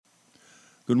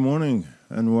Good morning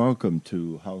and welcome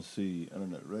to House C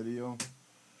Internet Radio,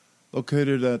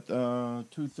 located at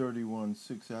 231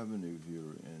 6th Avenue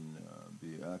here in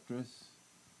Beatrice.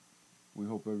 We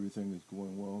hope everything is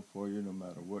going well for you no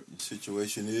matter what your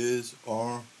situation is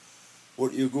or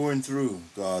what you're going through.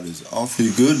 God is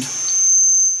awfully good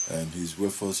and He's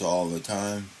with us all the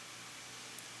time.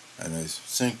 And I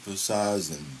synthesize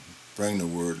and bring the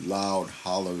word loud,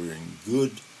 hollering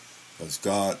good, because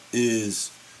God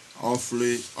is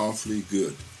awfully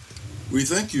good. We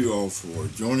thank you all for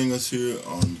joining us here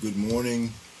on Good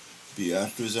Morning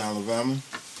Beatrice, Alabama.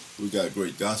 We got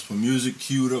great gospel music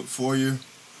queued up for you.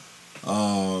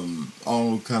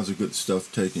 All kinds of good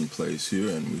stuff taking place here,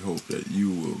 and we hope that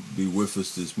you will be with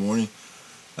us this morning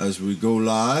as we go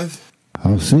live.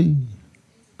 I'll see.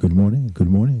 Good morning, good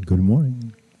morning, good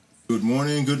morning. Good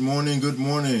morning, good morning, good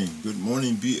morning. Good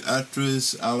morning,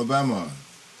 Beatrice, Alabama.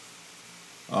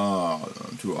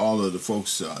 To all of the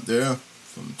folks out there,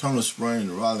 from Tunnel Spring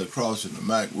to Riley Crossing to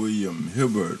Mac William,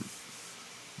 Hibbert,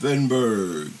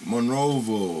 Wittenberg,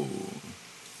 Monroeville,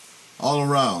 all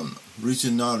around,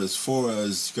 reaching out as far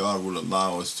as God will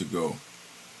allow us to go.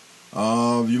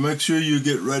 You make sure you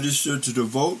get registered to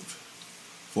vote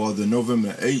for the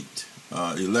November 8th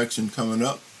election coming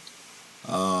up.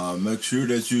 Make sure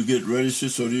that you get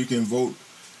registered so that you can vote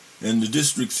in the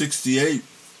District 68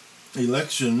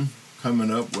 election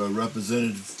coming up, where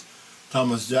Representative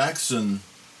Thomas Jackson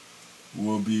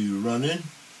will be running,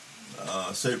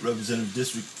 State Representative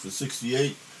District for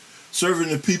 68, serving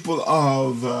the people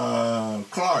of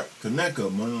Clark,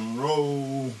 Conecuh,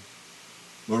 Monroe,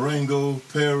 Marengo,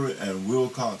 Perry, and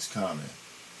Wilcox County.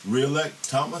 Re-elect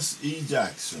Thomas E.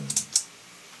 Jackson.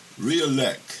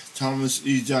 Re-elect Thomas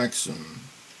E. Jackson.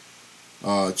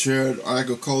 Chaired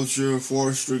Agriculture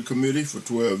Forestry Committee for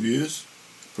 12 years.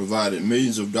 Provided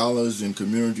millions of dollars in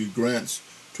community grants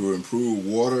to improve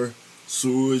water,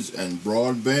 sewage, and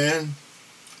broadband,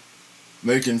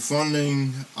 making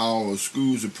funding our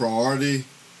schools a priority,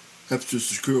 helps to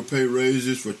secure pay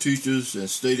raises for teachers and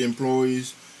state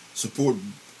employees, support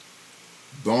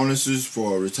bonuses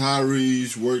for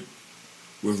retirees, work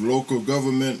with local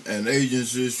government and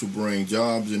agencies to bring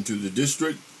jobs into the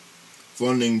district,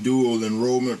 funding dual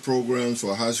enrollment programs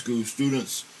for high school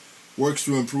students, works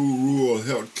to improve rural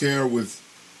health care with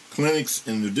clinics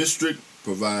in the district,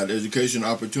 provide education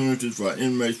opportunities for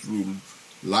inmates through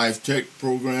Life Tech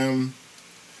program,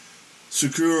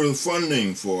 secure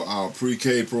funding for our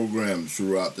pre-K programs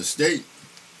throughout the state,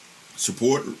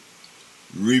 support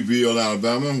Rebuild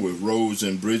Alabama with roads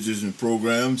and bridges and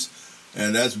programs,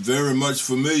 and that's very much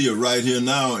familiar right here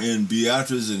now in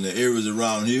Beatrice and the areas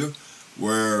around here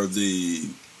where the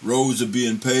roads are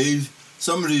being paved.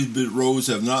 Some of these roads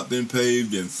have not been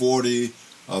paved in 40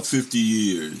 or 50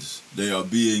 years. They are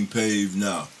being paved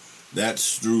now.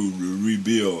 That's through the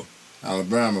Rebuild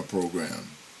Alabama program,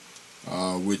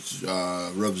 which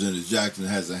Representative Jackson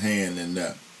has a hand in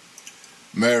that.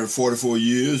 Married 44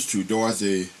 years to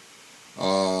Dorothy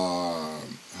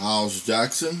House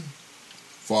Jackson,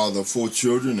 father of 4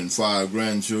 children and 5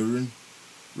 grandchildren,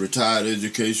 retired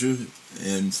educator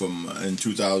in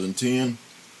 2010,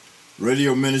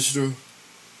 radio minister,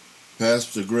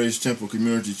 pastor Grace Temple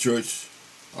Community Church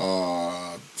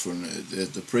at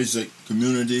the Precinct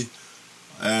community,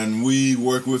 and we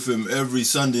work with him every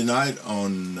Sunday night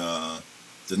on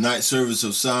the night service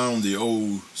of sound, the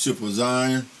old Ship of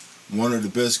Zion, one of the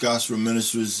best gospel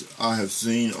ministers I have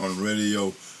seen on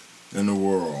radio in the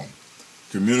world.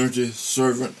 Community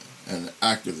servant and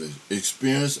activist.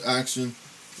 Experience action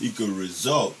equals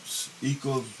results.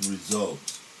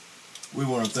 We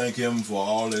want to thank him for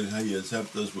all that he has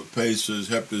helped us with Pacers,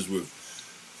 helped us with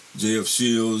J.F.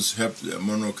 Shields, helped at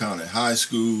Monroe County High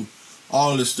School,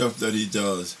 all the stuff that he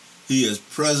does. He is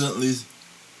presently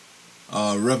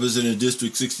representing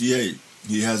District 68.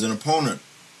 He has an opponent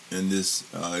in this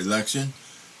election,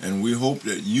 and we hope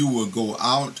that you will go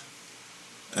out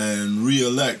and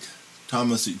re-elect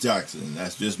Thomas E. Jackson.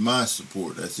 That's just my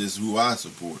support. That's just who I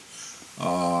support.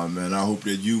 And I hope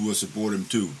that you will support him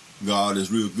too. God is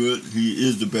real good. He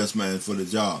is the best man for the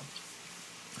job.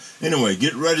 Anyway,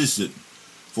 get registered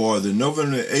for the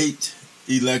November 8th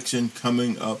election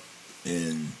coming up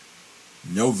in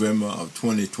November of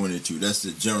 2022. That's the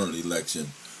general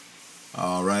election.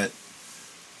 All right.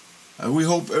 And we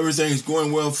hope everything is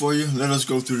going well for you. Let us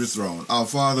go through the throne. Our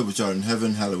Father, which art in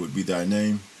heaven, hallowed be thy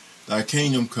name. Thy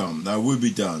kingdom come, thy will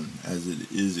be done as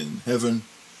it is in heaven.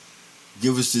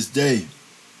 Give us this day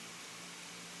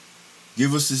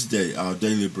our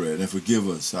daily bread, and forgive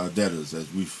us our debtors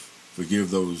as we forgive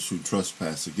those who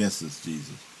trespass against us,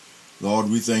 Jesus. Lord,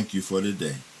 we thank you for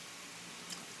today.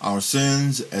 Our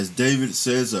sins, as David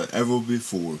says, are ever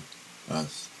before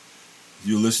us. If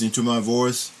you're listening to my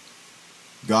voice,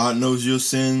 God knows your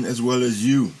sin as well as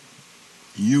you.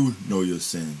 You know your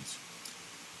sins.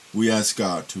 We ask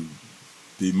God to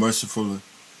be merciful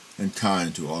and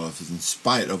kind to all of us in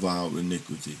spite of our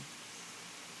iniquity.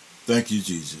 Thank you,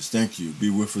 Jesus. Thank you.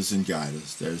 Be with us and guide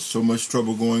us. There's so much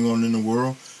trouble going on in the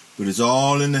world, but it's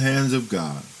all in the hands of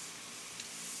God.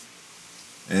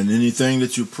 And anything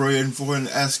that you're praying for and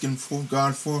asking for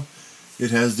God for,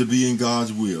 it has to be in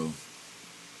God's will.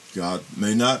 God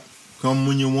may not come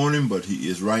when you want him, but he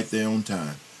is right there on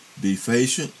time. Be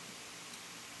patient,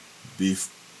 be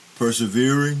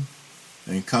persevering,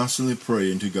 and constantly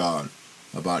praying to God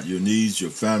about your needs,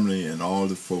 your family, and all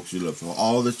the folks you love. For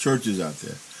all the churches out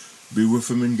there, be with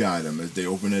them and guide them as they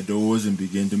open their doors and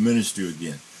begin to minister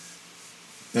again.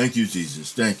 Thank you,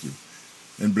 Jesus. Thank you.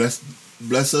 And bless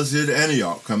us here at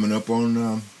Antioch coming up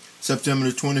on September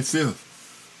the 25th,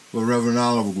 where Reverend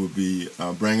Oliver will be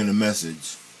bringing a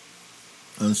message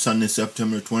on Sunday,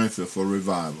 September the 25th for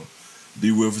revival.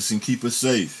 Be with us and keep us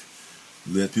safe.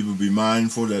 Let people be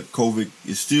mindful that COVID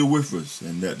is still with us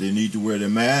and that they need to wear their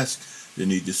mask. They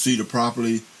need to seat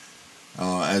properly.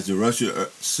 As the Russia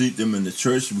seat them in the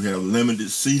church, we have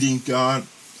limited seating, God,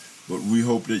 but we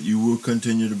hope that you will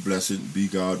continue to bless it and be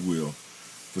God will.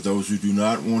 For those who do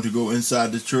not want to go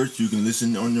inside the church, you can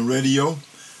listen on the radio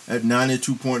at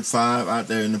 92.5 out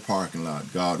there in the parking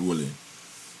lot, God willing.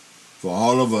 For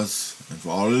all of us and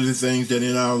for all of the things that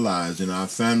in our lives, in our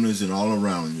families and all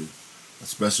around you, a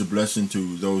special blessing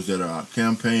to those that are out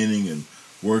campaigning and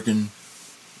working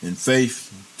in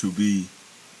faith to be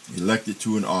elected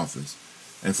to an office.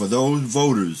 And for those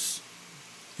voters,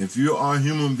 if you are a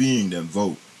human being that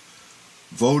vote,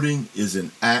 voting is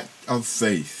an act of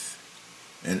faith.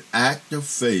 An act of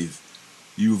faith.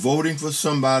 You voting for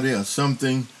somebody or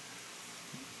something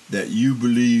that you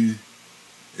believe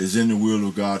is in the will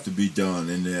of God to be done,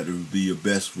 and that it will be your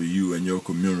best for you and your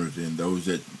community and those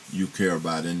that you care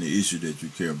about and the issue that you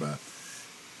care about.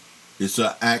 It's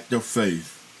an act of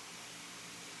faith.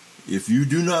 If you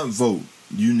do not vote,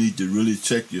 you need to really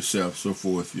check yourself so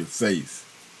forth your faith.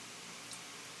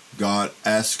 God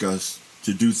asks us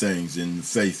to do things in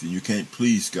faith, and you can't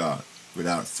please God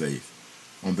without faith.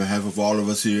 On behalf of all of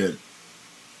us here at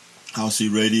House C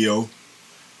Radio,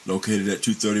 located at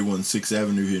 231 6th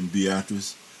Avenue here in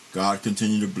Beatrice, God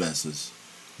continue to bless us.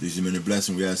 These are many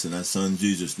blessings we ask in our Son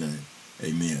Jesus' name.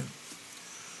 Amen.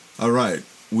 All right,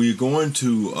 we're going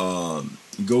to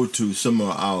go to some of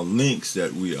our links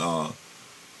that we are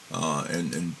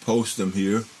and post them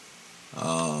here,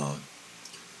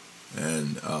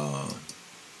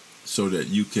 so that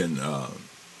you can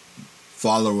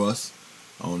follow us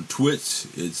on Twitch.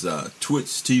 It's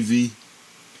Twitch TV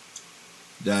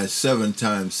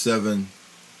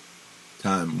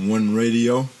 /7x7x1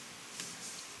 radio.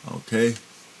 Okay.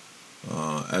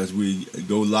 As we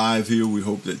go live here, we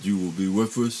hope that you will be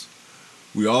with us.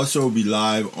 We also will be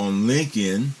live on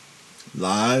LinkedIn.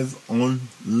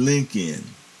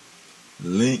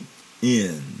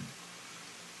 LinkedIn.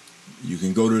 You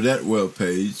can go to that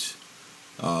webpage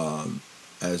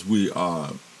as we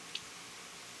are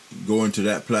going to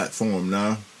that platform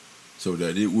now, so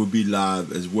that it will be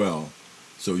live as well.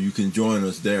 So you can join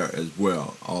us there as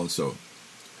well also.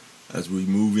 As we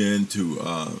move into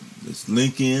this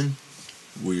LinkedIn,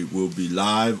 we will be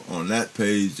live on that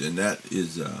page, and that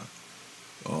is a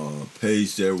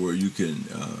page there where you can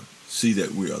see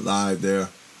that we are live there.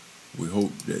 We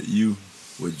hope that you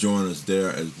will join us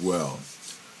there as well.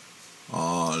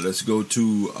 Let's go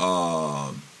to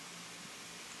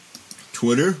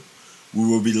Twitter. We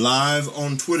will be live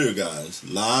on Twitter, guys.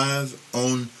 Live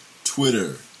on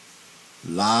Twitter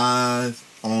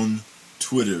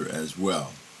as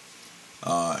well.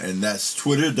 And that's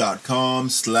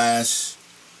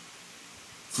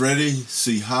twitter.com/Freddie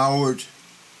C. Howard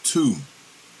 2.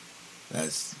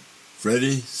 That's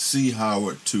Freddie C.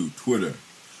 Howard 2, Twitter.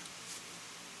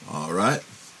 All right.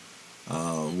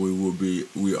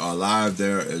 We are live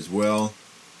there as well.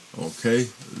 Okay,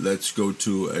 let's go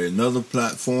to another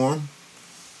platform.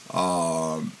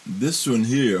 This one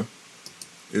here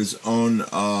is on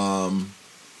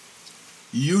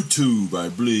YouTube, I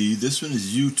believe. This one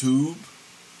is YouTube.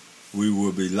 We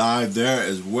will be live there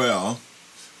as well.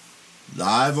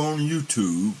 Live on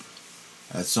YouTube.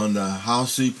 That's on the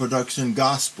House C Production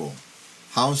Gospel.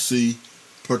 House C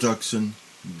Production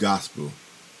Gospel.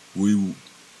 We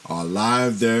are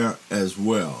live there as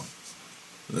well.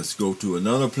 Let's go to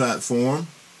another platform.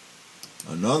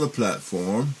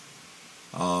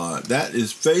 That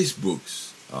is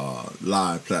Facebook's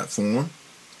live platform.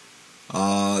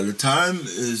 The time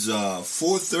is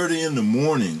 4:30 in the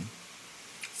morning.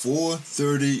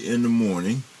 4:30 in the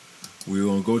morning. We're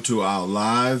going to go to our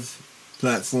live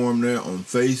platform there on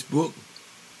Facebook.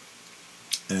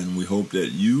 And we hope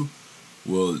that you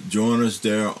will join us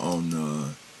there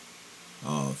on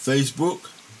Facebook.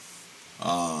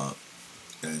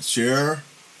 And share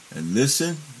and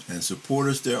listen and support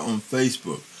us there on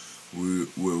Facebook. We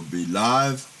will be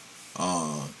live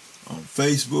on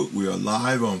Facebook. We are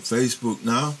live on Facebook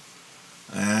now.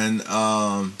 And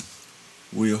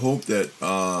we hope that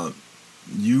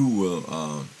you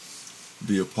will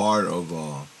be a part of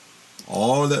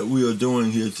all that we are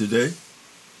doing here today,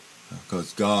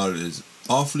 because God is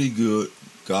awfully good.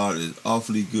 God is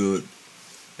awfully good,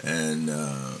 and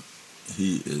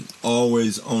He is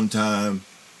always on time,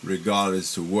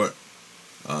 regardless to what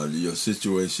your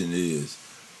situation is.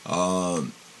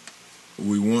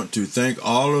 We want to thank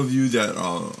all of you that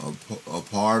are a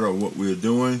part of what we're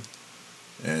doing,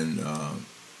 and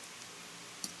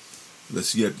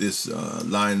let's get this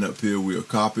line up here. We are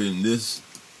copying this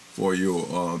for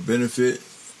your benefit,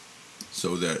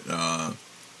 so that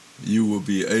you will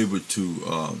be able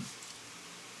to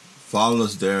follow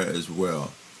us there as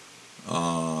well.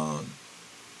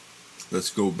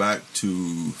 Let's go back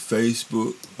to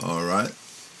Facebook. All right.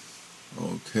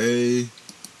 Okay.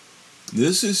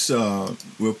 This is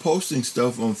we're posting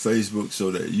stuff on Facebook so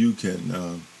that you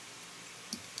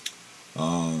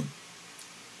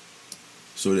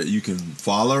can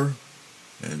follow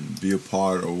and be a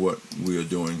part of what we are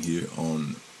doing here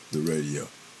on the radio.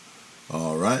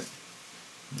 All right.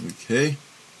 Okay.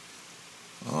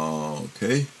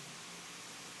 Okay.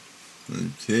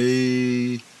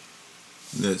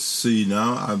 Let's see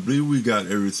now. I believe we got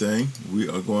everything. We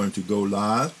are going to go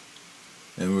live,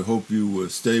 and we hope you will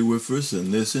stay with us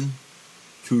and listen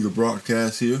to the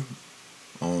broadcast here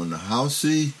on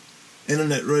Housey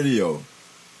Internet Radio.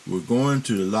 We're going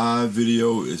to the live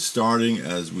video. It's starting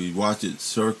as we watch it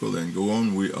circle and go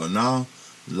on. We are now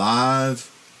live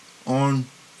on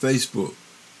Facebook.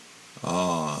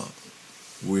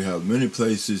 We have many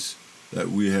places that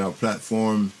we have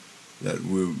platforms that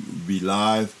will be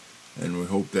live, and we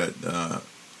hope that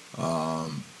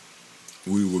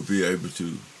we will be able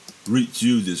to reach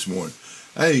you this morning.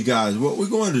 Hey guys, what we're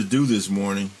going to do this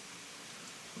morning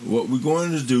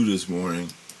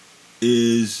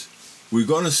is we're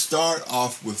going to start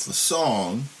off with a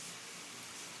song.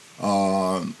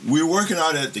 We're working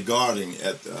out at the garden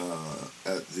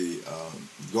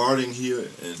garden here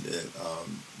at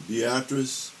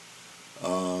Beatrice,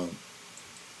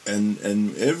 and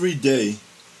every day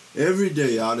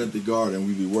out at the garden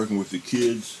we be working with the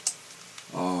kids.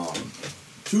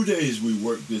 2 days we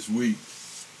work this week,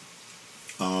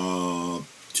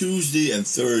 Tuesday and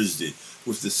Thursday,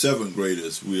 with the 7th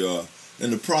graders. We are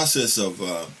in the process of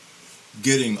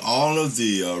getting all of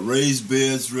the raised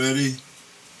beds ready.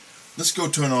 Let's go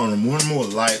turn on one more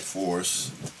light for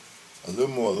us. A little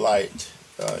more light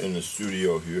in the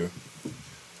studio here.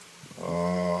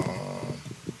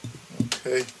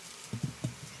 Okay.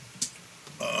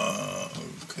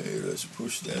 Okay, let's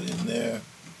push that in there.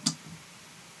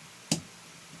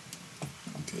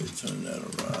 Okay, turn that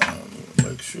around.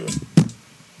 Make sure.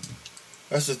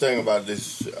 That's the thing about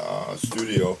this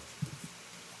studio.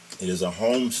 It is a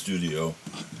home studio.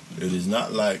 It is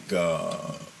not like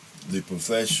the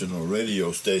professional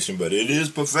radio station, but it is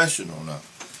professional now.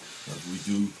 We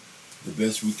do the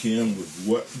best we can with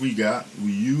what we got.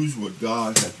 We use what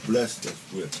God has blessed us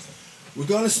with. We're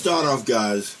going to start off,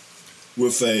 guys,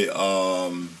 with a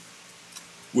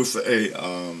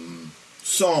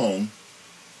song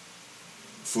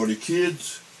for the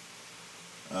kids,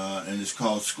 and it's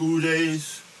called School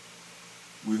Days.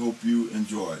 We hope you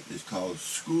enjoy it. It's called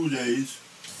School Days.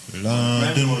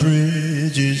 London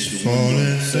Bridge is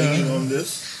falling down. down. On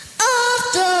this.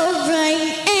 Of the rain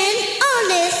and on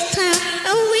this time,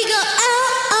 and we go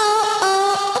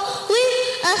out, we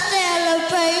a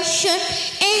celebration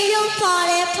in your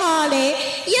party,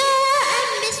 yeah, and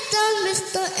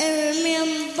Mr. and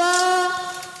remember,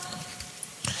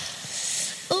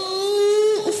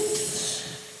 ooh,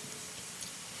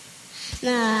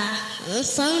 nah,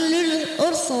 sing a little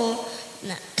old song,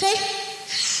 nah, okay,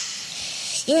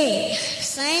 yeah,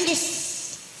 sing this.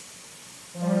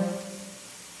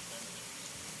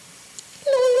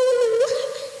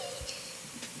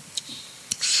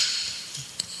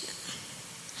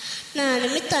 Now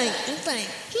let me think.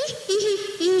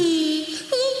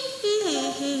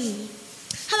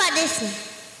 How about this one?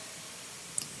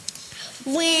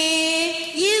 When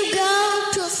you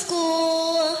go to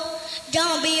school,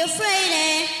 don't be afraid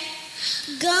and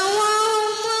go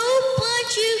on, move,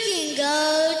 but you can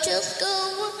go to school.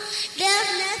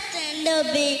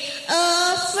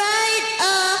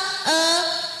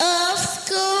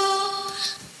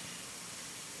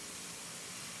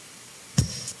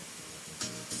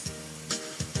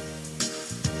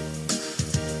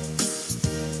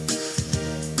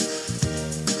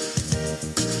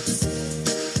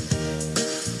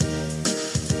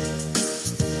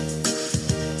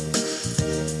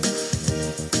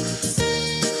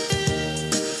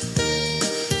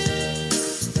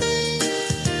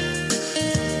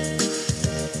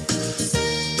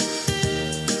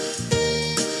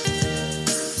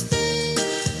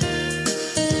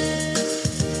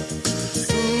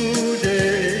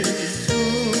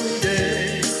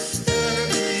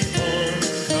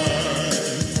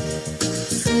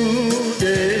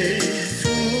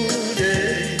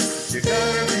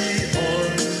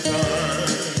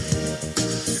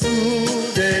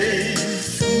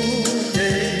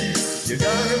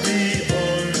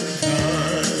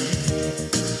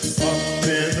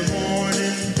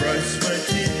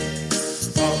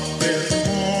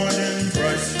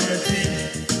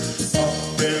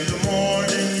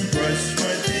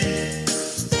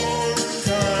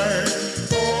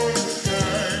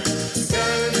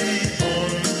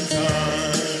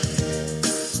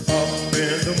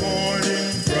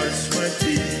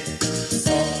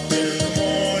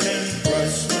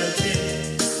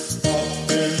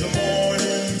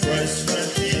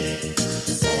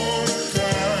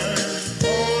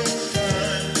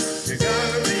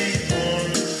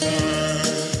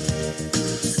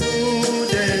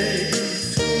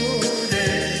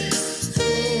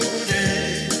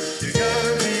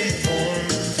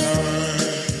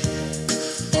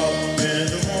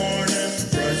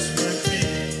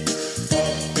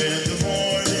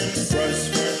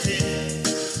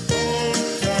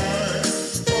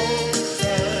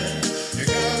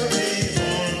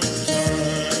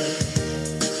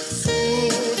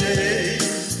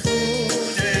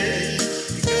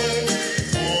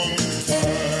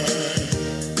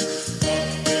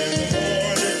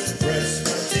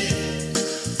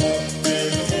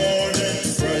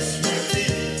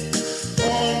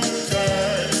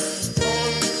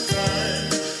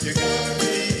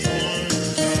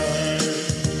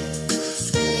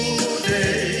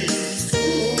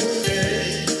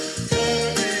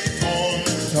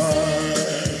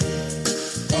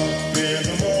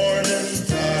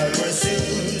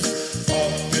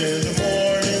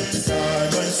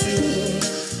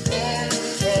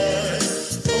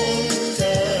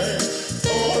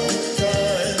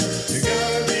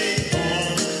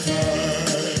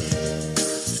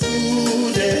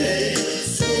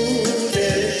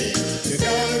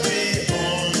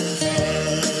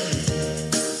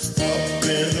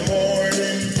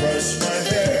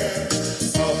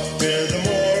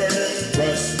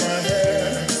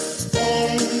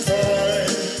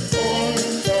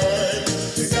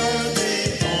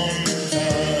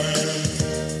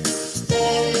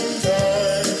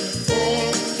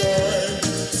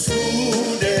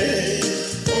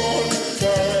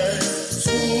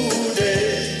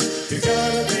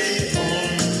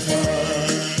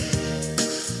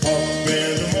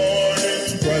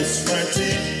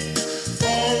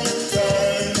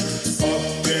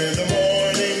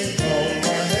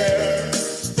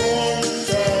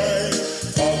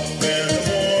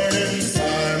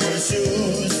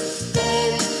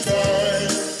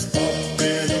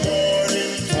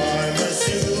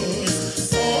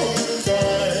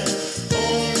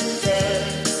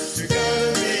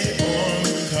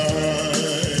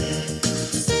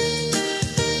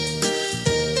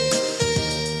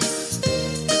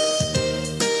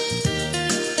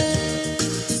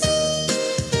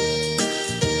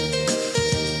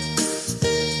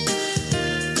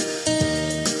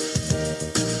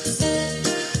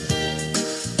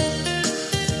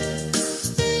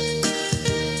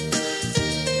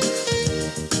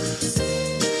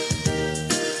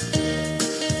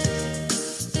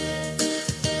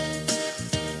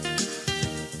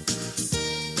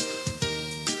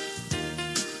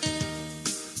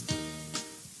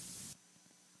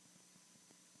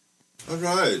 All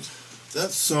right.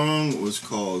 That song was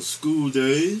called School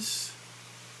Days.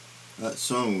 That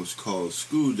song was called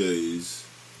School Days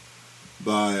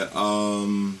by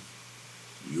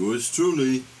yours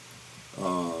truly,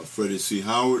 Freddie C.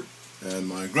 Howard, and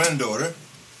my granddaughter.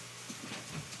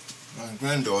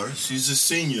 She's a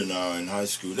senior now in high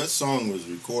school. That song was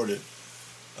recorded,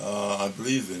 I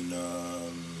believe, in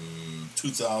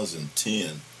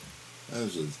 2010. That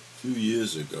was a few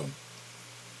years ago.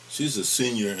 She's a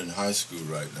senior in high school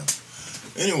right now.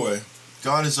 Anyway,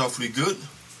 God is awfully good,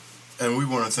 and we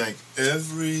want to thank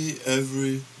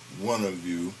every one of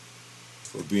you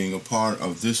for being a part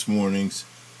of this morning's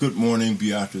Good Morning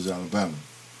Beatrice, Alabama.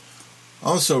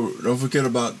 Also, don't forget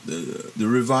about the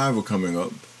revival coming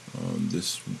up on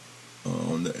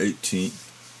the 18th,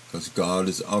 because God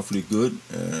is awfully good,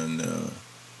 and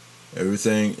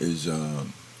everything is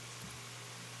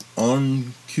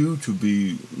on cue to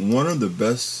be one of the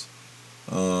best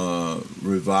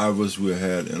revivals we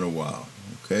had in a while.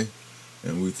 Okay,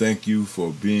 and we thank you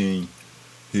for being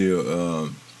here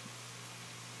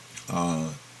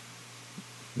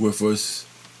with us,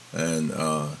 and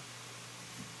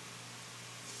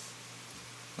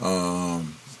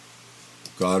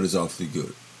God is awfully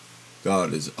good.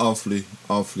 God is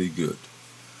awfully good.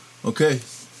 Okay,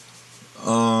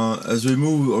 as we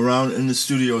move around in the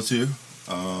studios here,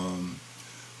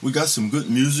 we got some good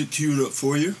music queued up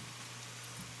for you.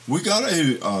 We got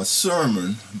a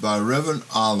sermon by Reverend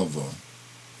Oliver,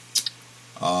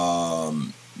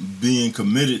 being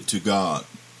committed to God,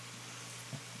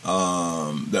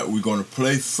 that we're going to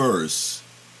play first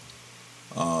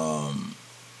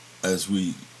as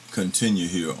we continue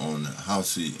here on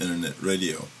Housey Internet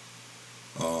Radio.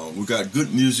 We got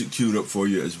good music queued up for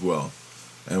you as well.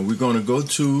 And we're going to go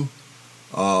to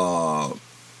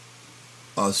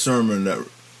a sermon that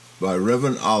by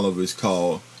Reverend Oliver is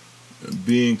called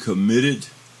Being Committed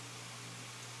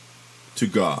to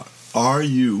God. Are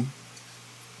you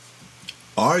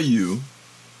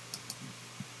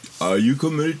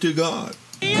committed to God?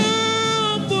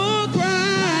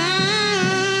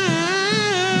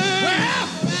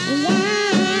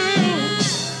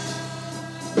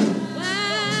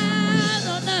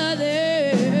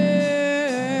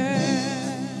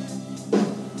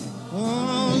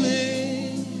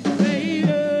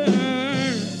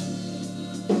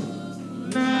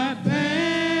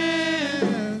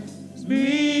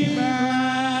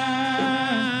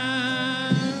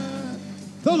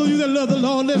 Love the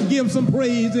Lord, let's give some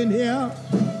praise in here.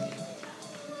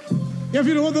 If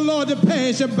you don't want the Lord to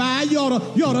pass you by, you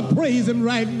ought to praise him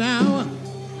right now.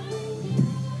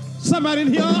 Somebody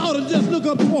in here ought to just look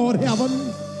up toward heaven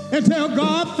and tell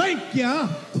God, thank you.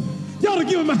 You ought to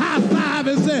give him a high five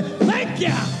and say, thank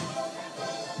you.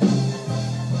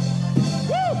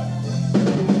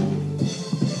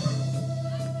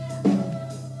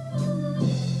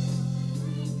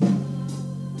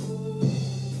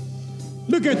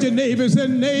 Look at your neighbor and say,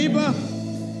 neighbor,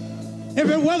 if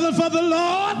it wasn't for the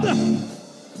Lord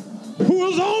who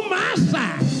was on my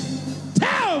side,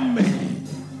 tell me,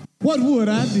 what would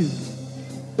I do?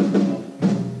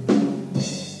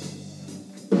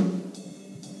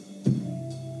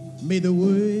 May the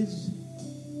words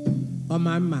of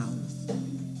my mouth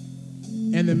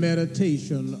and the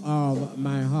meditation of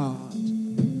my heart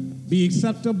be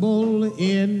acceptable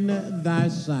in thy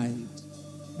sight,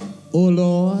 O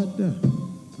Lord,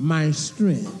 my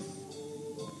strength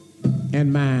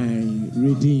and my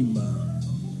Redeemer.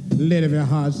 Let every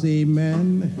heart say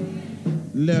amen.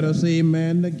 Let us say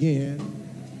amen again.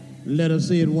 Let us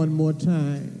say it one more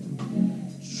time.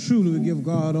 Truly we give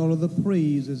God all of the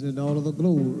praises and all of the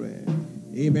glory.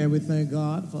 Amen. We thank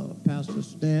God for Pastor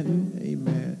Stanton.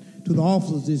 Amen. To the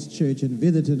officers of this church and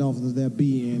visiting officers there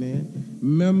be in it.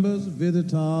 Members,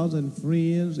 visitors, and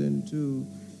friends, and to,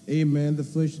 amen, the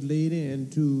First Lady,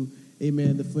 and to,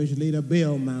 amen, the First Lady of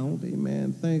Belmont.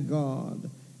 Amen. Thank God.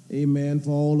 Amen.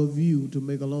 For all of you. To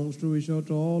make a long story short,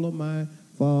 to all of my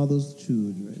father's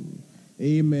children.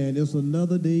 Amen. It's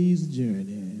another day's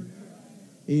journey.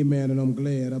 Amen. And I'm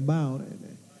glad about it.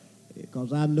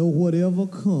 Because I know whatever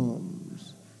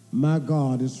comes, my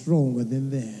God is stronger than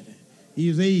that. He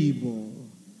is able,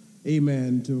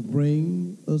 amen, to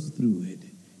bring us through it.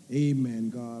 Amen.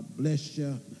 God bless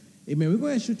you. Amen. We're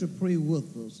going to ask you to pray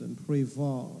with us and pray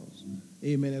for us.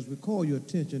 Amen. As we call your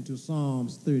attention to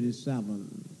Psalms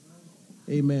 37.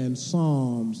 Amen.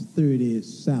 Psalms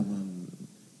 37.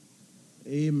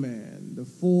 Amen. The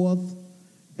 4th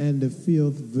and the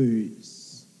 5th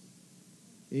verse.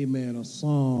 Amen. Of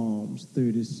Psalms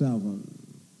 37.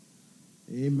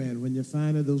 Amen. When you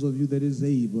find it, those of you that is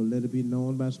able, let it be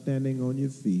known by standing on your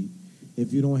feet.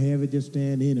 If you don't have it, just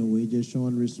stand anyway, just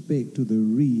showing respect to the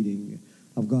reading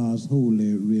of God's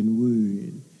holy written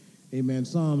word. Amen.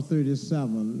 Psalm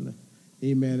 37,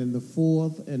 amen, in the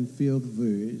 4th and 5th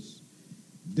verse.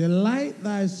 Delight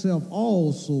thyself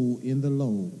also in the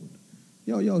Lord.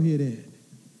 Y'all hear that?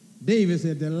 David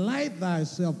said, delight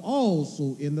thyself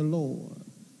also in the Lord,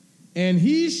 and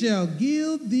he shall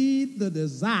give thee the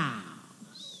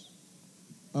desires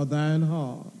of thine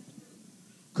heart.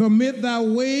 Commit thy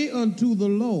way unto the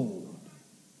Lord.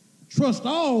 Trust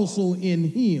also in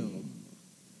him,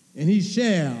 and he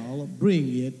shall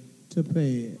bring it to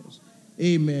pass.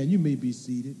 Amen. You may be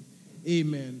seated.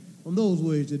 Amen. On those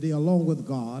words today, along with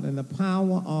God and the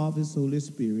power of his Holy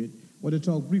Spirit, I want to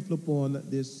talk briefly upon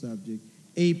this subject.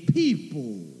 A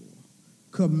people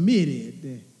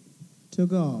committed to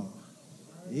God.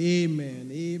 Amen.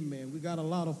 Amen. We got a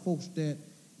lot of folks that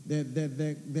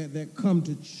come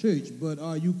to church, but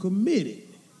are you committed?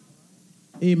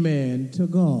 Amen. To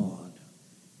God.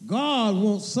 God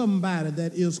wants somebody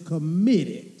that is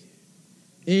committed.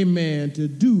 Amen. To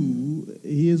do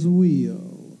his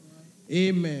will.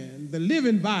 Amen. The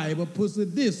Living Bible puts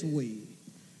it this way.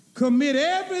 Commit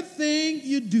everything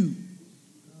you do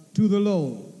to the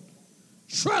Lord.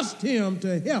 Trust him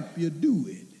to help you do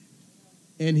it,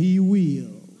 and he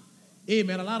will.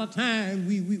 Amen. A lot of times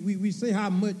we say how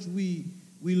much we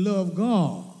love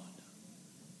God,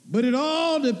 but it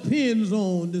all depends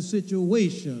on the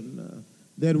situation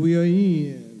that we are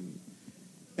in.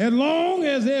 As long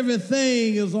as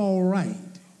everything is all right,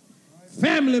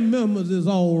 family members is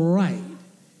all right,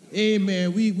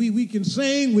 amen, we can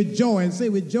sing with joy and say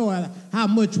with joy how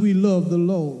much we love the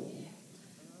Lord.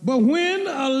 But when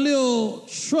a little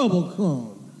trouble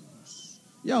comes,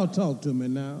 y'all talk to me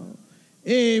now.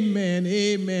 Amen,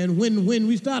 amen. When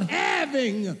we start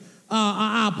having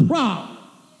our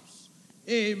problems,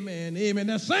 amen, amen.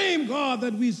 The same God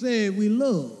that we say we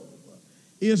love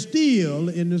is still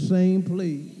in the same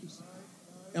place.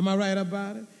 Am I right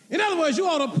about it? In other words, you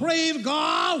ought to praise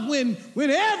God when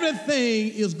everything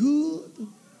is good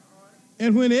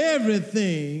and when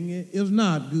everything is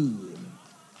not good.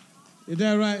 Is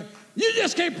that right? You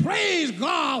just can't praise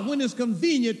God when it's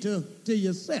convenient to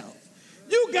yourself.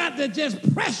 You got to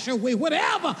just press your way,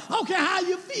 whatever, I don't care how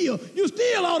you feel, you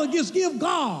still ought to just give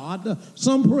God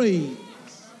some praise.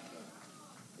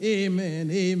 Amen,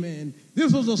 amen.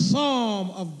 This was a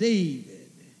psalm of David,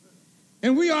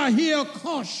 and we are here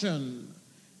cautioned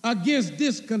against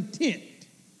discontent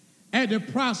at the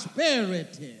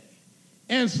prosperity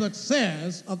and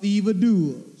success of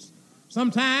evildoers.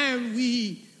 Sometimes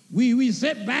we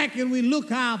sit back and we look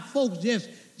how folks just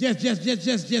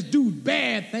do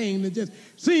bad things and just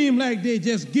seem like they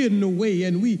just getting away,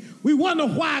 and we wonder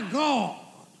why God,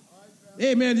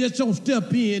 amen, just don't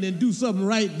step in and do something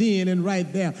right then and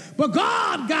right there. But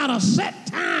God got a set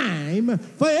time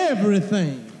for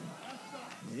everything.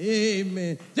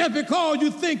 Amen. Just because you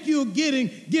think you're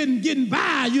getting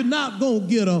by, you're not gonna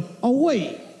get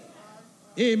away.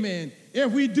 Amen.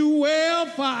 If we do well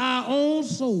for our own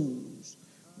souls,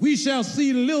 we shall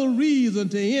see little reason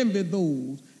to envy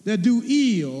those that do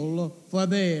ill for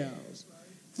theirs.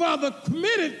 For the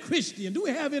committed Christian, do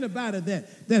we have anybody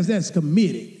that's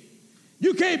committed?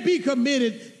 You can't be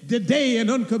committed today and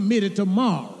uncommitted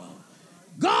tomorrow.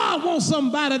 God wants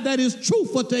somebody that is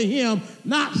truthful to him,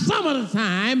 not some of the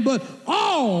time, but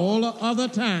all of the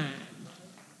time.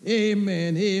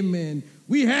 Amen, amen.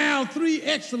 We have 3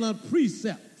 excellent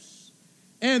precepts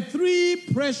and 3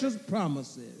 precious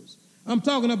promises. I'm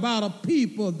talking about a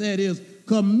people that is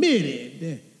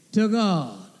committed to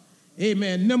God.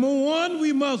 Amen. Number 1,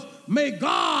 we must make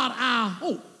God our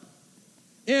hope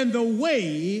in the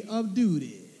way of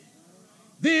duty.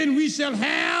 Then we shall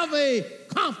have a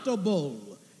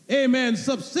comfortable, amen,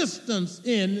 subsistence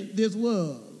in this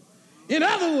world. In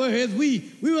other words,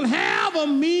 we will have a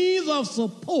means of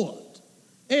support,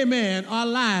 amen, our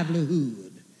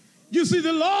livelihood. You see,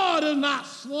 the Lord is not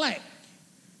slack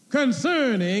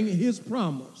concerning his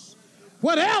promise.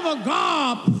 Whatever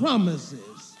God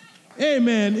promises,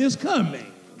 amen, is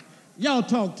coming. Y'all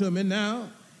talk to me now.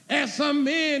 As some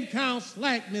men count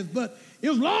slackness, but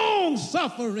is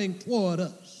long-suffering toward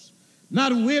us,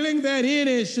 not willing that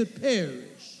any should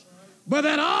perish, but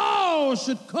that all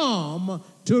should come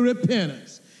to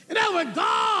repentance. In other words,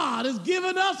 God has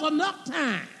given us enough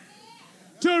time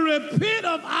to repent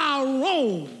of our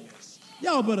wrongs.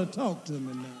 Y'all better talk to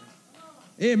me now.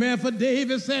 Amen. For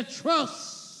David said,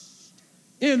 trust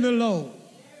in the Lord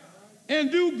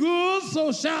and do good,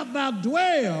 so shalt thou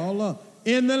dwell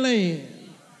in the land.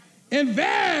 And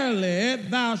verily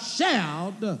thou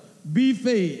shalt be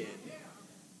fed.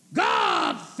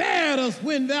 God fed us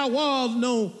when there was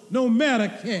no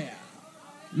Medicare,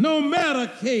 no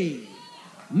Medicaid,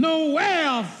 no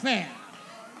welfare,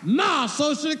 no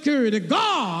Social Security.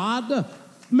 God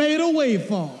made a way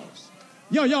for us.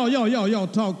 Y'all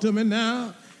talk to me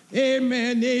now.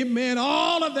 Amen, amen.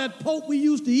 All of that pork we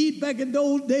used to eat back in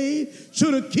those days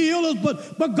should have killed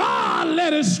us, but God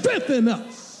let it strengthen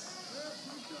us.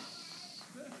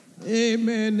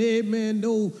 Amen, amen.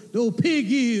 Those pig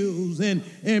ears and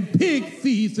pig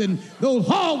feet and those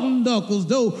hog knuckles,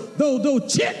 those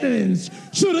chitlins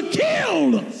should have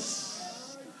killed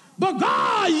us. But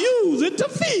God used it to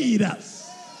feed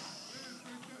us.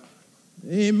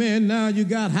 Amen. Now you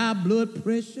got high blood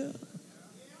pressure,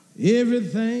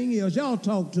 everything else. Y'all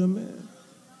talk to me.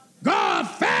 God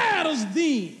fed us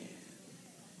then.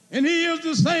 And he is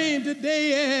the same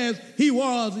today as he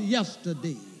was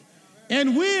yesterday.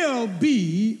 And will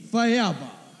be forever.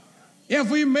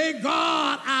 If we make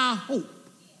God our hope,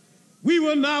 we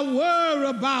will not worry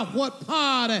about what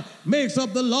party makes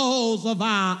up the laws of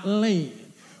our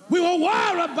land. We won't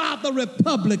worry about the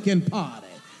Republican Party.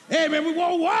 Amen. We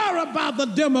won't worry about the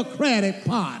Democratic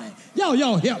Party.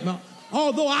 Y'all help me.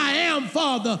 Although I am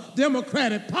for the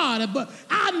Democratic Party, but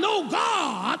I know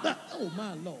God. Oh,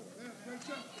 my Lord.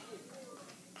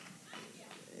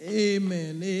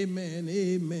 Amen, amen,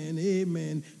 amen,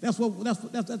 amen. That's what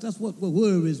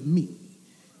worries me.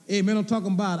 Amen. I'm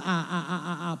talking about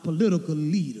our political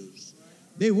leaders.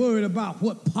 They worried about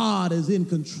what part is in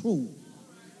control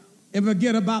and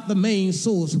forget about the main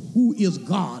source, who is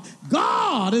God.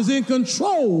 God is in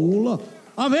control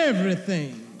of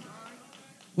everything.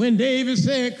 When David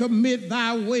said, commit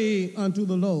thy way unto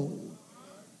the Lord,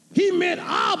 he meant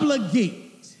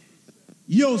obligate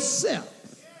yourself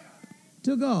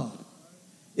to God.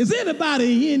 Is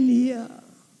anybody in here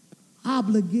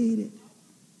obligated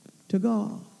to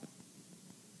God?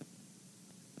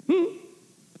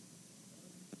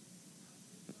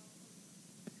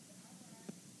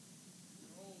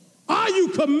 Are you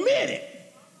committed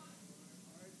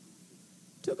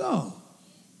to God?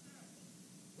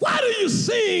 Why do you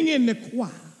sing in the choir?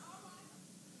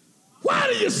 Why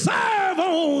do you serve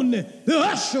on the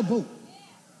usher board?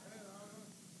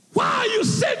 Why are you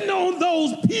sitting on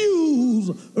those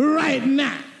pews right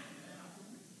now?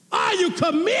 Are you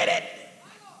committed?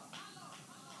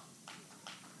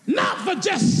 Not for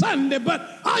just Sunday, but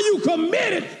are you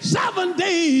committed 7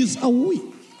 days a week?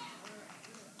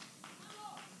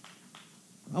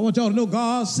 I want y'all to know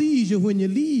God sees you when you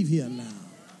leave here now.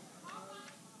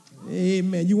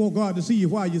 Amen. You want God to see you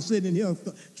while you're sitting here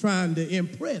trying to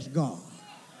impress God.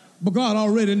 But God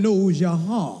already knows your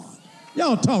heart.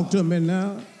 Y'all talk to me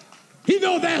now. He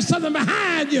knows there's something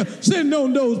behind you sitting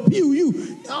on those pews.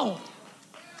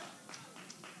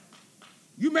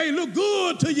 You may look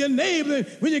good to your neighbor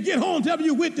when you get home, tell them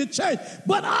you went to church,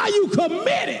 but are you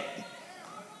committed?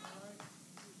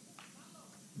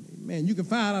 Amen. You can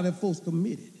find out if folks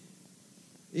committed.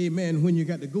 Amen. When you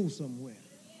got to go somewhere.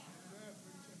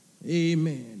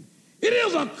 Amen. It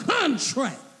is a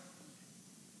contract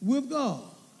with God.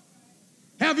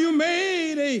 Have you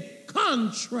made a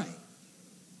contract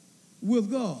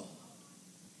with God?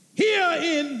 Here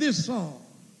in this song,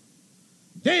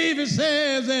 David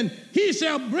says, and he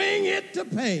shall bring it to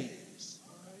pass.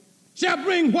 Shall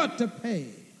bring what to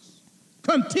pass?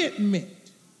 Contentment,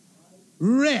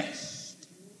 rest,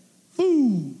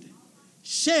 food,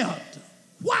 shelter.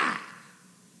 Why?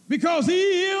 Because he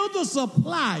is the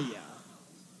supplier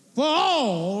for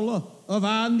all of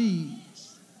our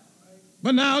needs.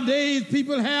 But nowadays,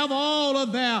 people have all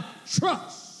of their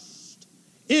trust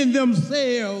in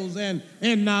themselves and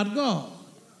not God.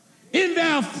 In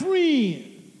their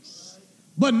friends,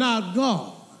 but not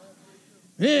God.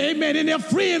 Amen. In their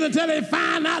friends until they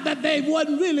find out that they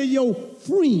wasn't really your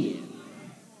friend.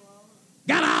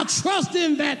 Got our trust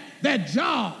in that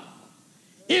job,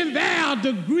 in their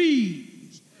degrees.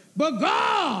 But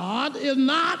God is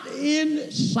not in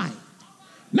sight.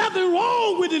 Nothing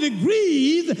wrong with the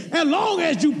degrees as long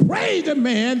as you praise the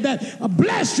man that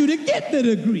blessed you to get the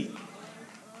degree.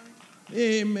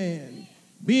 Amen.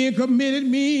 Being committed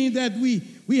means that we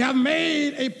have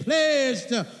made a pledge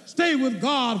to stay with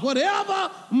God, whatever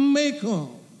may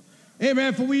come.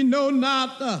 Amen. For we know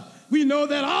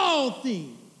that all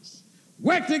things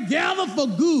work together for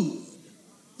good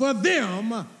for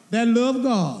them that love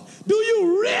God. Do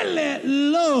you really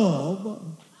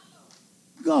love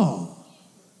God?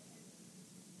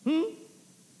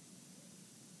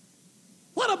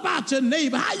 What about your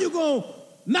neighbor? How you going to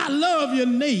not love your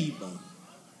neighbor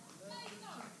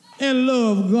and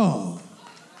love God?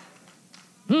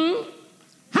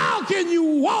 How can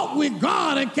you walk with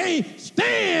God and can't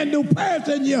stand the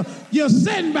person you're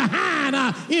sitting behind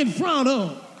or in front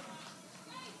of?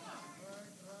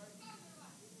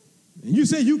 And you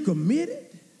say you committed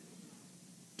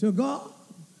to God?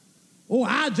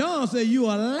 Oh, John said you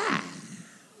a lie,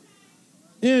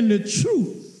 and the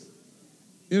truth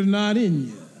is not in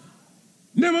you.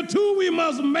 Number two, we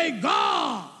must make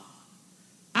God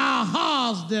our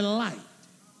heart's delight,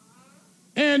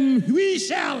 and we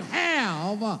shall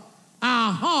have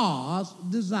our heart's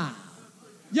desire.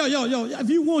 Yo, if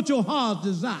you want your heart's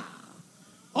desire,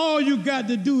 all you got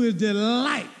to do is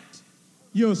delight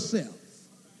yourself.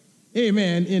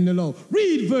 Amen, in the Lord.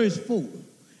 Read verse 4.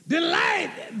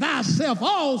 Delight thyself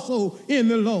also in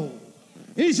the Lord,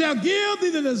 and he shall give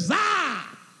thee the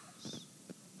desires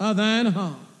of thine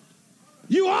heart.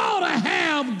 You ought to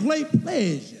have great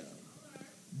pleasure,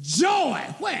 joy,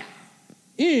 where?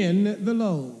 In the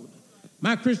Lord.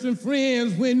 My Christian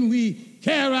friends, when we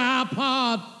carry our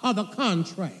part of the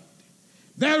contract,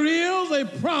 there is a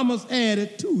promise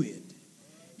added to it.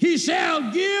 He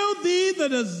shall give thee the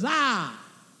desires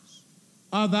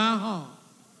of thy heart.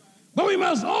 But we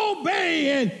must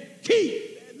obey and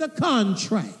keep the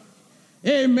contract.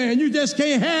 Amen. You just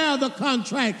can't have the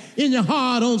contract in your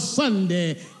heart on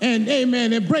Sunday and,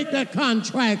 amen, and break that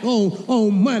contract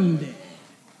on Monday.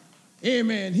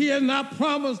 Amen. He has not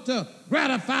promised to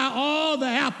gratify all the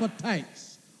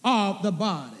appetites of the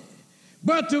body,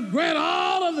 but to grant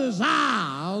all the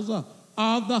desires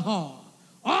of the heart,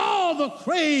 all the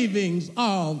cravings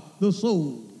of the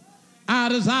soul. Our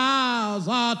desires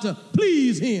are to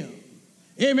please him.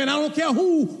 Amen. I don't care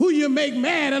who you make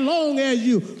mad as long as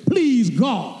you please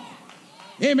God.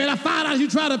 Amen. I find out you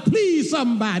try to please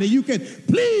somebody, you can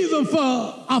please them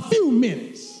for a few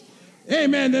minutes.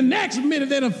 Amen. The next minute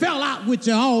they done fell out with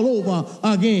you all over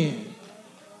again.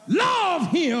 Love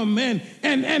him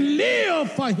and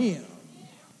live for him.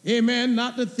 Amen.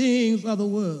 Not the things of the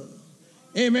world.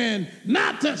 Amen.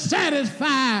 Not to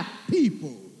satisfy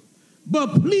people,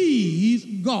 but please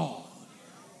God.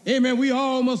 Amen. We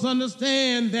all must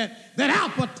understand that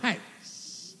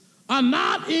appetites are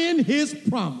not in his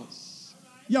promise.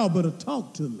 Y'all better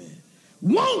talk to me.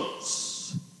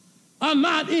 Wants are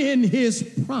not in his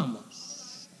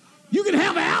promise. You can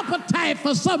have an appetite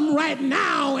for something right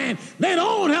now and they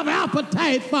don't have an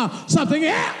appetite for something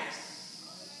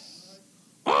else.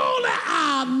 Only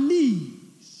our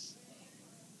needs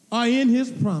are in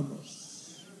his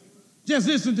promise. Just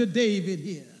listen to David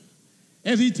here,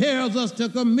 as he tells us to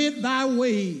commit thy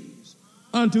ways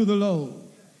unto the Lord.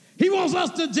 He wants us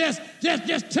to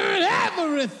just turn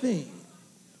everything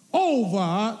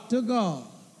over to God.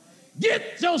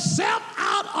 Get yourself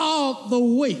out of the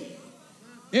way.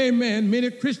 Amen.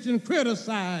 Many Christians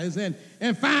criticize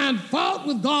and find fault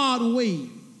with God's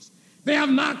ways. They have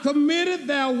not committed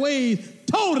their ways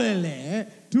totally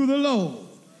to the Lord.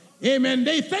 Amen.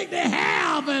 They think they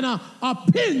have an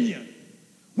opinion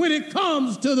when it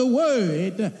comes to the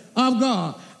word of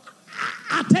God.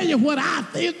 I tell you what I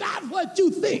think. It's not what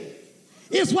you think.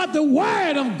 It's what the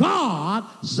word of God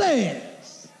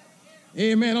says.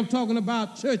 Amen. I'm talking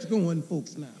about church-going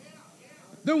folks now.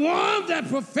 The ones that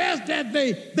profess that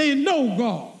they know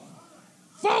God.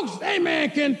 Folks, amen,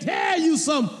 can tell you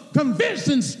some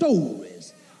convincing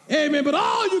stories. Amen. But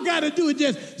all you got to do is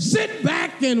just sit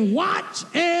back and watch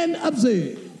and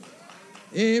observe.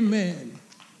 Amen.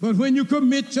 But when you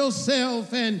commit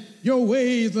yourself and your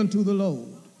ways unto the Lord,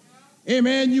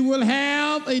 amen, you will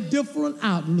have a different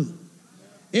outlook.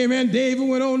 Amen. David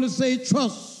went on to say,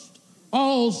 trust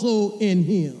also in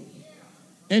him,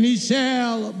 and he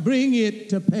shall bring it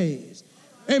to pass.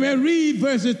 Amen. Read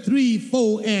verses 3,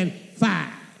 4, and 5.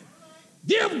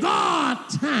 Give God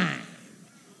time.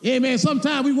 Amen.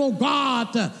 Sometimes we want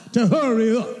God to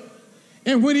hurry up.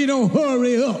 And when he don't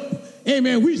hurry up,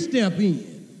 amen, we step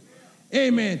in.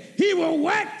 Amen. He will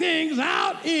work things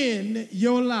out in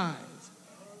your life.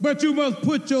 But you must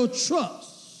put your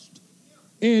trust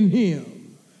in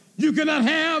him. You cannot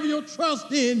have your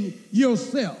trust in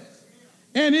yourself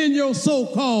and in your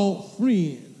so-called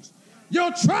friends.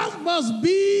 Your trust must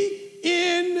be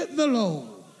in the Lord.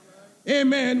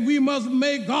 Amen. We must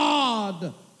make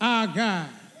God our guide.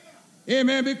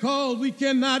 Amen. Because we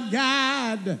cannot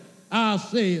guide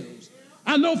ourselves.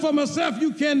 I know for myself,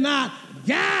 you cannot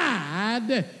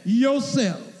guide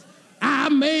yourself. I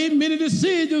made many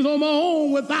decisions on my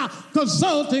own without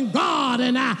consulting God,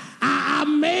 and I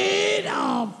made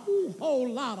a whole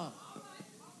lot of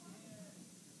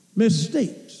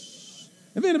mistakes.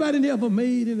 Have anybody ever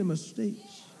made any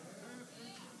mistakes?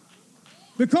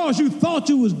 Because you thought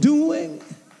you was doing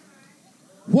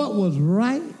what was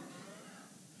right,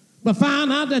 but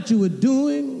found out that you were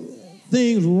doing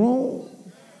things wrong?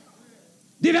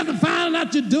 Did after finding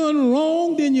out you're doing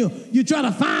wrong, then you try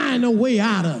to find a way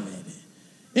out of it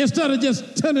instead of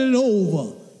just turning it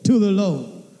over to the Lord?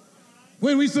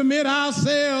 When we submit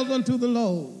ourselves unto the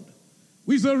Lord,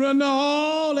 we surrender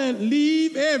all and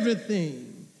leave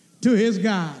everything to his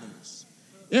guidance.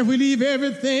 If we leave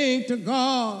everything to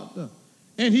God,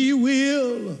 and he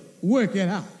will work it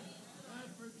out.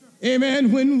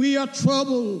 Amen. When we are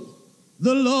troubled,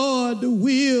 the Lord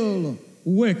will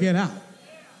work it out.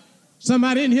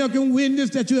 Somebody in here can witness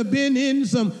that you have been in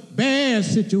some bad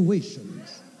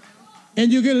situations.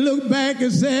 And you can look back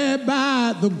and say,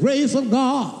 by the grace of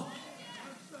God,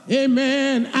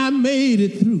 amen, I made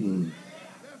it through.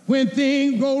 When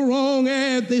things go wrong,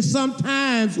 as they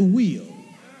sometimes will,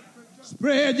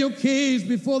 spread your case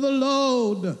before the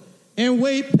Lord and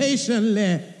wait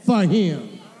patiently for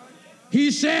him. He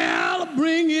shall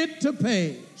bring it to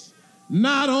pass,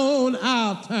 not on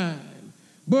our time,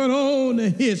 but on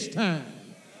his time.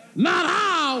 Not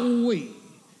our way,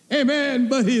 amen,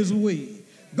 but his way.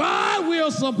 God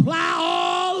will supply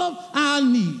all of our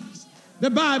needs. The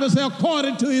Bible says,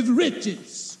 according to his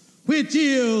riches, which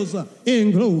is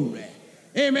in glory.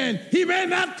 Amen. He may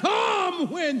not come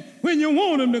when you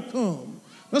want him to come,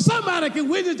 but somebody can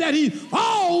witness that he's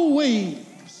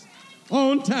always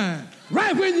on time.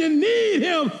 Right when you need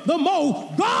him the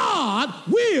most, God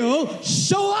will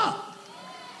show up.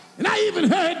 And I even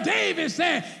heard David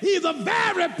say he's a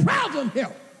very present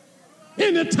help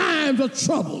in the times of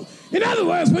trouble. In other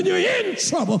words, when you're in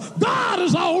trouble, God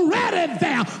is already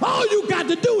there. All you got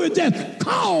to do is just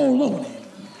call on him.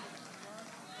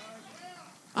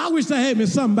 I wish there had been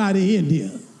somebody in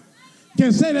here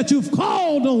can say that you've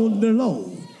called on the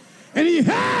Lord and he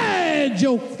heard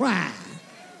your cry.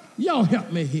 Y'all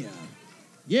help me here.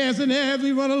 Yes, and as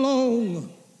we run along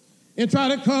and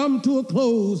try to come to a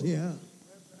close here,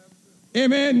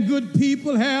 amen, good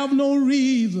people have no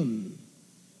reason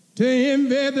to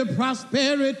envy the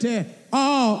prosperity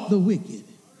of the wicked.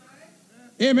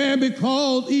 Amen,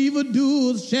 because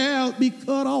evildoers shall be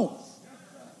cut off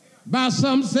by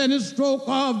some sudden stroke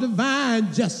of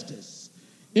divine justice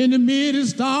in the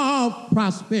midst of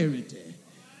prosperity.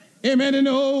 Amen, in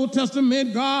the Old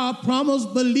Testament, God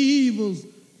promised believers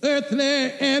earthly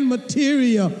and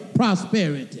material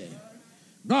prosperity.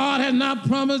 God has not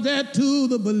promised that to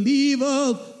the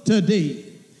believers today.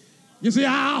 You see,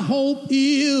 our hope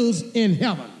is in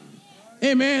heaven.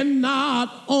 Amen,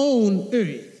 not on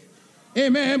earth.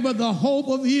 Amen, but the hope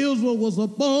of Israel was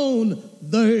upon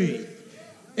the earth.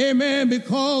 Amen,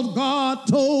 because God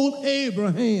told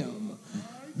Abraham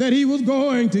that he was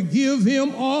going to give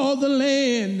him all the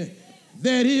land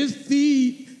that his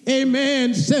feet,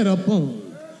 amen, set upon.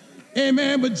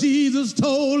 Amen, but Jesus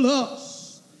told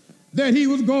us that he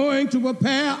was going to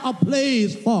prepare a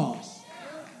place for us.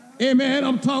 Amen,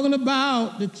 I'm talking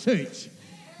about the church.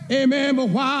 Amen, but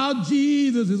while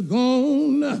Jesus is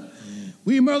gone,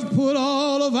 we must put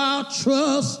all of our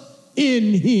trust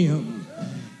in him.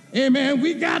 Amen,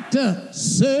 we got to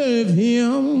serve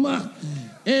him.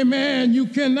 Amen, you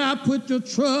cannot put your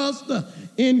trust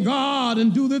in God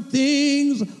and do the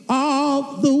things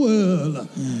of the world.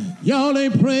 Y'all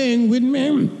ain't praying with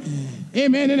me.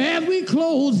 Amen, and as we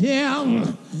close here,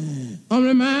 I'm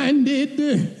reminded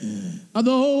of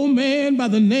the old man by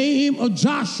the name of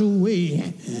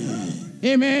Joshua.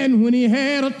 Amen, when he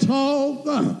had a talk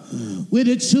with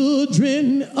the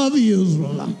children of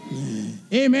Israel.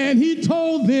 Amen, he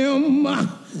told them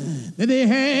that they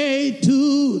had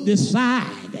to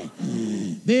decide.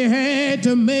 They had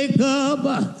to make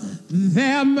up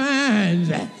their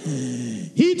minds.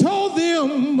 He told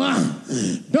them,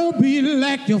 don't be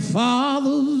like your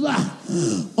fathers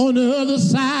on the other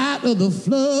side of the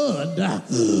flood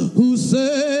who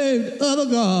served other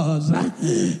gods.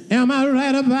 Am I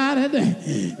right about it?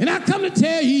 And I come to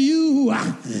tell you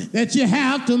that you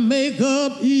have to make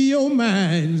up your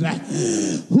minds.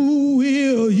 Who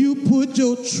will you put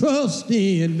your trust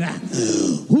in?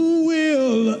 Who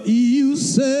will you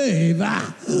serve?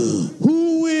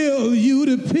 Who will you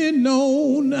depend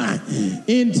on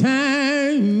in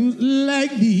times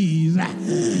like these?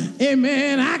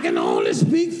 Amen. I can only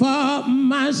speak for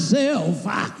myself.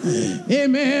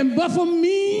 Amen. But for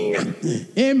me,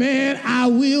 amen, I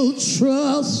will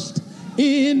trust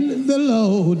in the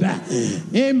Lord.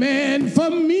 Amen. For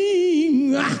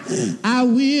me, I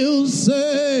will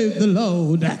serve the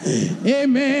Lord.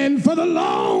 Amen. For the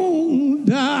Lord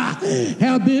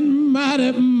have been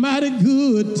mighty, mighty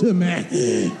good to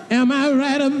me. Am I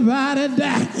right about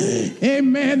it?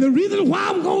 Amen. The reason why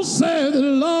I'm going to serve the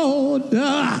Lord,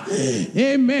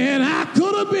 amen, I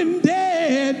could have been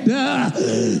dead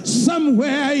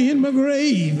somewhere in my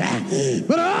grave.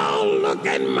 But oh, look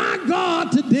at my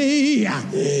God today.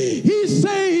 He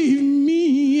saved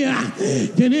me.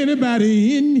 Can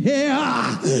anybody in here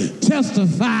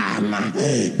testify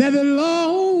that the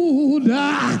Lord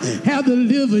have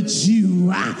delivered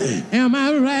you? Am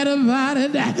I right about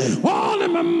it? All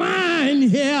in my mind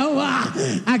here,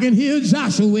 I can hear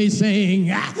Joshua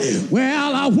saying,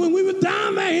 well, when we were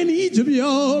down there in Egypt,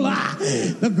 y'all,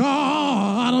 the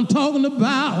God I'm talking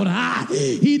about,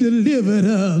 he delivered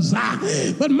us.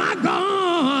 But my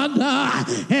God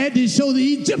had to show the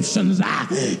Egyptians,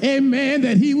 amen,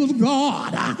 that he was God.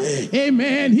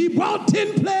 Amen. He brought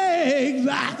 10 plagues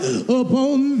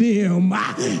upon them.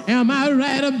 Am I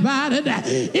right about it?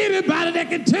 Anybody that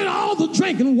can turn all the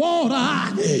drinking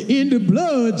water into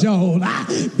blood, y'all,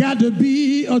 got to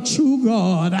be a true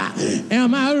God.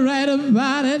 Am I right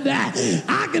about it?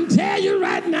 I can tell you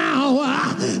right now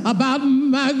about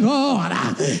my God.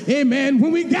 Amen.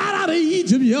 When we got out of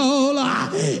Egypt, y'all,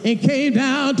 and came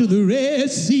down to the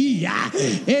Red Sea,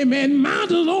 amen,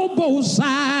 mountains on both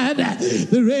sides.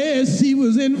 The Red Sea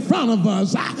was in front of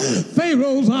us.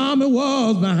 Pharaoh's army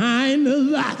was behind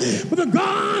us. But the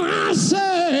God I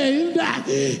served,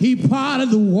 he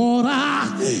parted the water,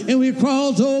 and we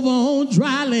crossed over on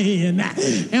dry land.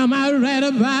 Am I right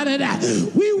about it?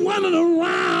 We wandered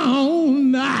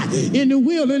around in the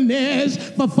wilderness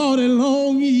for 40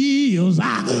 long years.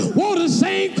 Wore the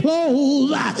same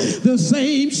clothes, the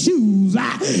same shoes.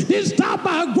 Didn't stop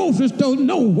by a grocery store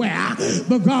nowhere,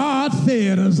 but God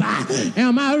fed us.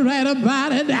 Am I right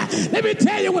about it? Let me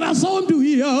tell you what I saw him do,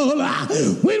 y'all.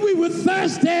 When we were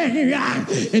thirsty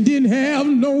and didn't have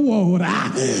no water,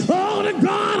 oh, the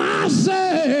God I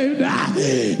served,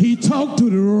 he talked to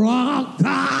the rock,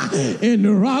 and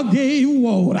the rock gave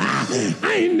water.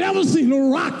 I ain't never seen a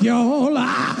rock, y'all,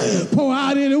 pour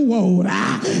out any water.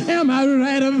 Am I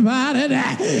right about it?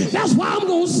 That's why I'm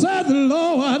going to serve the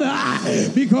Lord,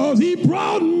 because he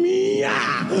brought me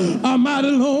a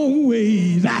mighty long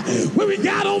ways. When we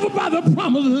got over by the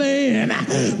promised land,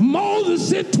 Moses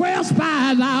sent 12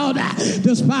 spies out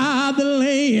to spy out the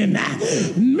land.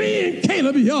 Me and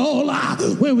Caleb, y'all,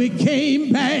 when we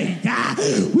came back,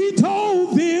 we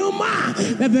told them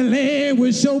that the land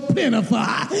was so plentiful.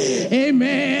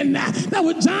 Amen. There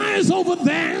were giants over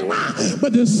there,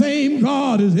 but the same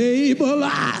God is able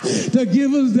to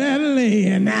give us that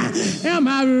land. Am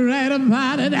I right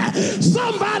about it?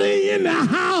 Somebody in the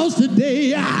house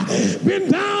today been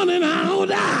down and out.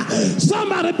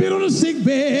 Somebody been on a sick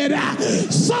bed.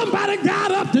 Somebody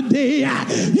got up today.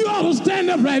 You ought to stand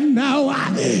up right now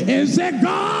and say,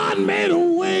 God made a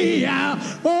way out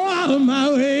of my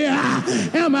way.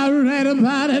 Am I right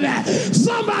about it?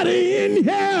 Somebody in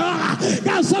here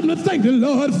got something to thank the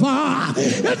Lord for.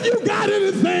 If you got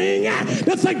anything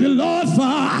to thank the Lord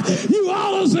for, you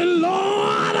ought to say,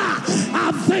 Lord,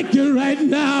 I thank you right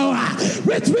now.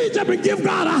 Reach up and give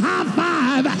God a high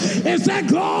five and say,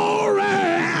 glory,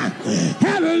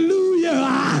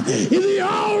 hallelujah. Is he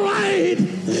all right?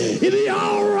 Is he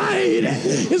all right?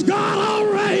 Is God all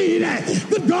right?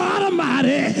 Good God Almighty.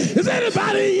 Is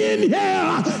anybody in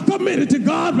here committed to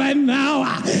God right now?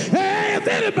 Hey, if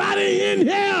anybody in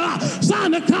here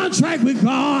signed a contract with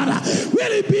God,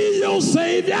 will he be your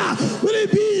Savior? Will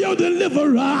he be your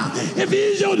deliverer? If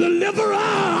he's your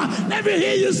deliverer, let me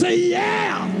hear you say,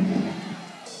 yeah.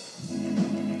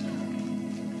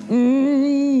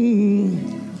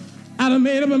 I done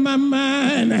made up in my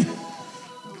mind.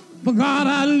 For God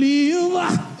I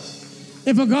live,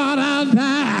 and for God I'll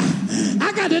die.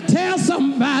 I got to tell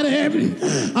somebody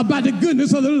about the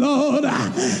goodness of the Lord.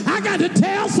 I got to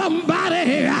tell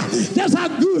somebody just how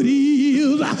good he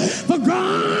is. For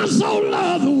God so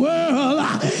loved the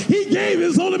world, he gave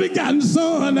his only begotten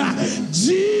son.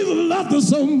 Jesus loved us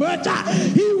so much,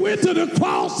 he went to the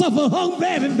cross, suffered, hung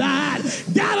there and died.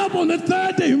 Got up on the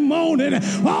third day morning.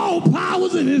 All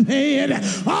power's in his hand.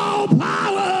 All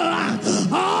power.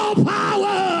 All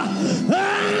power.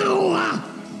 Oh.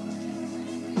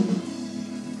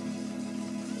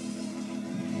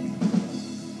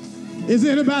 Is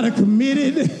anybody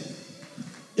committed?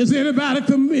 Is anybody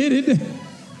committed?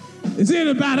 Is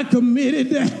anybody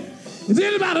committed? Is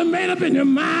anybody made up in your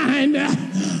mind?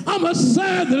 I'm I'ma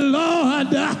serve the Lord.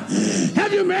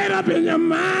 Have you made up in your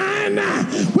mind?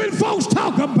 When folks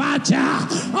talk about you,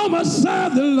 I'ma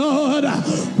serve the Lord.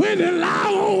 When they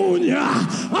lie on you,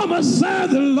 I'ma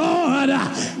serve the Lord.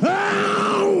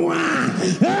 Oh,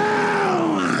 oh.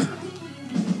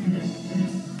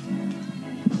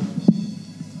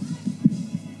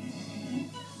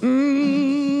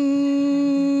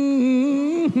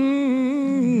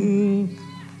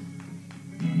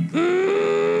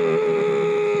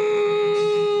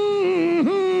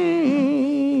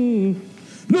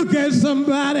 Look at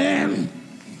somebody and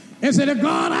say, the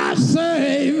God I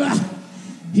serve,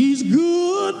 he's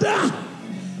good.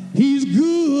 He's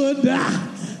good.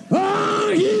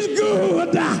 Oh, he's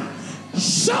good.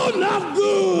 Sure enough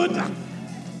good.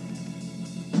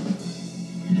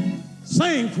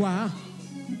 Sing choir.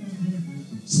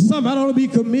 Somebody ought to be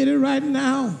committed right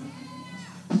now.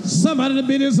 Somebody that's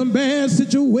been in some bad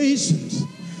situations.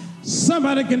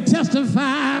 Somebody can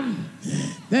testify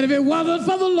that if it wasn't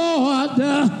for the Lord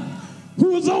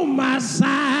who was on my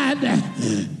side,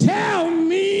 tell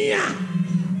me,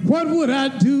 what would I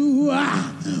do?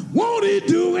 Won't he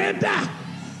do it?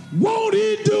 Won't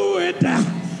he do it?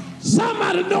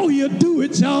 Somebody know he'll do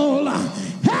it, y'all.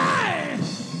 Hey!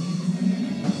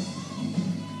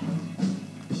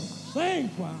 Sing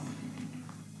choir.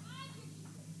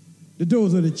 The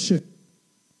doors of the church.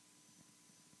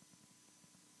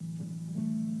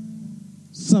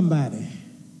 Somebody,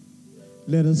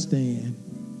 let us stand.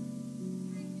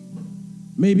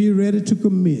 Maybe you're ready to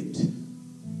commit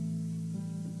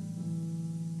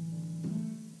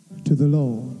to the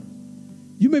Lord.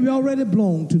 You may be already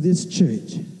belong to this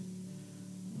church,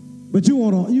 but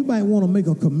you might want to make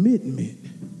a commitment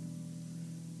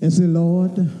and say,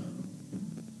 Lord,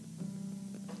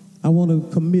 I want to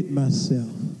commit myself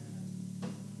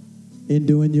in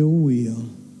doing your will.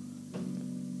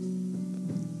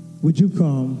 Would you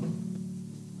come?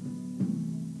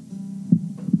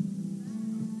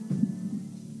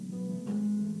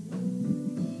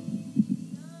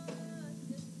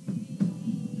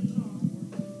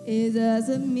 Is us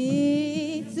of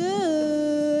me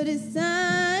to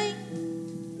decide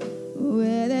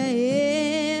whether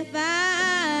if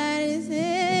I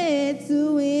decide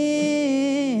to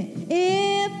win,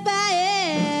 if I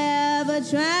ever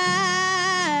try.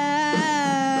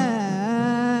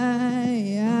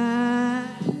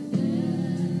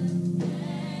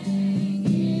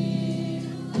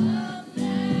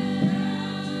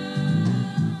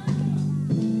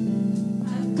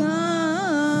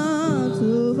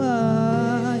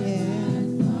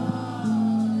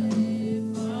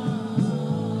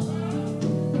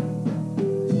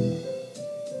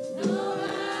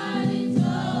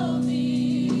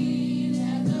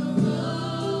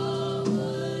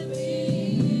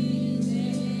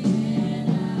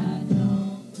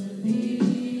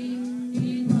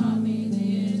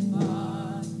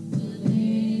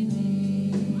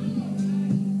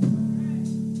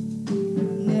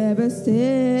 Never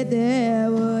said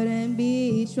there wouldn't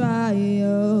be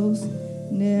trials.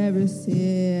 Never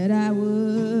said I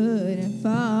wouldn't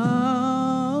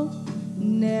fall.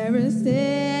 Never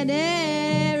said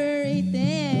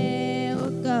everything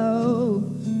would go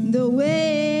the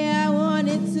way I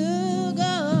wanted to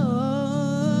go.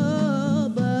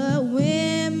 But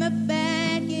when my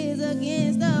back is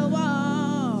against the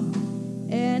wall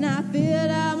and I feel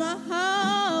that my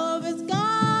hope is gone,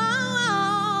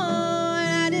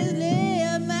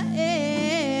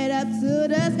 to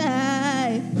the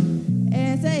sky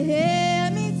and say,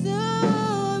 help me to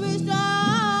be strong.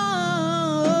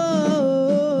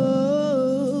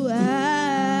 I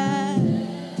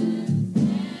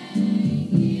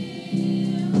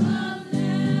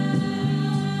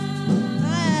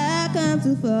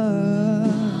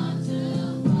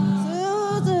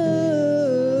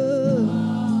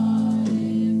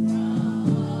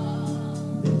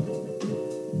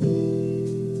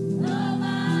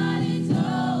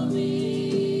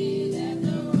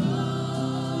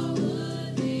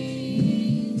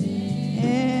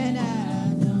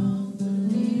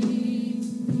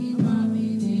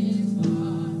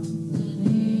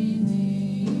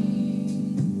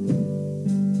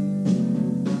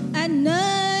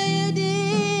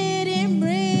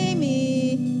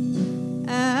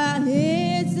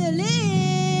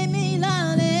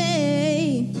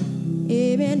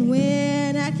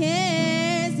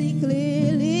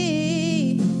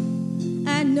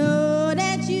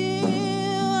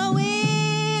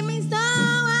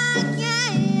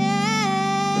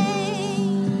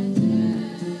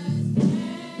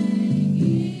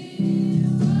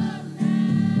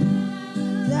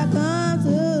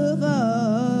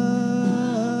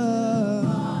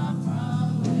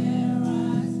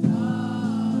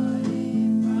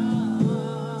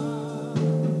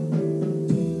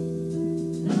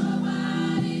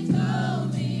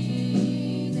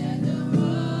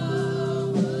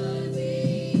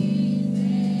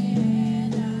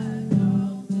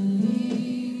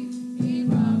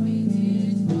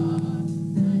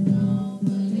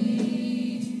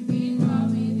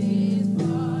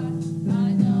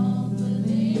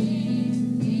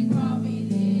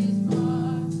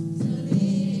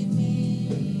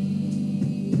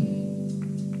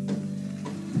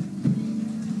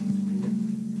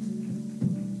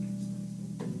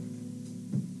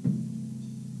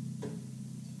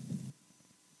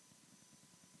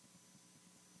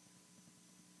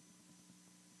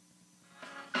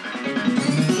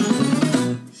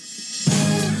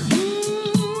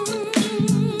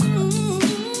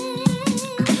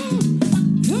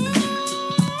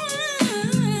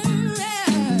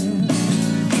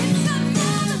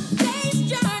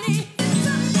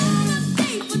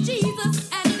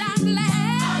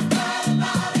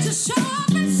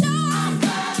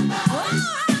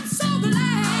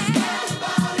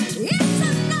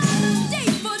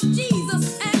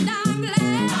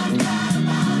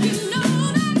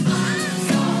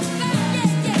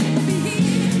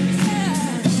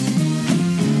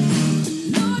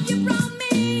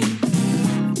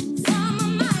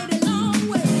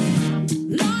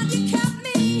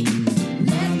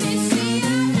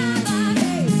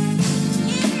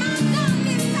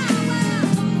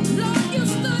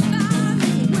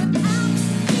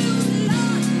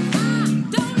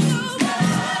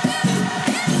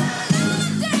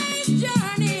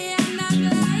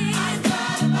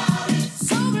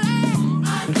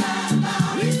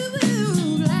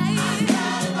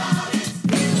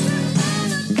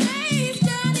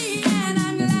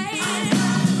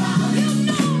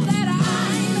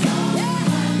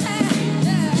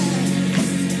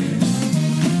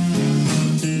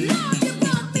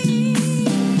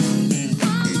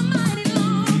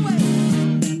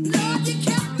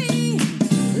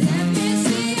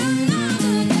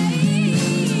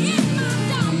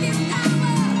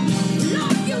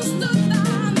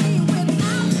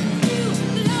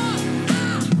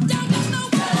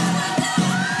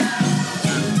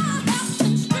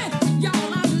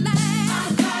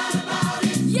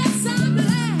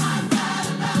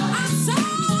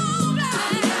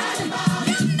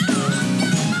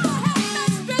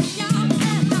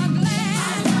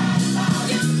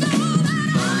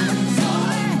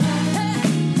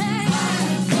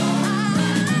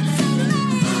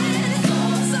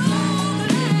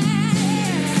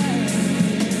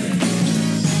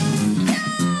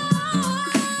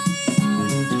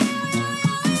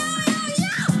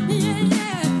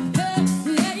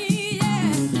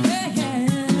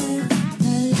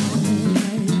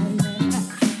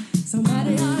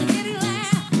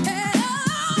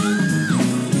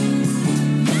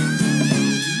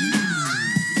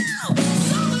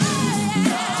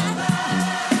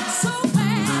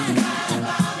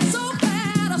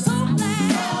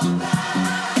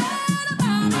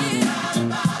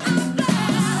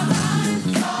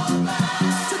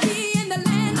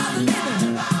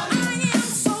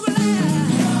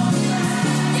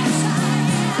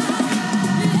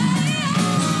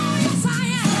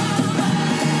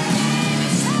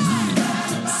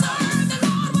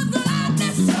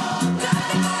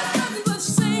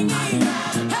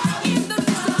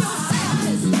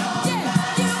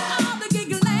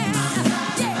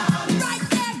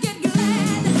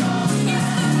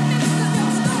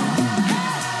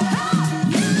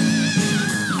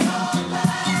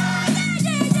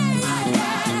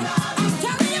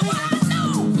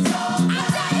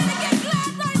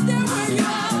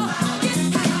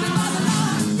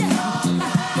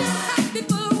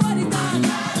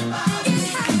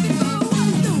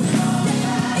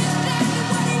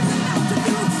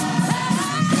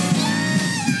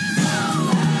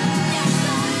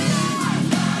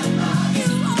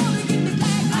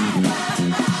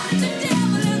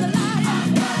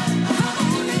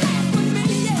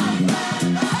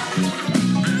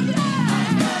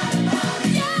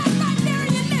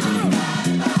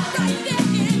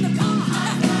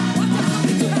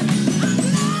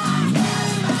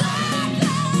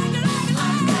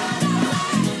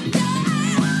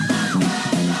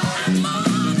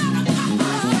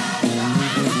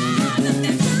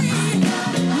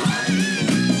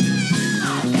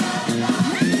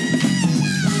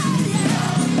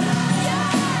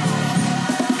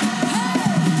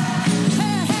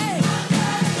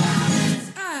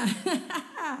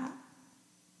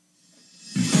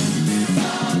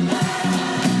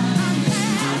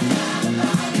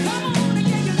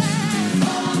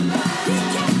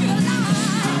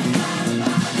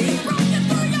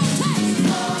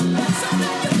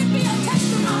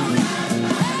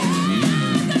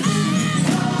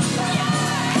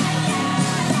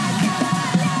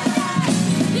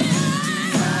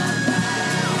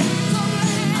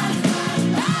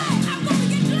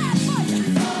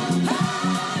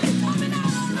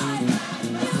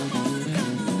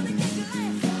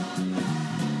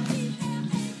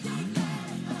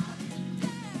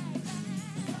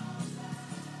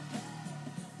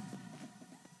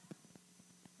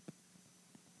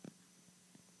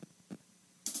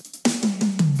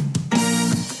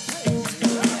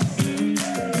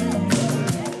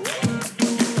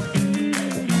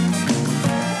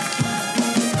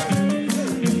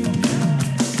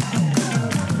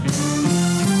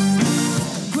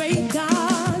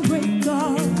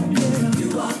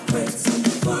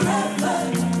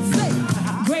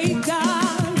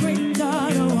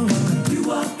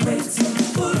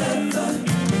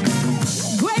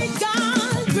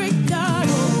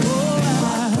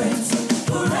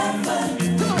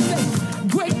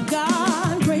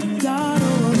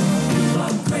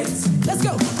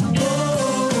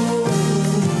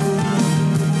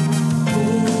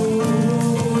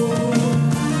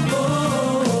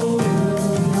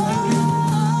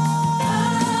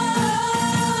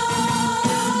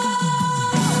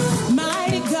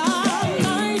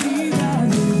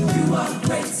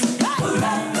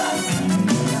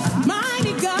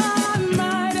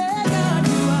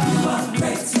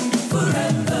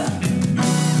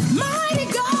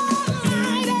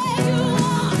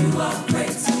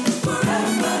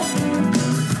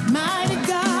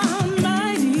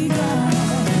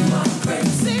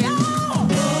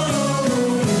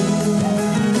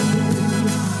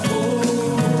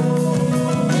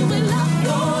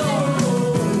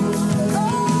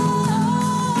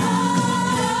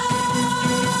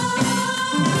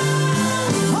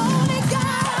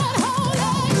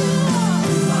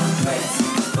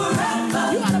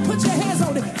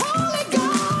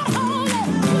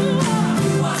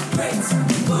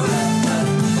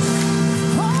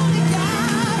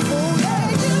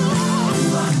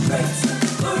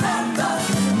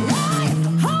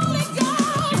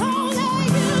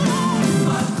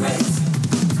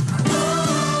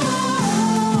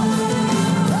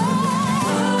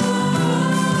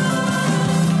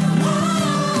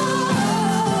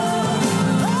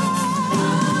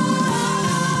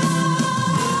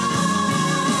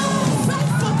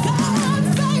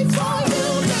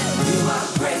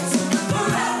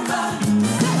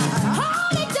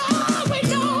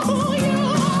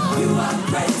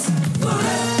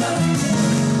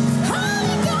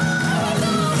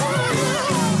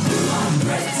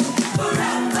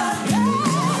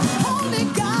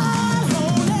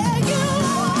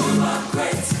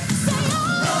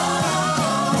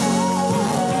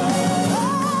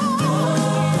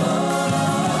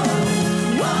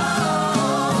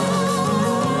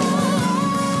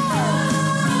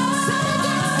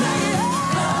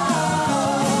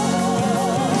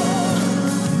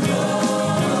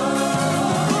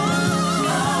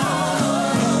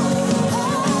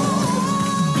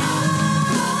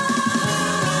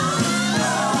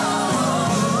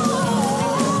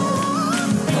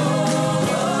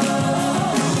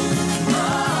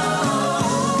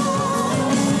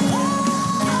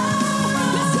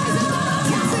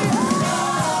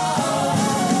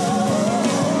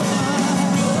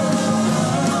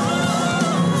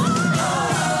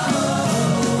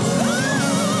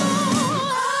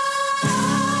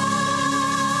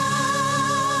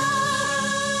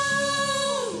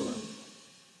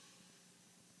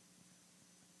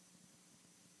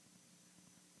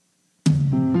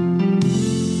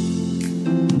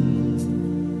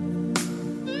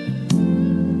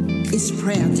It's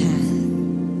prayer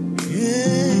time.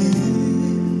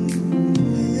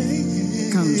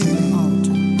 Come to the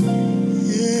altar.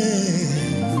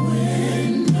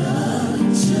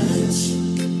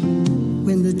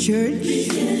 When the church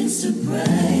begins to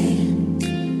pray,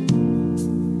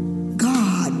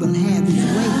 God will have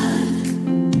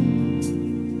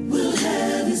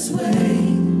his way.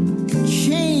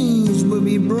 Chains will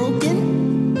be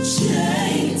broken.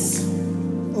 Chains.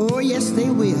 Oh, yes, they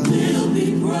will. Will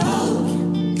be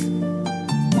broken.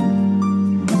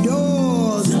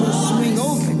 Doors will swing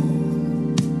open.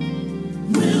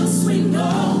 Will swing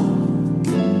open.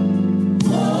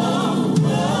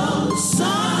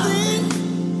 Something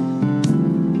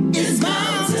is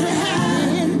bound to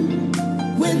happen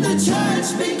when the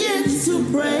church begins to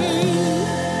pray.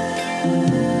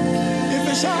 If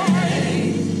it's all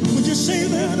right, would you say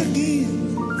that again?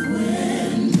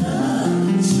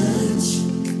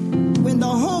 When the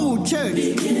whole church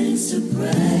begins to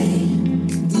pray,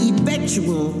 the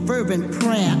effectual, fervent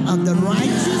prayer of the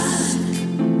righteous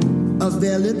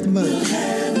availeth much.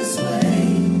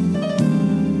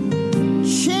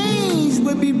 Chains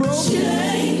will be broken.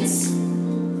 Chains.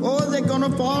 Oh, they're gonna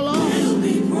fall off. Will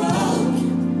be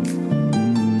broken.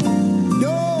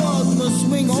 Doors will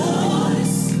swing open.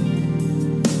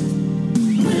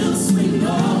 Will swing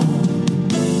open.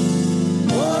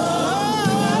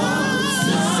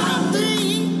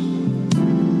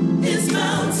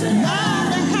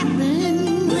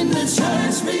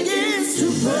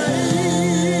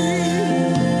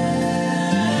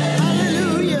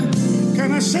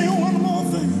 Say one more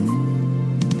thing.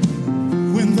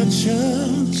 When the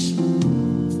church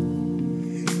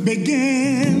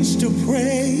begins to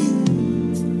pray,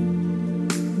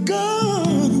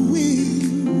 God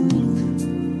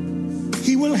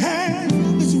He will have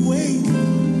his way.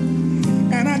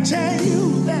 And I tell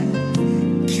you that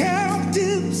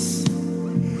captives,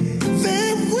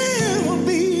 they will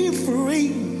be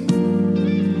free.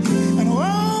 And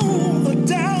all the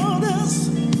doubters,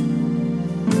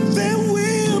 they will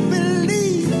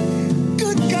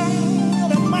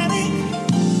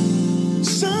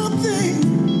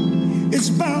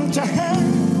bound to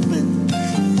happen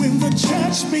when the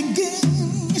church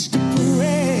begins to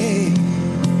pray.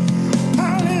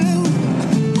 Hallelujah.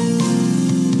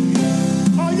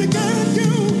 All you gotta do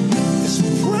is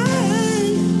pray.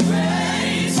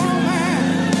 Praise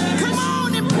God. Come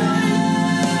on and pray.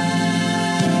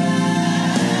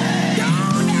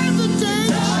 Don't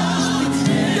hesitate.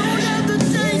 Don't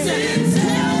hesitate.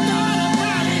 Tell God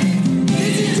about it.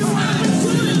 This is your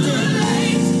opportunity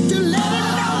to let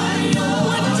him know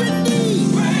what you need.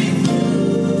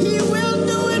 He will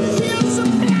do it. He'll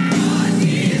supply.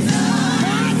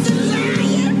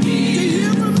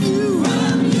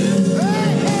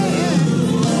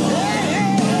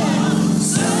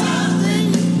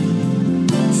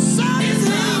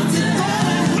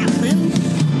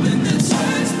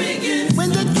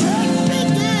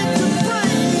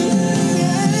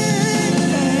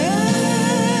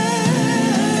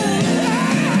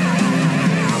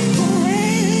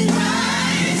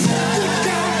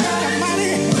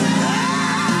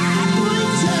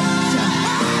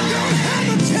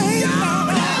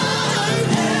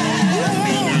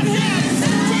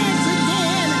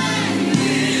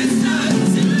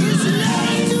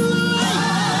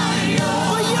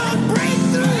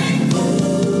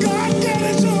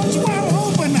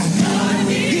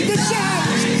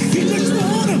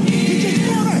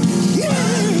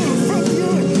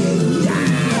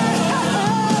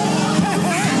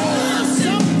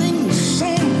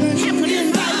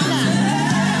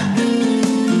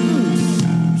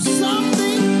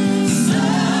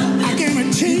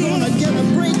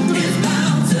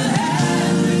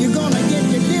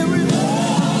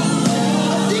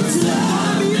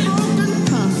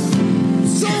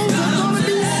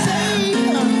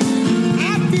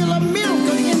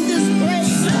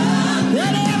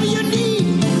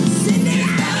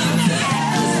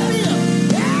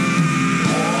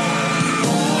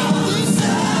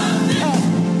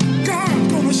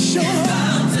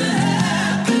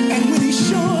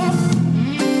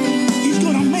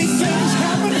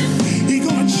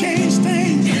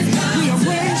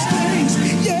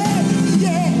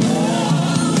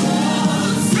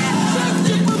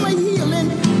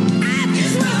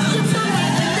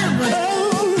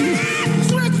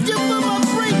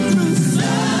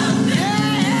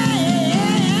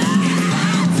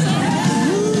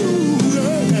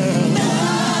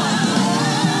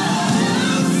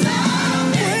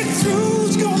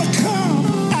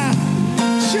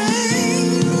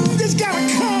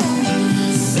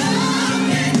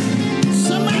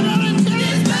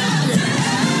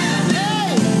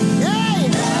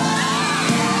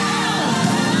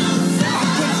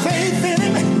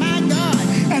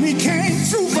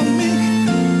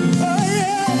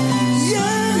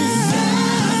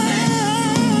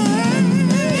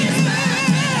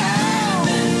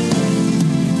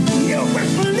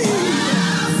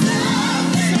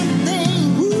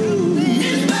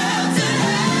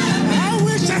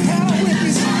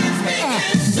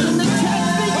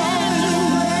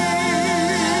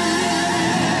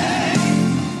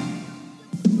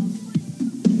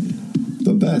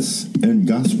 best in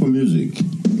gospel music.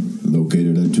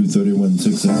 Located at 231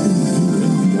 6th Avenue here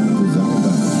in Minneapolis,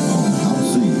 Alabama, on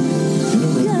House C,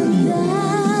 Internet Radio. We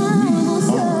are House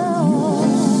C, some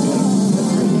gospel.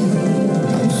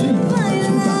 Thank you for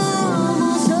listening.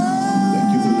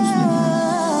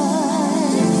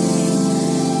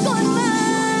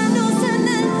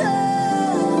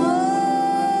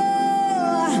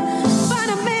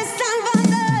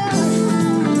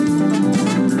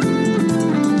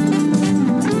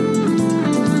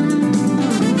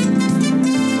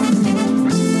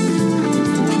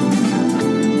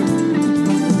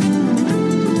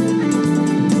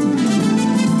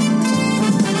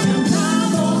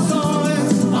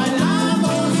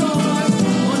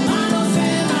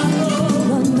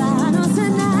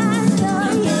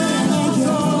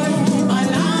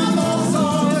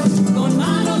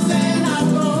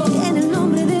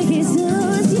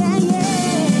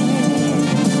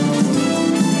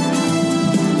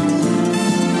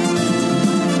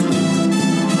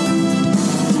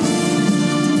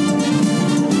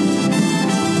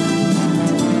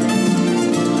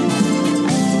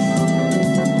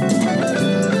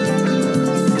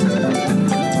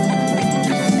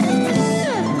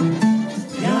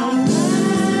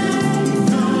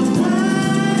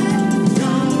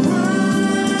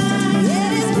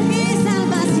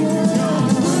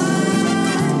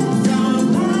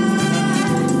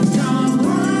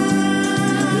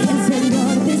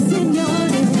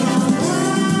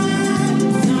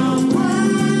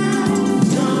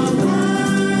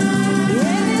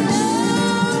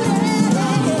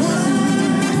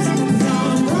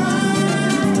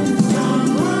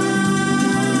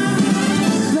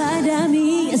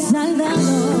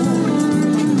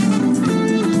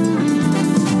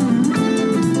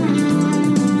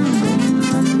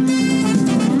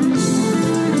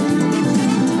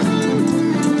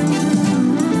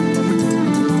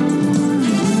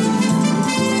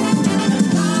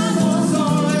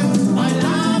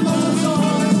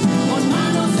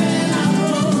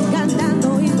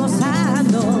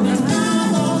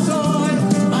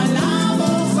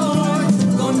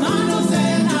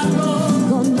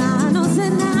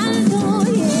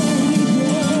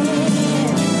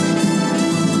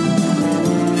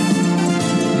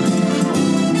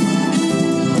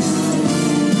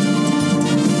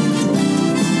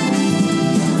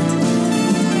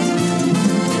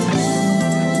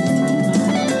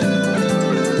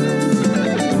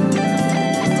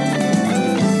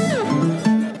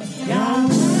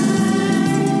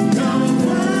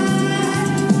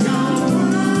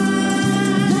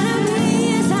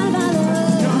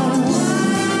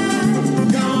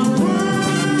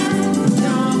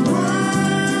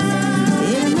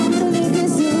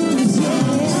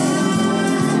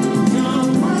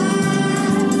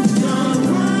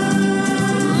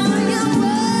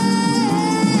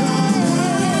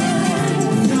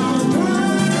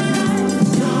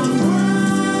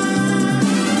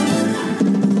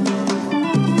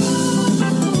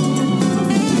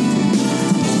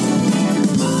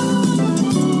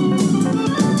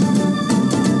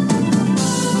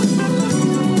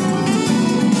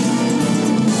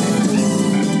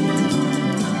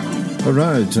 All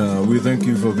right, we thank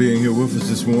you for being here with us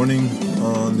this morning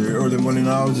on the early morning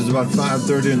hours. It's about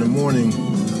 5:30 in the morning.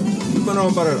 We've been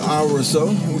on about an hour or so.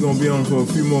 We're going to be on for a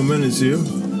few more minutes here.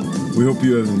 We hope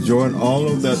you have enjoyed all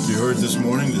of that you heard this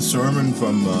morning, the sermon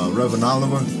from Reverend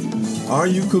Oliver. Are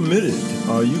you committed?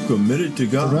 Are you committed to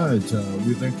God? All right,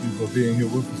 we thank you for being here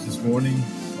with us this morning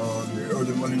on the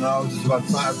early morning hours. It's about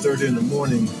 5:30 in the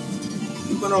morning.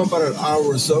 We've been on about an hour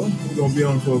or so. We're going to be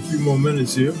on for a few more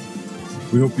minutes here.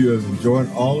 We hope you have enjoyed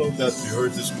all of that you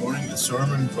heard this morning, the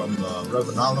sermon from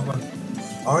Reverend Oliver.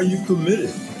 Are you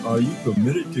committed? Are you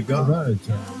committed to God? All right,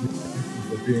 we thank you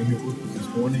for being here with us this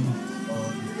morning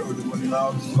on the early morning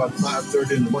hours. It's about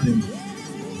 5:30 in the morning.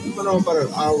 We've been on about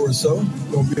an hour or so.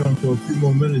 We're going to be on for a few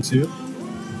more minutes here.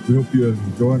 We hope you have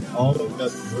enjoyed all of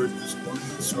that you heard this morning,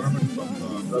 the sermon from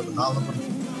Reverend Oliver.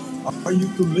 Are you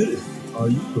committed? Are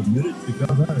you committed to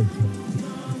God?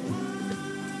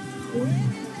 All right,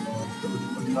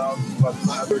 now it's about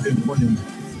 5:30 in the morning.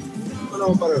 We've been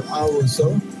on about an hour or so.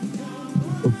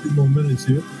 For a few more minutes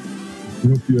here. We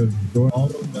hope you have enjoyed all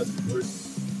of that you heard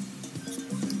this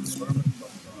morning, the sermon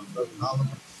from Reverend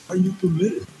Oliver. Are you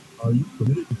committed? Are you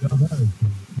committed to God?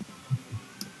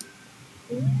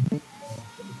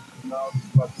 Now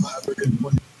it's about 5:30 in the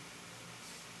morning.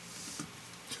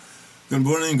 Good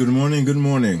morning, good morning, good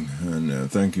morning,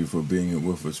 and thank you for being here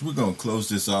with us. We're going to close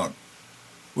this out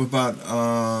with about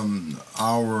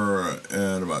hour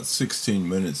and about 16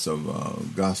 minutes of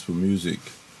gospel music.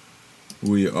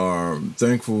 We are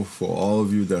thankful for all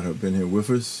of you that have been here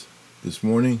with us this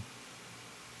morning.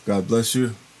 God bless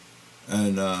you.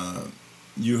 And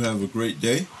you have a great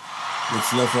day.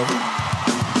 What's left of it?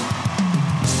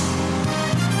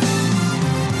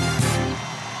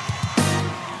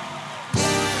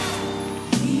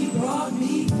 He brought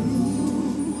me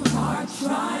through hard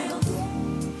trials.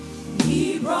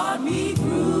 He brought me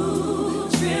through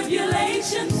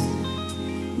tribulations.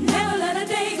 Never let a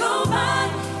day go by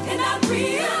and I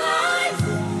realized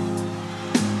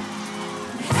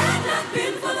had not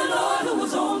been for the Lord who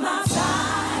was on my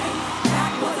side,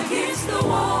 back was against the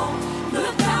wall,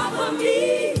 looked out for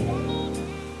me.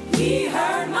 He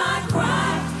heard my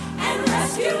cry and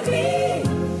rescued me.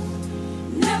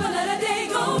 Never let a day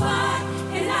go by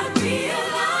and I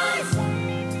realized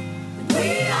that we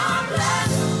are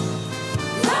blessed.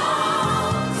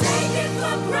 Don't take it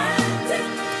for granted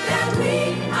that we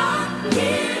are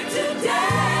here today.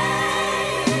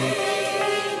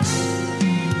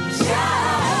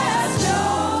 Just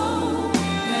know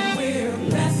that we're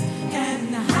blessed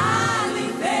and highly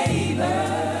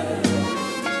favored.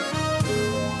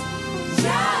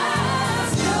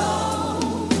 Just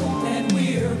know that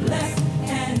we're blessed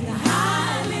and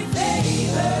highly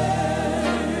favored.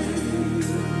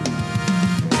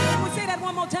 Can we say that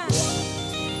one more time?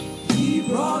 He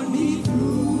brought me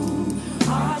through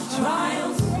hard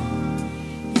trials.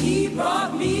 He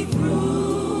brought me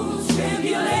through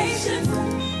tribulations.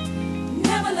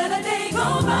 Never let a day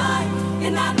go by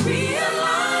and not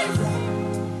realize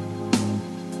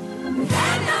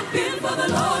had not been for the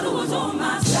Lord who was on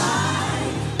my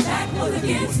side, back was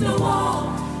against the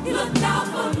wall. He looked out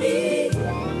for me.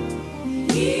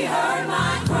 He heard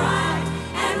my cry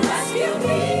and rescued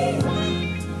me.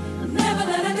 Never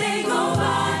let a day go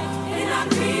by and I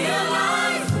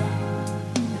realize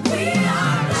we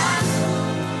are blessed.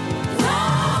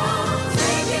 Don't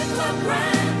take it for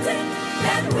granted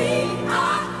that we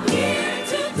are here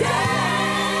today.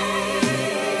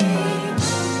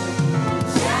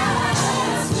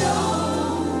 Just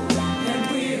know that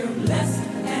we're blessed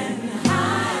and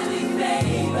highly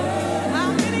favored. How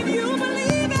many of you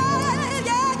believe it?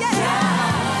 Yeah, yeah.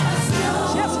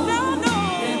 Just know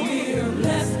that we're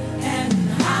blessed and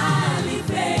highly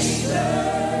favored.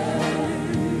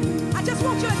 I just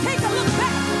want you to take a look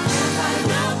back. As I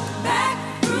look back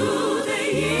through the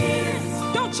years,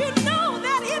 don't you know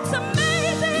that it's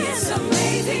amazing? It's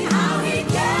amazing how he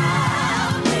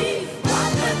kept me.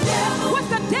 What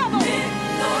the devil meant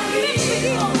for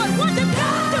evil. But what did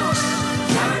God do?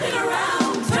 Turn it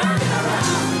around,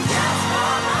 just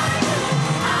for my good.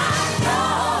 I know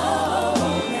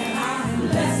that I'm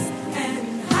blessed and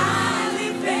highly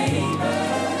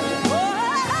favored. Oh,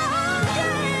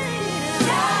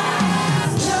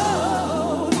 just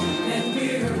know that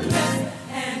we're blessed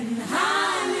and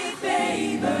highly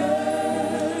favored.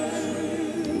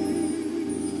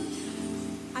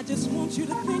 I just want you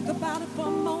to think about it for a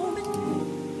moment.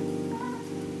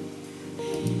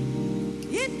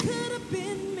 It could have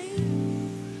been me.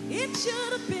 It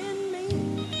should have been me.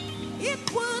 It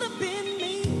would have been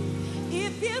me.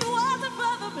 If it wasn't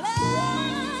for the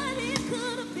blood, it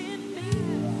could have been me.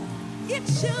 It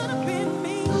should have been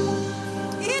me.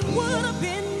 It would have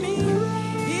been me.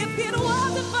 If it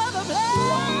wasn't for the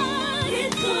blood,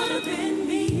 it could have been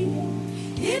me.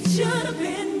 It should have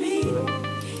been me.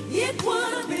 It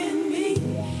would have been me.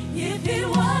 If it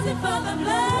wasn't for the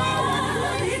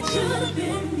blood, it should have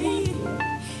been me.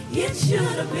 It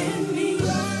should have been me.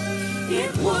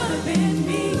 It would have been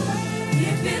me.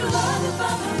 If it wasn't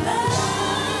for the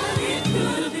blood, it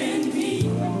could have been me.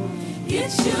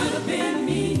 It should have been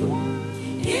me.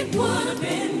 It would have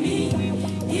been me.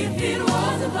 If it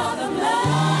wasn't for the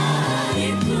blood,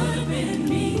 it could have been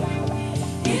me.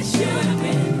 It should have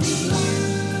been me.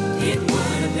 It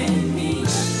would have been me.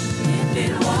 If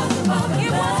it wasn't for the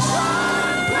blood.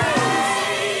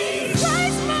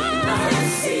 Grace,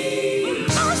 mercy,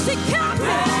 mercy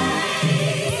covered.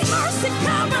 Mercy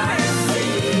covered.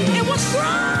 It was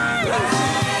grace.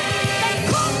 They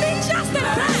called me just in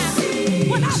time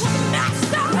when I was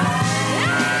messed up.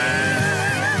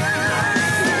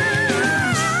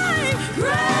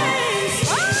 Grace.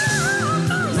 Oh,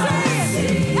 mercy.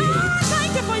 Oh,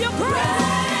 thank you for your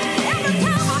grace. Every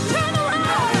time I turn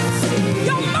around,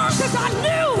 your mercies are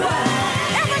new.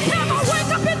 Every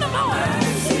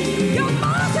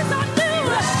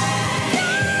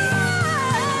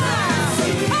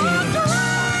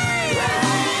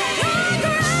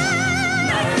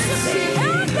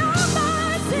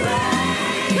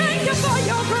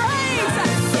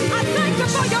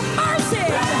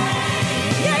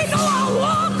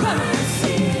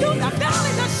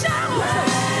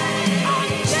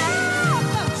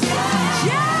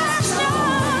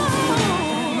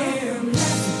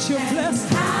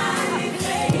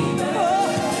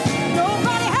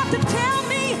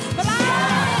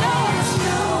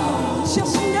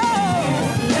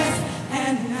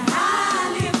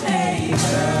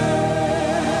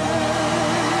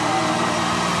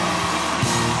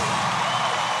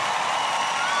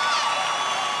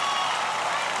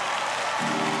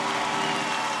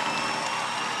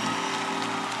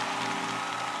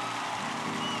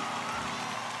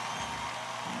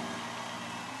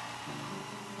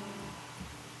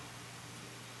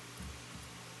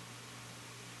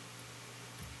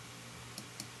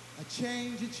A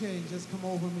change has come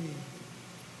over me.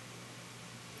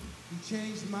 He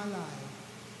changed my life.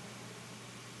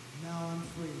 Now I'm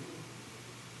free.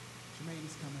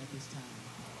 Jermaine's coming at this time.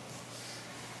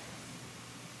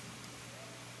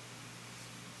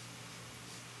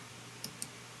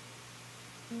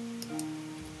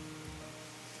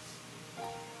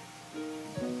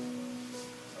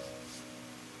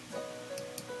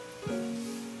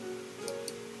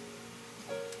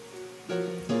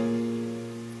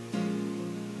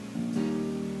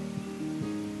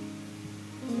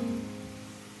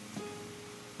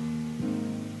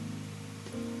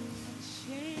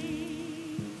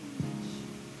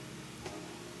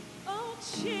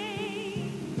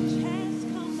 Change has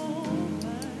come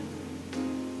over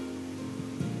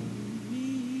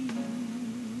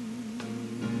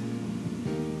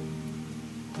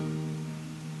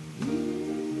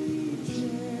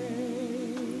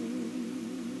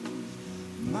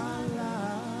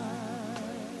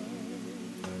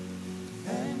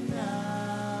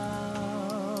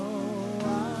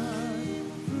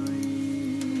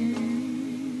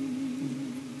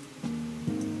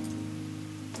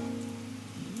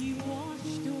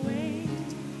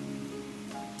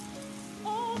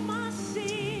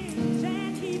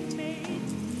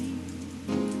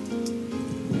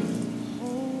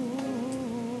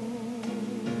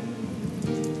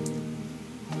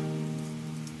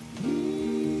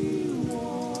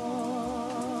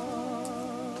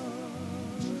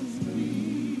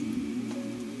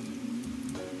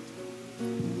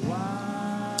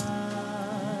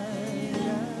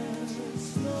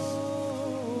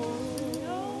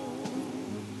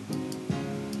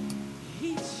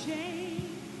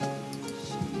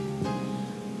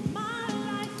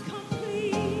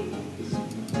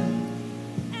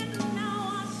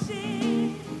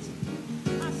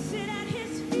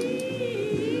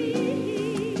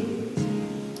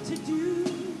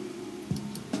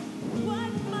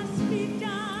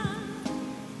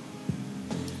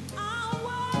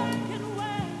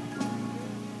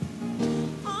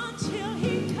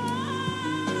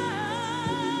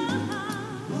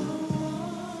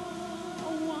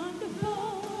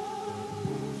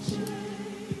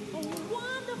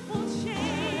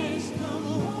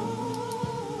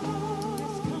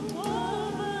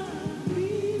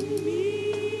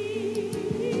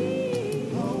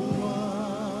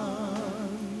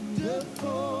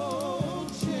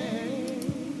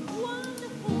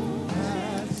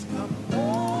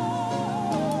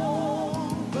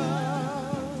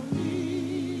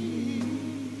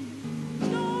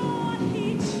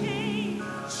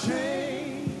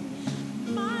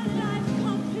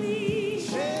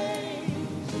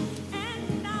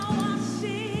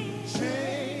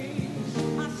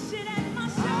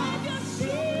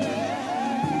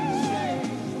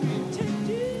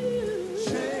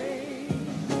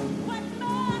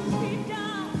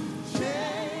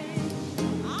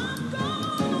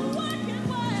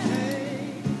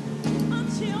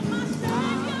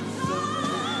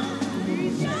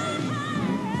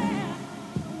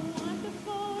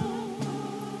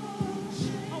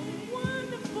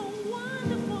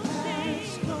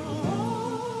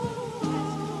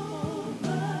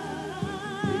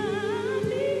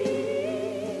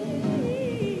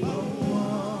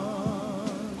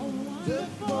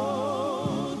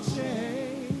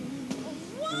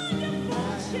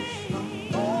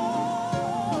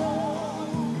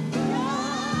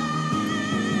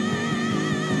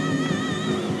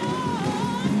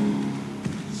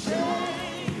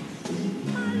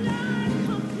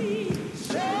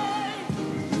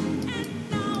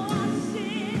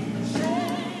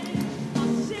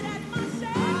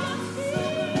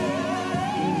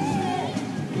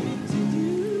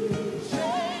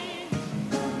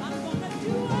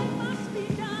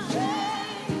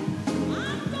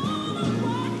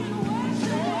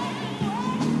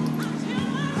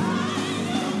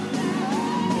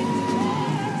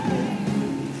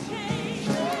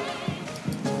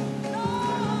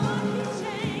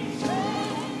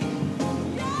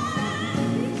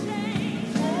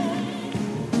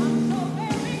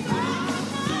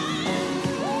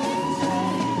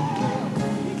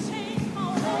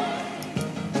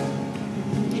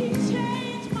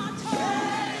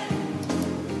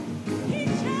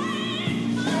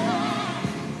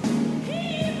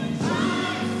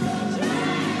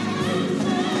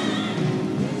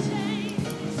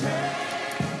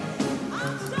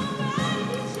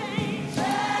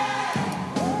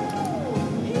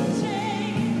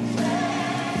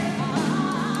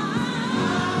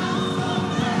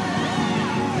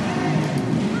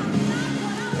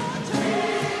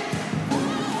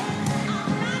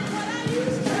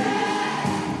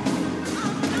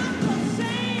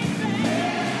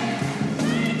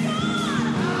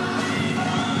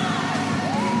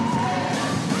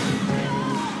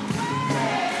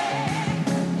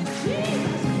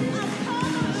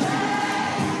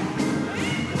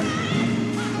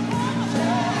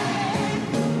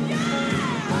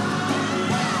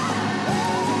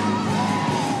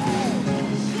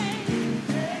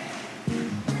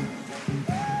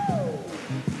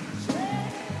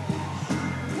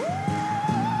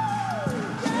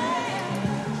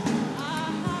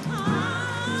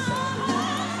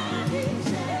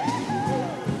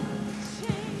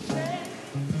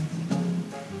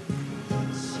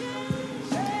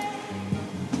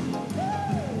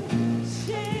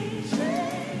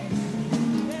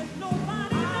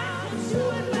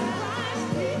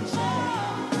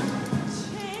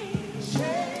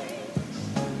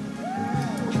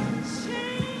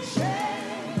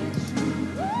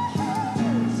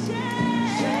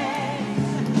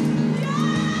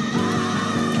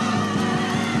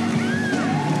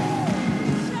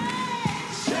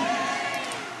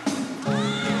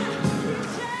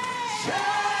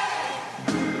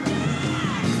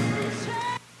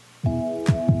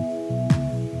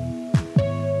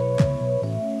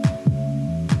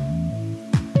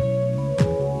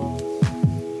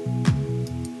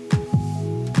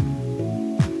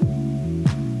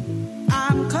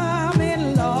I'm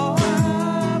coming, Lord,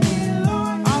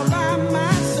 all by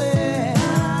myself.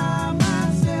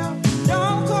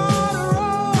 Don't call the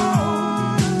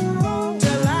road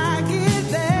till I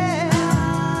get there.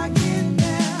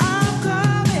 I'm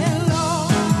coming,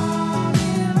 Lord,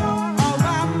 all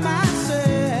by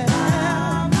myself.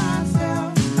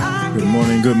 Good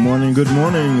morning, good morning, good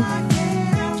morning.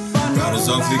 God is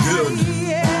awfully good.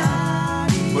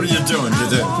 What are you doing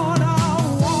today?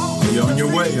 Are you on your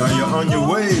way? Are you on your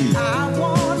way? I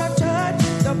wanna touch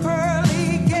the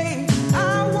pearly gate.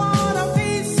 I wanna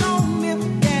be so milk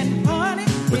and honey.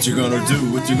 What you gonna do?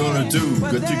 What you gonna do?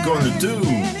 What you gonna do?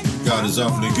 God is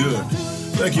awfully good.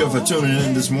 Thank you for tuning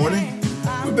in this morning.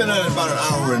 We've been at it about an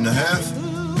hour and a half.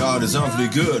 God is awfully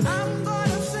good.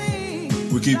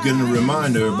 We keep getting a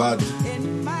reminder about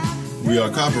we are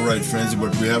copyright friends,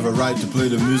 but we have a right to play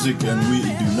the music, and we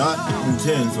do not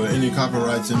intend for any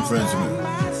copyrights infringement.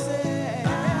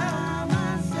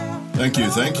 Thank you,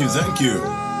 thank you, thank you.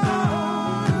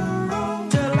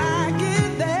 Till I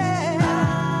get there,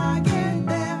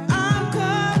 I'm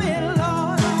coming,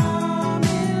 Lord,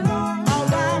 all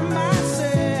by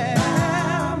myself.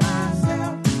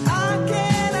 I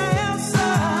can't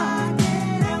answer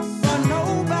for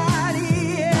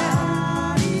nobody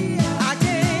else. I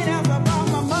can't answer for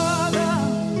my mother,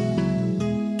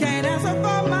 can't answer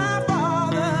for my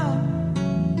father,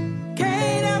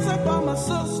 can't answer for my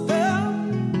sister.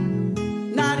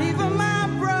 Not even my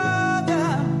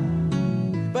brother,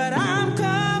 but I'm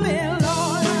coming,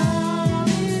 Lord,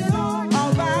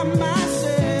 all by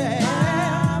myself.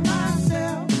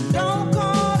 Don't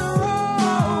call the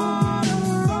road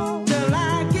till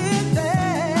I get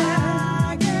there.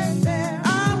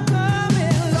 I'm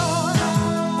coming, Lord,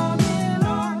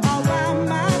 all by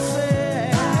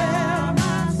myself.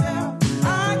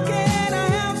 I can't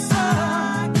answer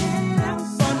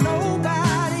for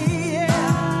nobody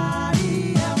else.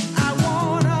 I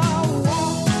wanna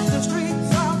walk the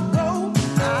streets of gold.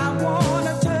 I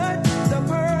wanna touch the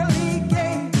pearly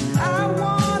gate. I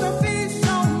wanna be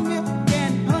some milk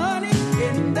and honey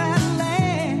in that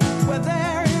land where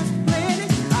there is plenty.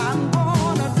 I'm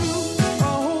gonna do a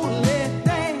holy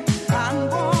thing. I'm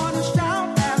gonna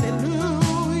shout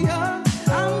hallelujah.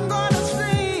 I'm gonna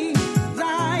sing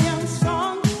Zion's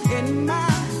song in my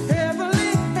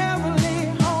heavenly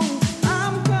home.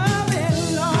 I'm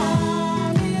coming,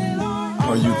 Lord.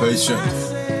 Are you patient?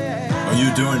 Are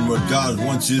you doing what God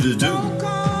wants you to do?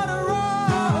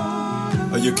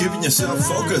 Are you keeping yourself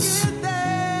focused?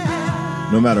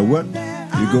 No matter what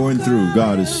you're going through,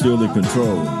 God is still in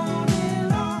control.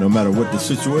 No matter what the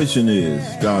situation is,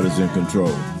 God is in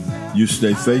control. You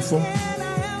stay faithful.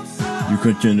 You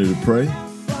continue to pray.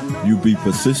 You be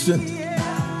persistent.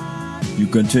 You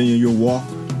continue your walk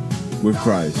with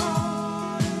Christ.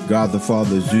 God the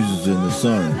Father is Jesus and the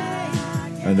Son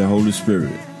and the Holy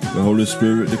Spirit. The Holy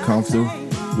Spirit, the Comforter,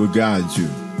 will guide you.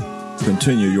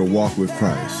 Continue your walk with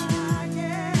Christ.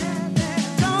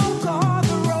 Don't call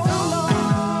the road,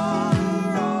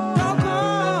 don't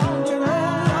call the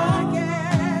road.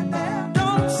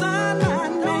 Don't sign my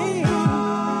name,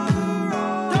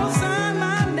 don't sign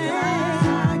my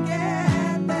name.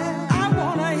 I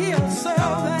wanna hear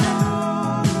serving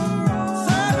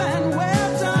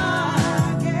well done.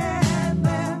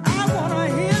 I wanna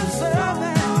hear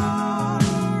serving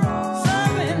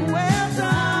well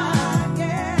done.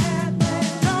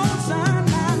 Don't sign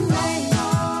my name,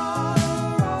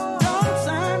 don't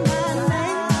sign my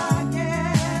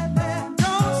name,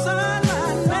 don't sign my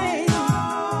name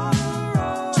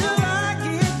till I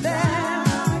get there.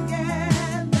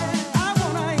 I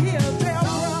wanna hear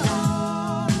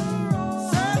Deborah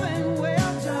serving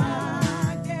well done.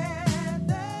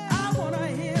 I wanna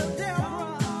hear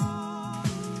Deborah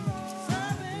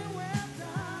serving well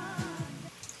done.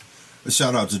 A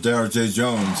shout out to Darrell J.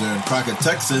 Jones there in Crockett,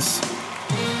 Texas.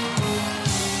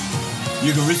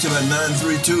 You can reach him at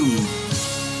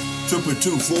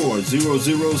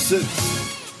 932-222-4006.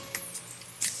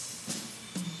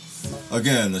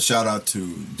 Again, a shout out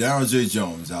to Darrell J.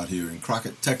 Jones out here in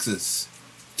Crockett, Texas.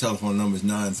 Telephone number is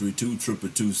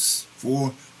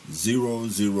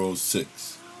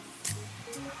 932-222-4006.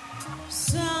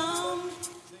 Sometimes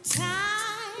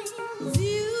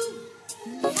you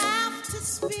have to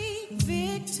speak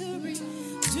victory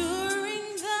during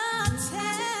the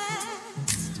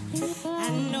test,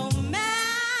 and no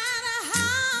matter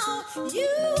how you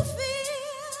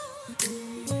feel,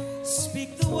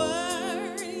 speak the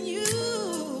word and you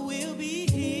will be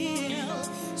healed.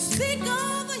 Speak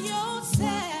over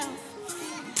yourself,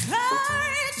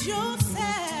 encourage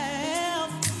yourself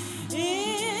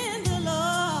in the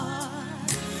Lord.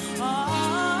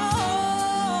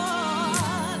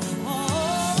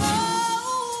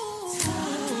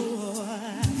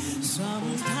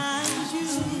 Sometimes you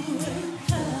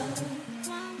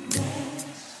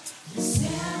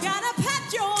gotta pat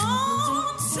your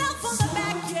own self on the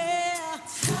back, yeah.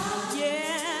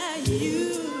 Yeah, you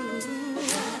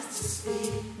have to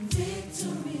speak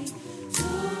victory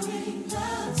during the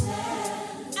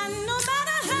test. And no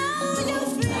matter how you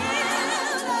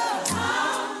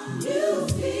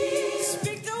feel,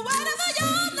 speak the word over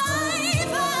your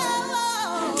life.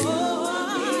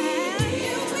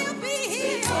 You will be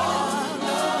healed.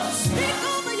 Speak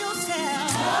over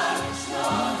yourself.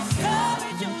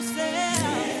 Courage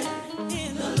yourself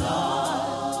in the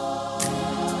Lord.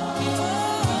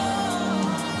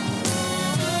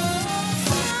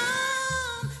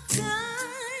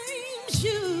 Sometimes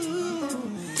you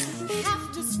have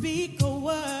to speak a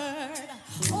word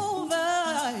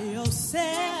over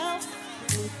yourself.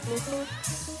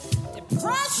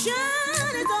 Depression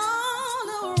is all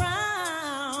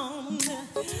around,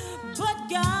 but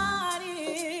God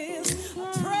is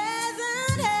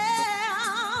present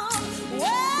help.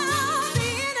 Well, the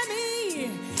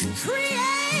enemy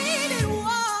created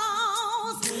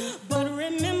walls, but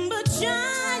remember,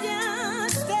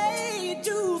 giants, they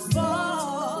do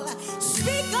fall.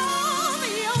 Speak over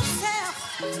yourself,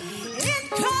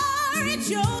 encourage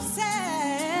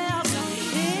yourself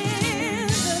in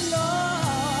the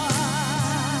Lord.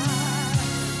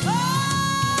 Oh,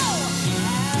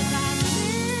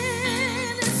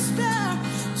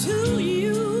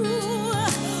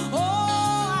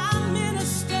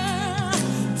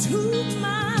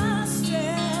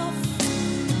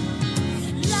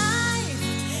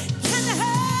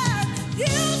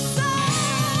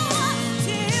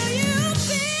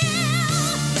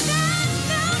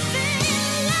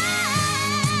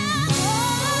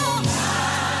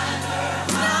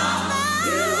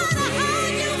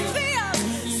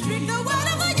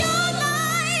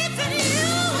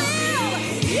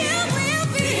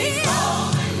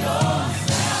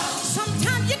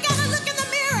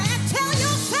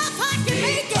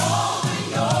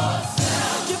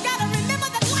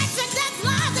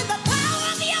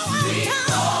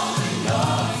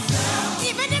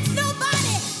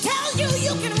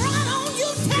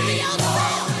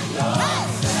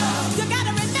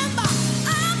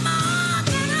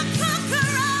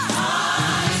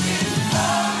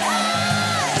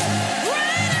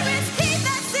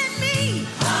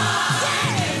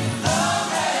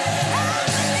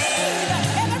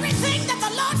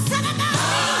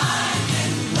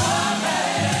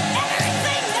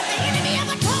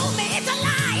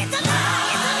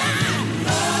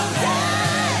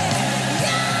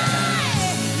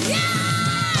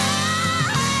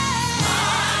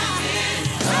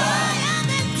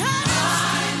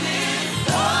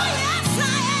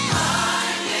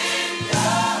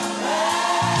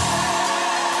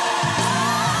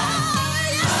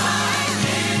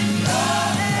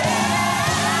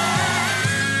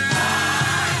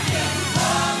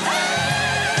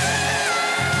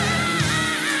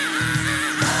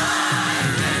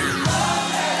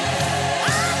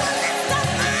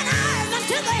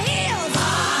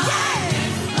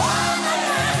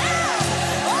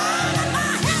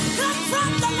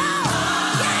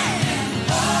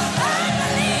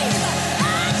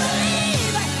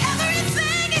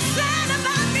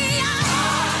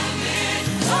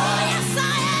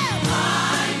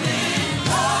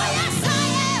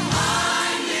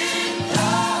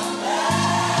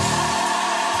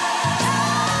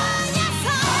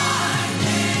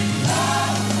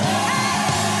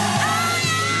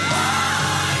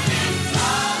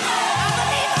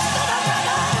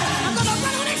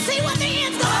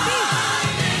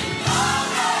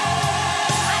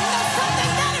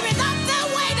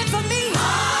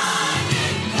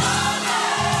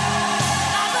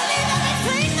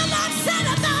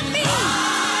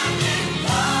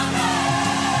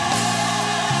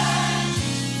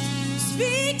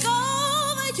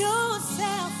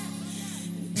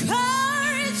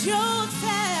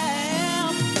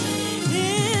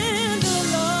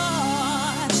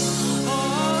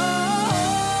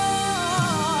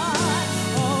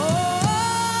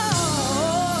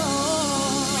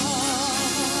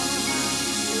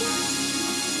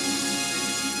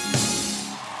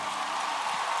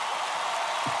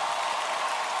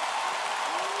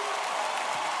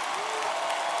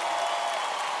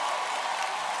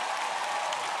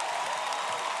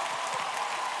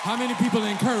 How many people are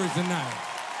encouraged tonight?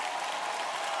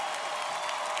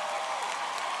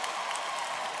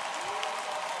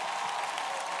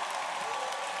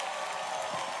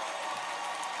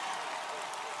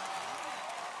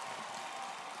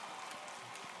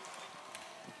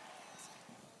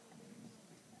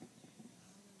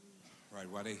 Right,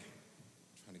 while they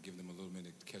trying to give them a little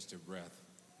minute to catch their breath,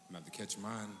 I'm going to have to catch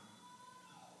mine.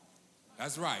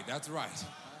 That's right, that's right.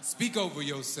 Speak over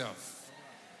yourself.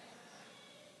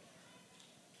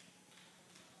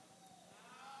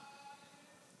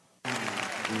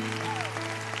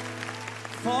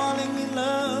 Falling in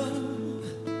love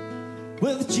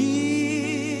with Jesus.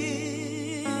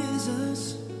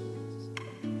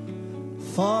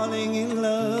 Falling in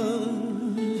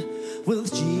love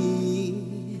with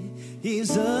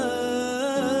Jesus.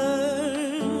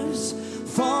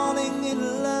 Falling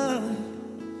in love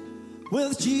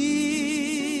with Jesus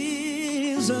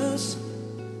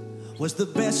was the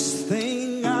best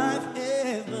thing I've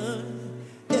ever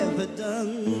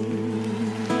done.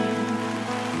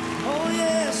 Oh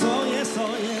yes, oh yes,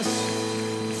 oh yes.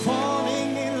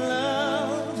 Falling in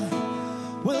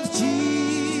love with Jesus.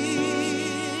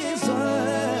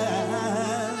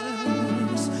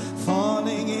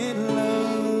 Falling in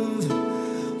love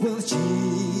with Jesus.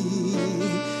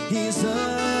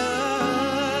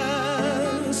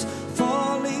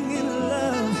 Falling in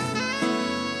love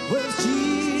with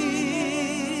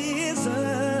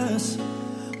Jesus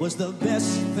was the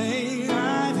best thing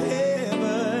I've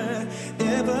ever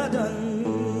done.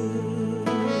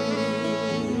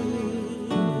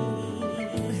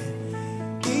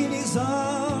 In his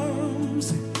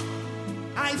arms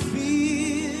I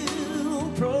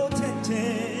feel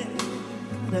protected.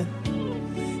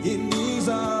 In his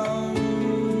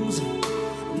arms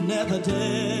never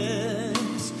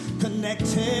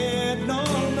disconnected. No,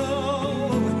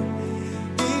 no.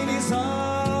 In his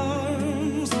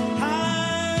arms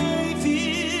I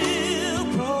feel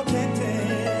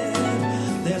protected.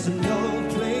 There's no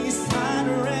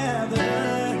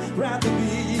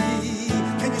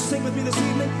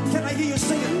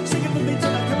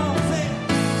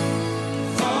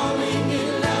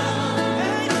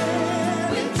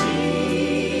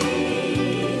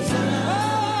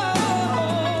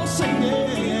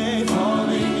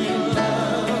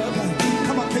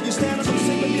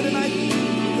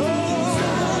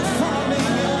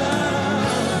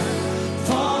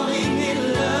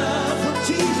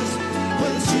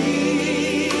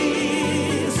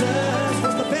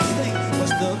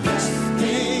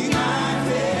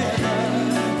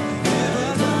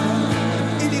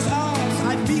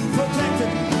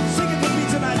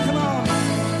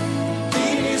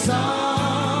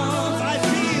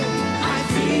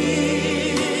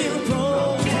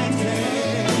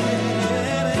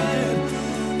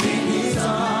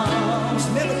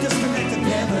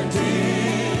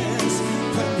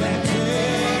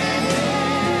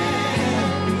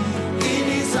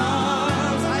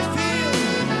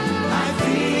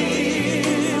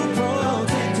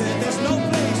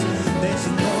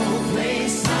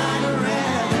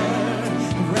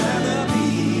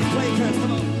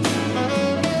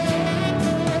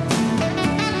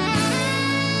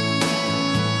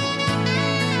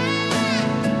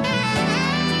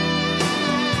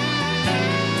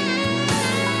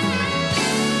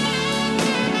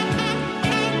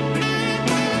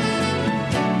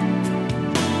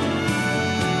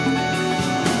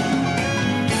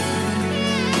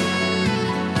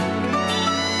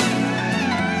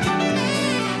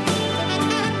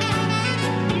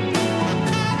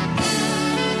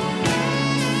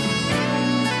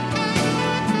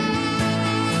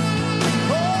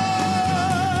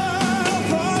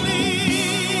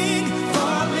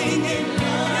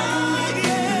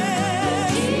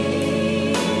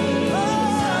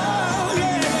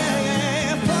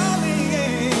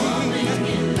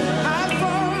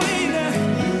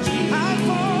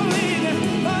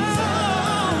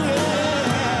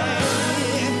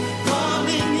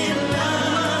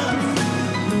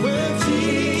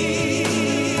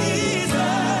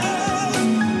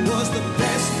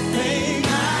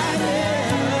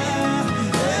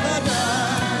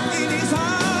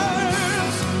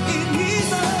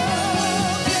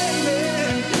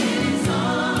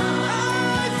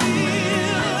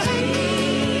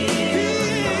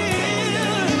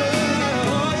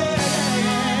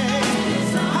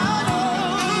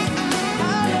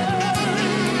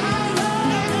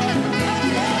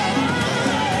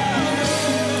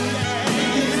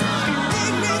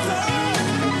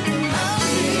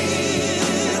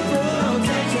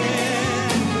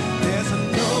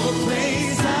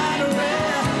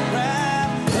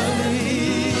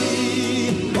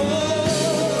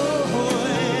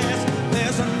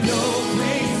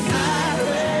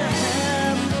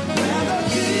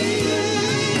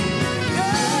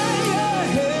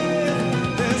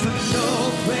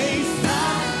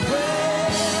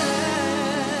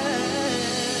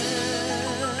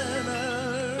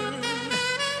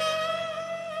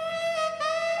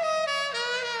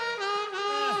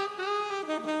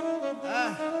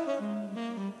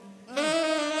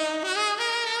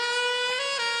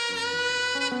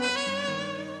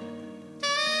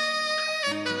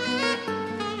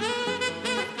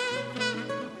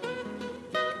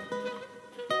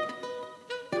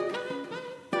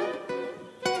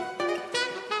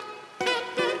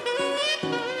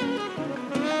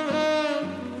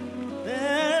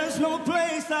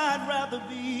I'd rather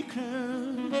be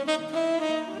crowned.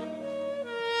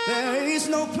 There is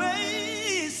no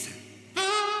place,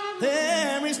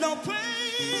 there is no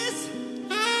place,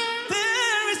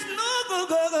 there is no go.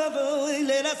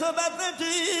 Let us about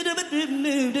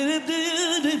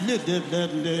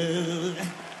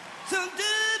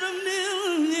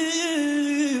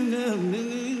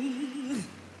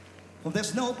for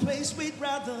there's no place we'd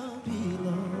rather be,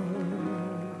 Lord.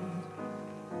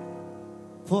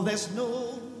 For there's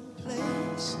no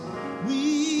place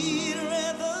we'd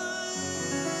rather.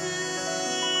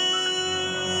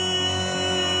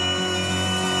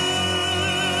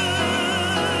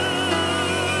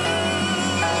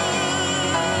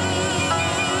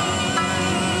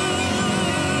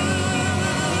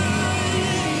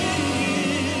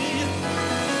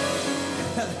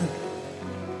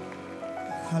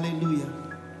 Hallelujah.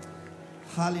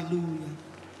 Hallelujah.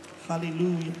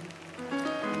 Hallelujah.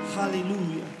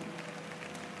 Hallelujah.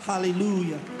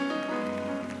 Hallelujah.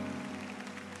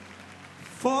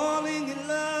 Falling in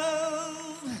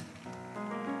love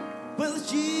with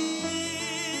Jesus.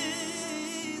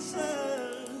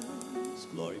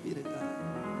 Glory be to God.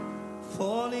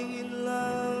 Falling in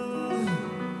love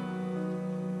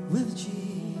with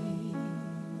Jesus.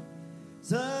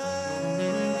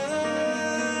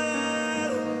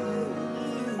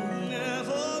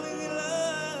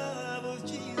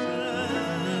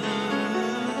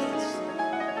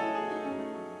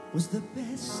 Was the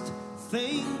best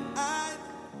thing I've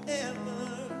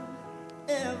ever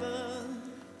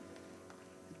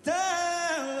done.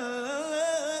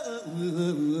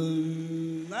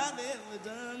 I've ever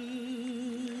done.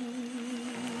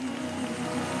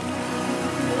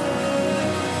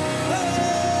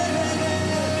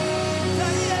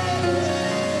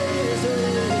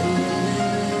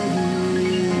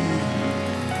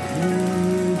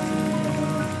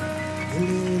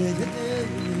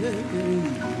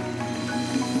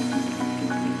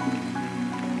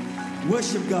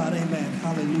 Worship God, amen.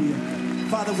 Hallelujah.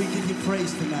 Father, we give you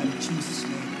praise tonight in Jesus'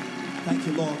 name. Thank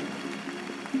you, Lord.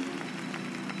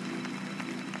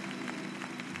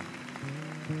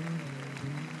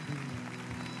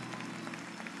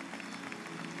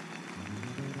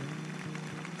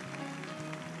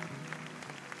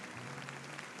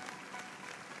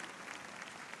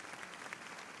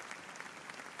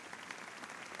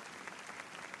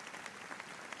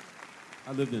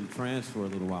 I lived in France for a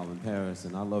little while in Paris,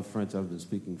 and I love French. I've been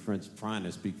speaking French, trying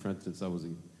to speak French since I was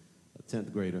a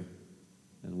 10th grader.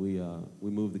 And we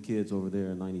moved the kids over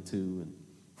there in '92, and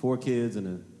 4 kids in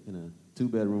a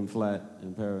 2-bedroom flat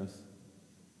in Paris.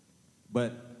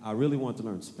 But I really want to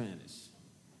learn Spanish.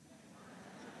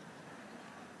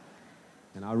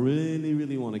 And I really,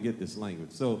 really want to get this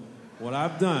language. So what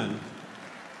I've done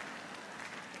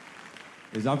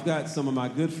is I've got some of my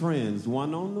good friends,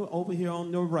 one over here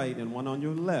on your right and one on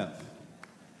your left.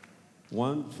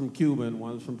 One's from Cuba and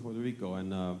one's from Puerto Rico.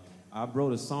 And I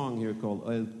wrote a song here called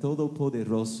El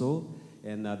Todopoderoso,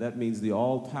 and that means the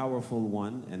all-powerful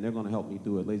one, and they're going to help me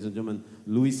do it. Ladies and gentlemen,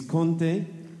 Luis Conte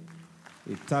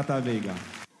y Tata Vega.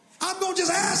 I'm going to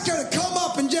just ask her to come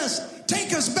up and just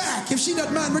take us back, if she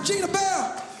doesn't mind. Regina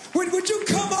Bell, would you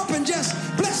come up and just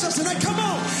bless us tonight? Come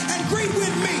on and greet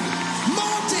with me,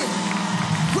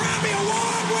 Grammy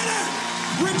Award winner,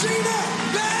 Regina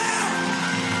Bell.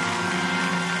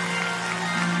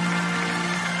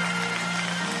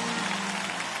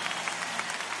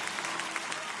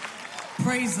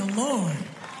 Praise the Lord.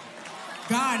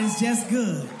 God is just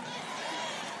good.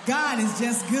 God is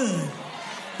just good.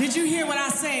 Did you hear what I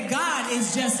said? God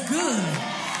is just good.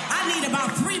 I need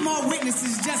about 3 more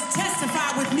witnesses to just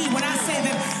testify with me when I say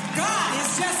that God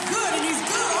is just good, and he's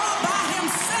good all by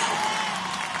himself.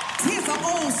 Here's an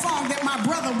old song that my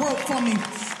brother wrote for me.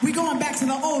 We're going back to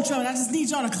the old church. I just need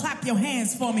y'all to clap your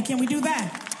hands for me. Can we do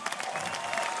that?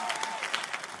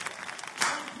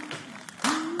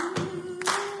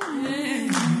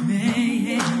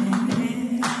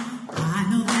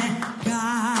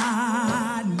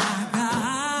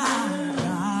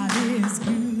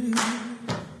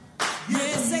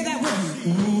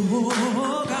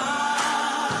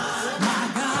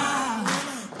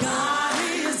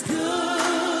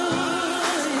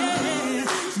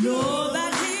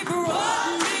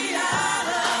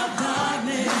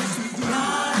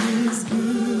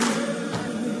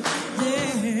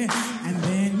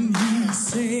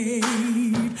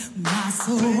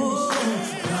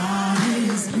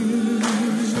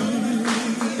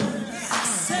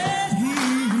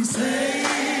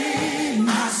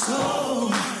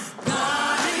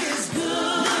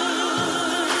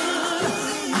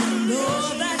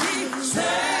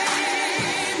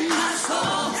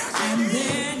 And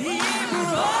then he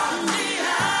brought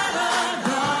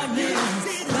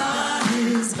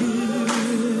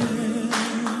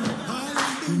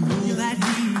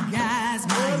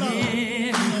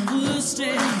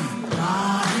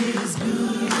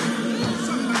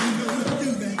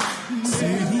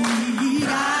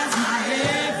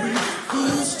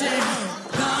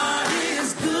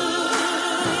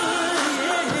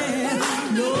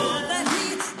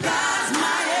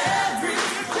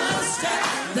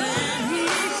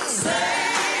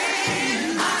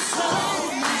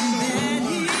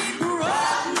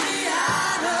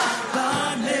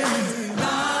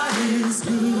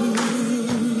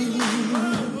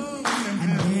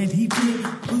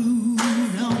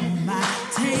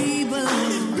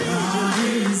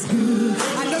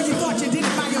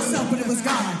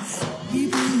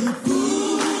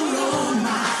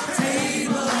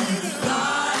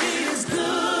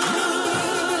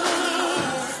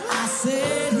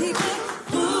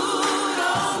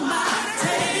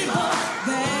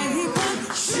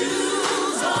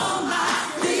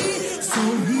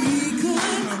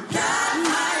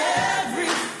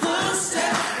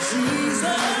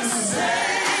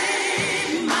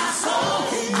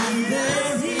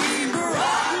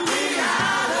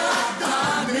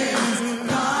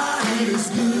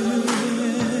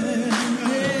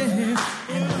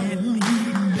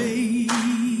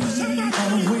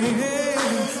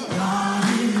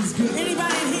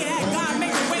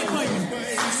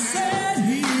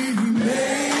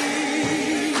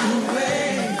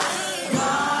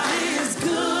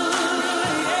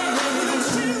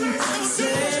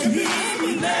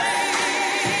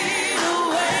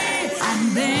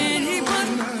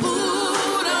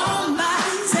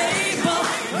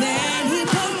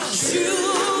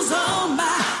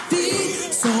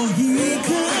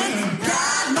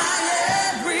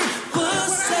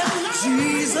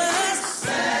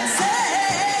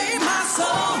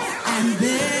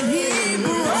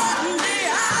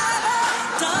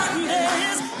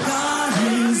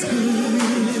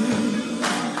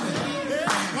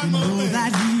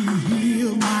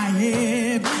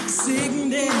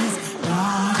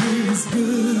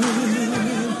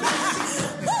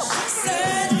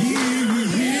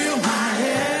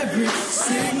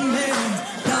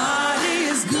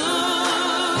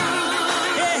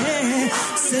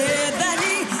said that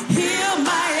he healed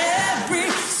my every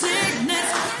sickness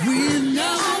with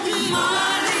no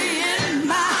money in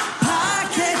my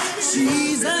pocket.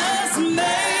 Jesus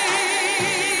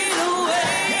made a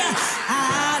way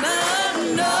out of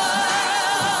no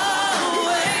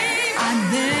way, and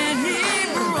then he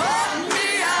brought me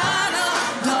out of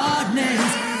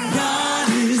darkness. God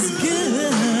is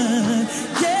good,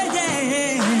 yeah,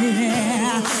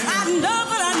 yeah. I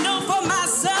know for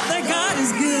myself that God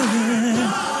is good,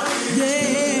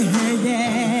 yeah, yeah.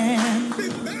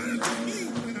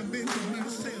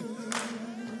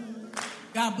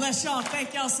 God bless y'all.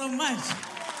 Thank y'all so much.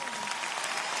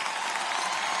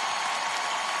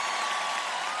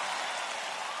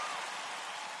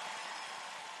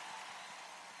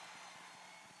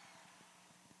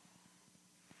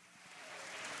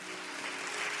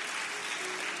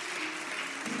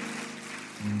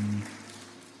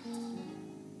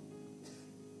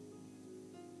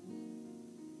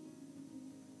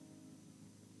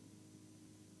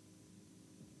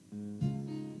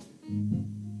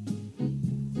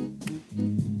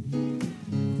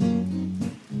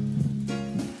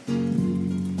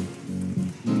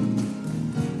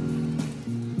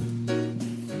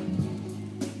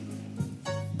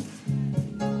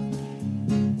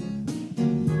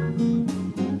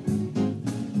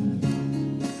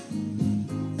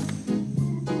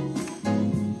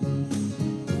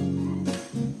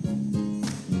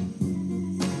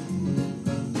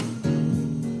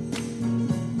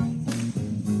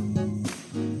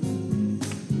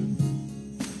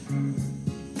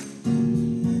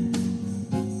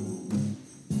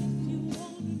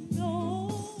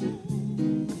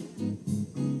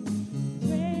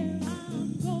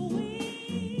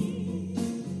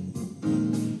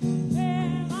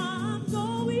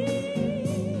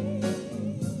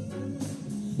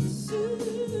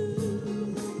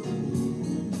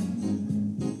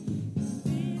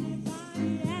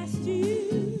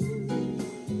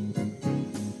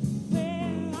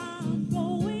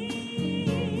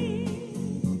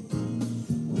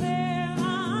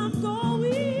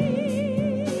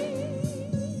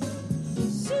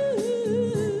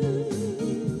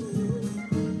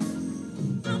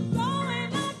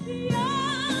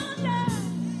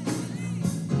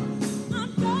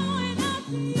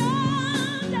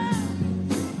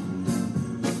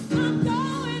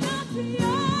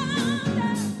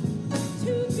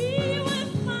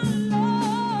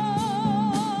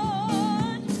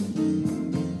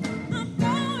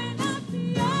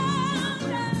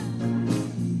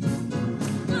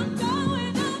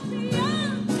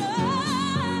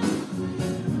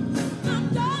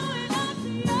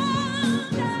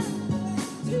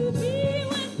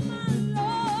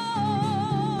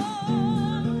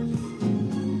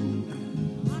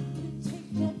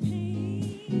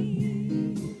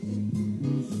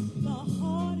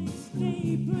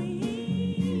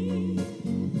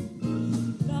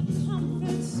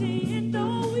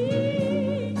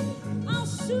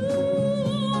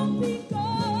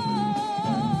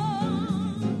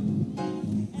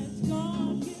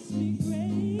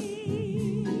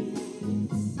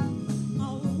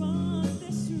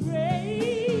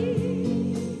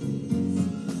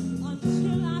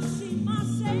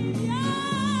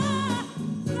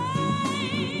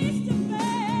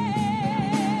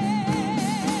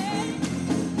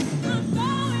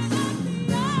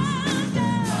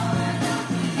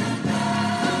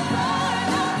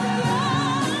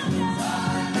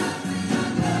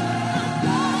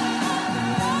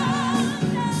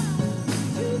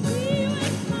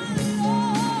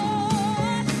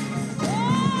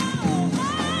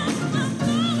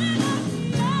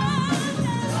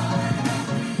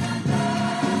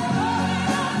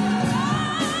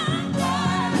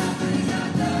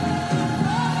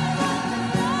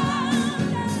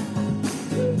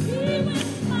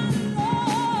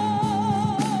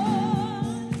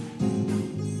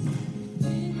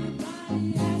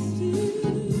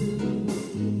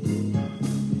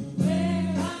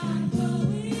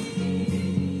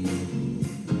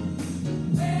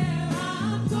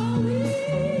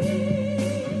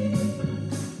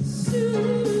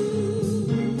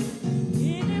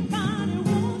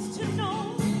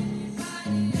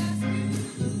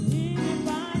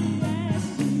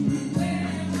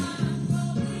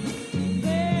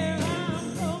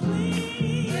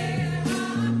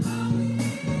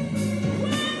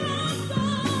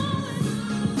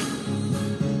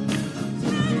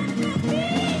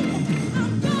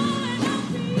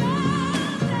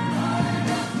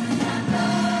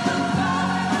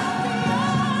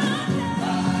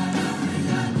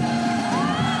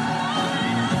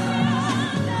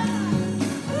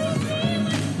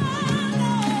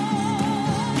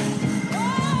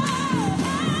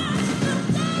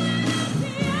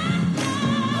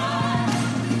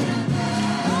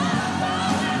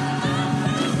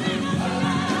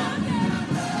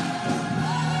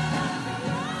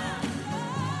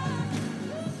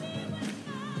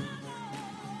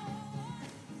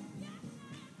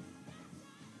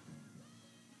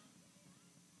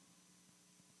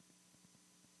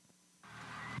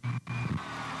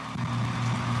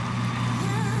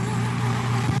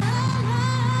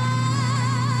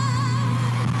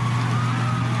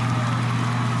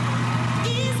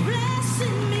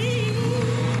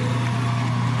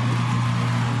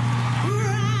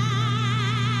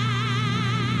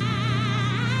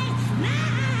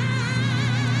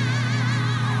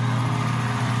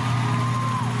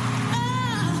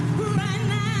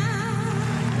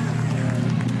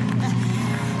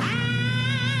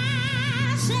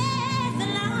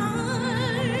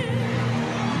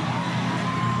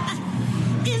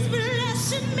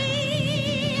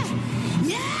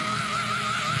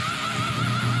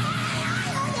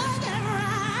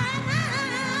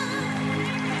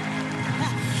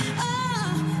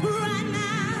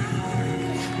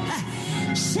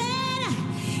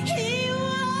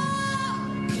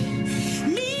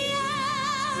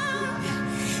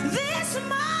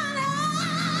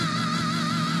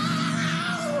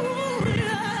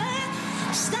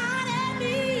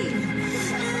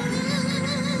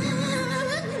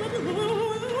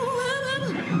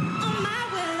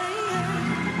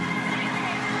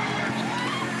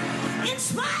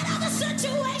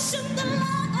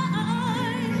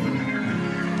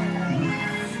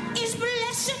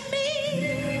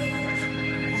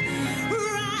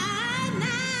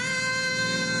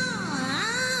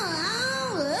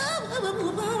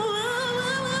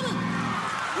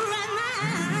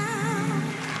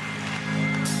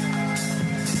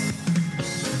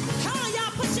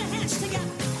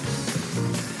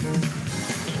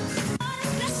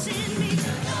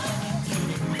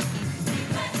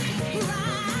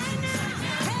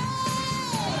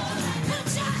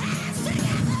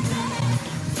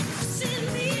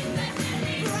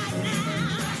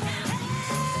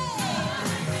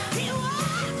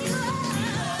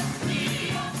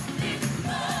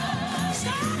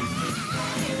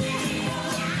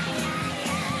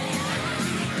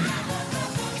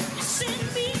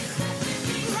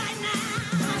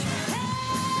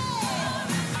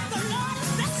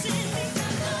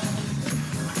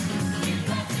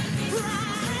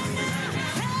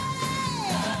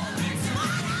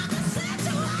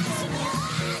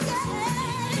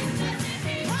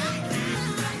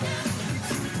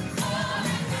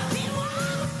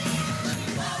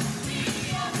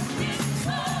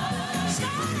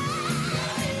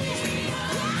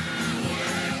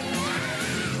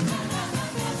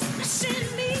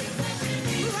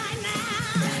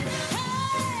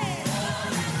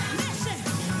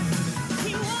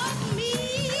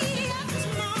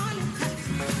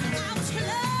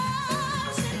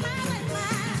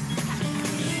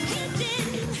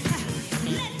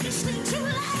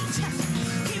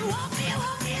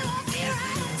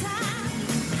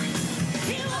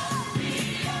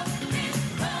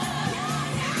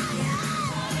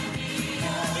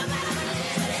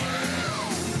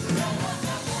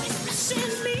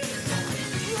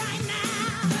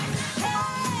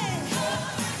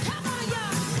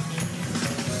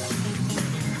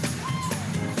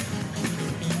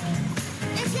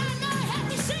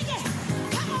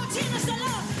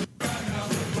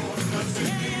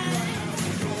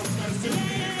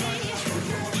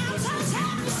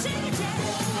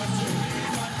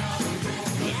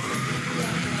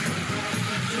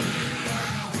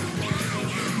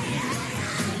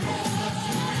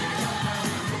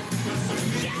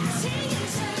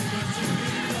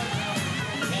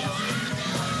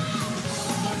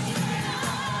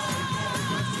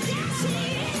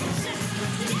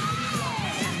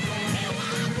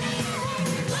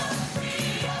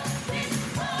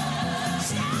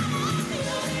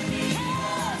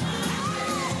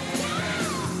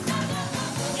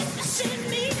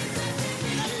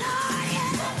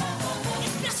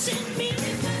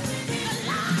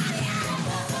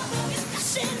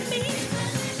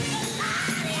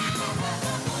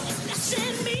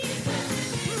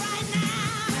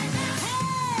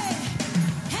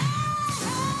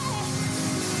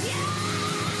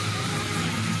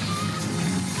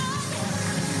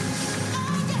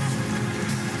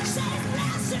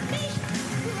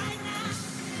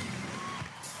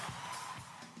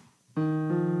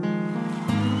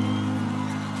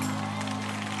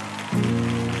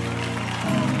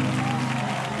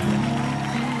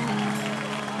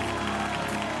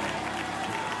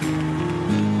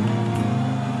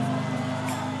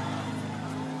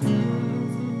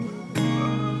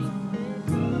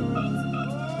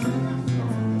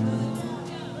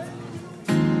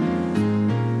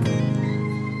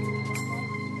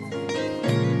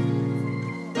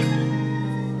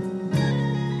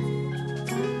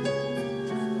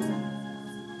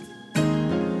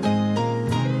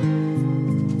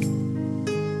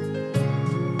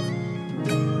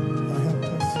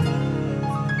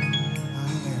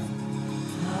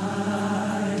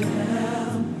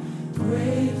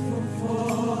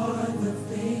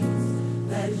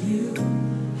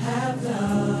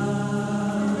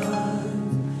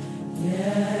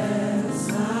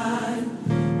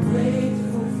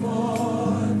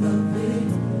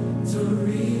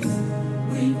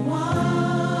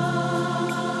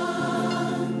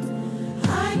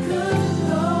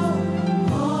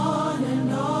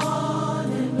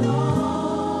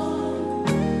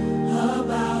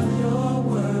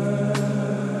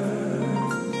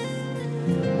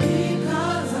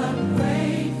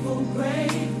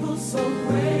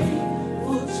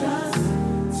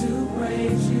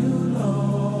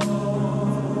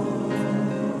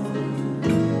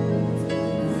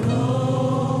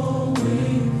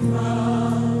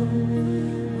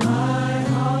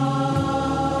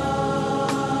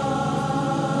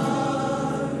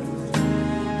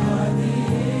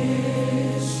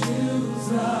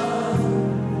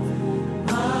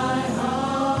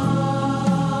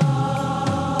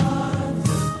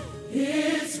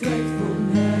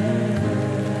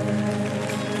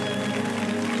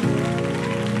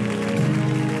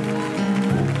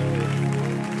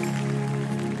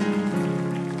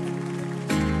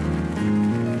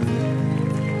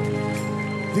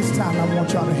 This time I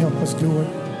want y'all to help us do it.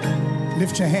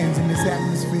 Lift your hands in this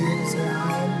atmosphere and say,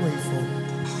 I am grateful.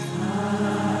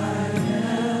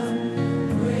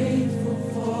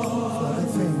 For the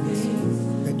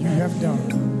things that you have done.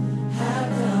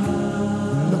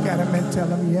 Look at him and tell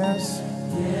him, yes,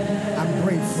 I'm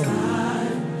grateful.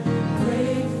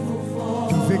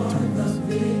 The victories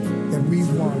that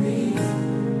we've won.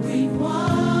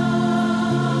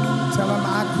 Tell him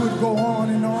I could go on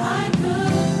and on.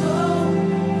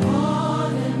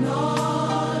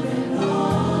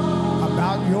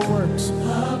 About your works.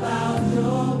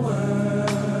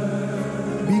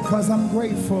 Because I'm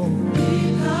grateful.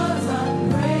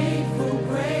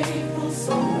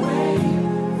 So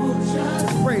grateful just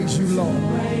to praise you, Lord.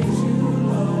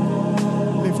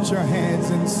 Lift your hands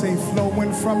and say,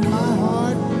 flowing from my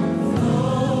heart.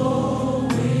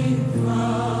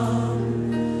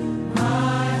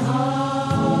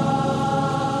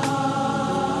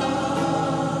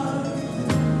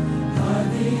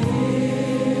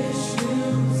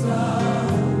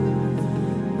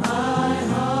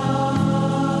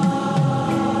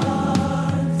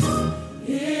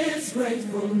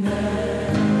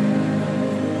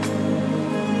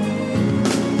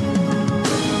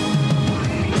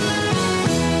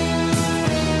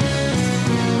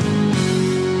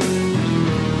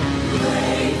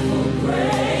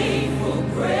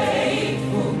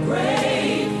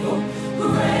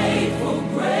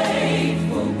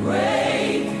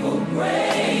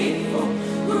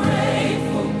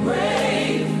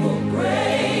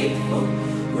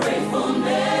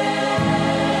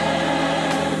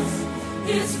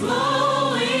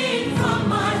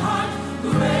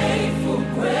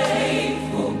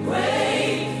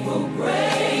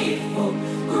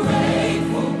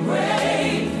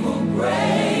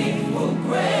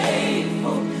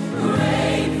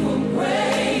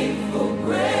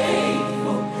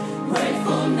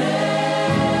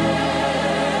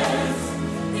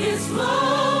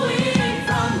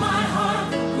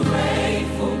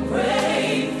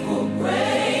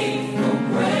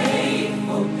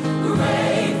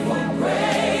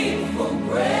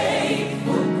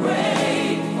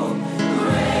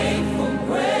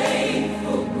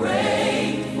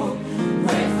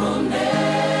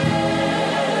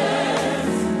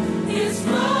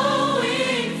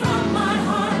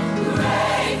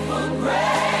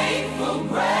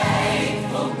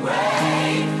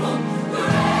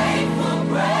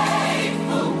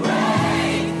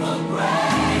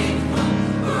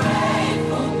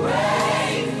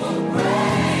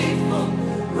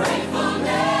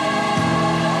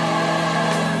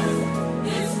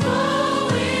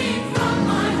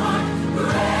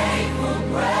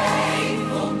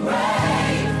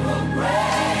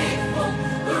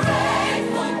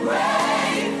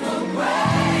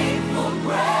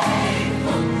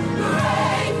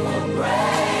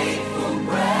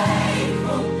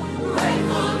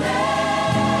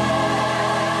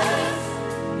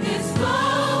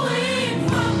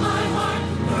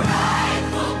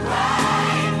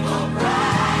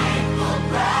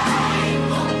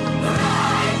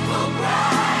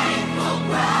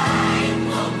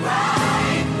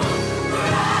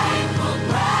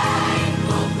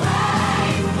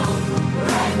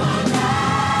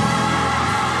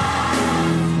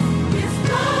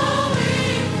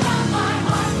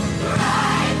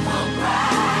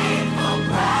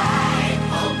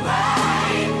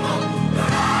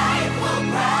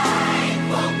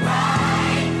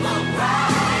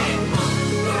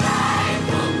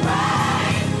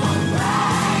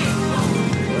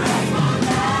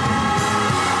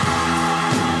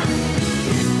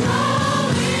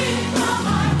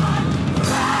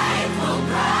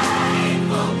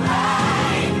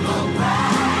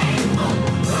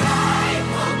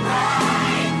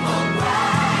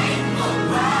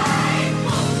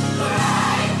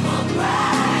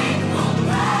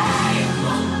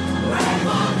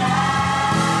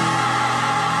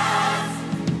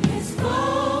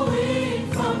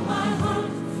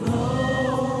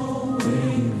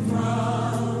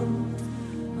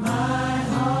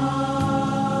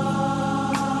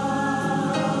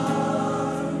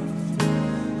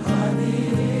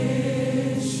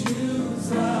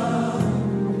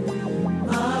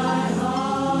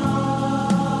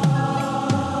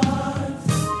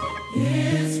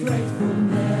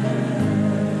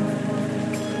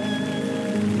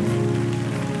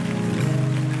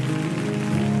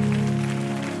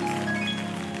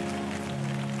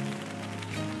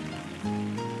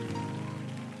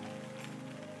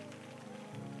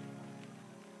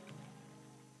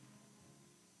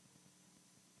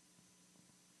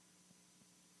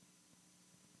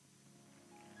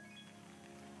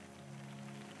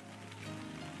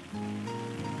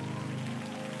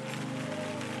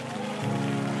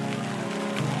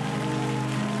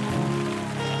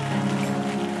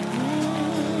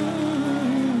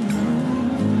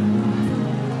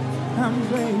 I'm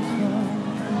grateful.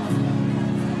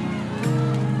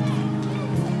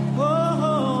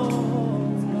 Oh,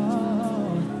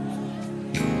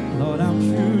 Lord, I'm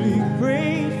truly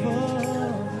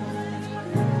grateful.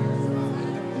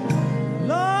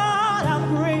 Lord,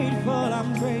 I'm grateful,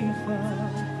 I'm grateful.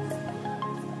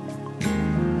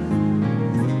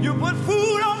 You put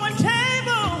food on my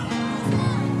table.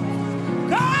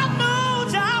 God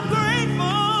knows I'm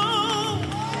grateful.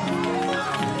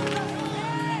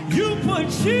 You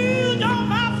put shoes on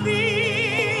my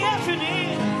feet. Yes, you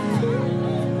did.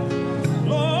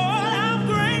 Lord, I'm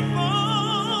grateful.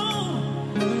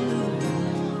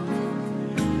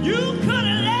 You could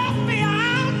have left me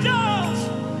outdoors.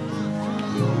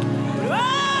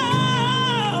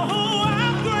 Oh,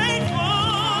 I'm grateful.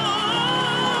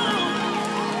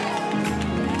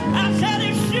 I said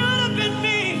it should have been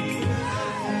me.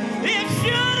 It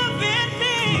should have been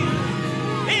me.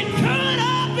 It could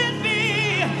have been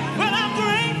me. But I'm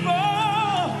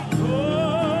grateful.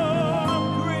 Oh, I'm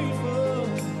grateful.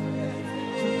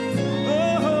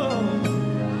 Oh,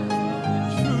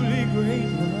 truly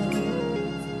grateful.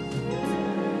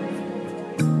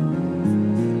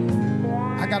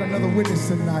 I got another witness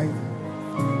tonight.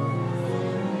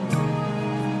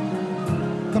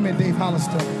 Come here, Dave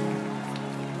Hollister.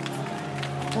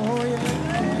 Oh,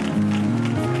 yeah.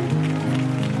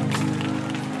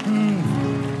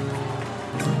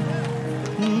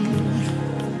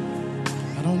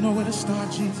 I don't know where to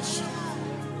start, Jesus.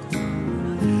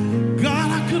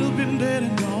 God, I could have been dead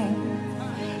and gone,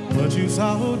 but you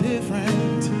saw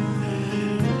different.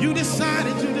 You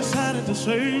decided to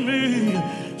save me,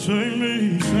 save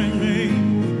me, save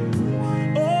me.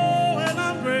 Oh, and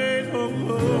I'm grateful.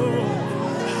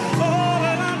 Oh,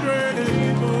 and I'm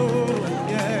grateful.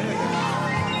 Yeah.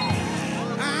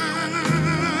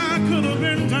 I could have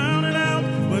been down and out,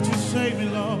 but you saved me,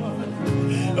 Lord.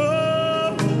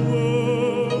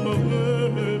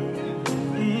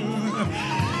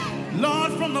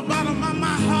 Lord, from the bottom of my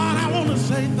heart, I want to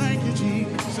say thank you,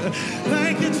 Jesus.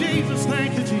 Thank you, Jesus.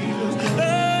 Thank you, Jesus.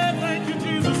 Hey, thank you,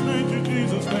 Jesus. Thank you,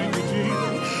 Jesus. Thank you,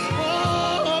 Jesus.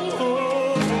 Oh, oh,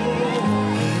 oh,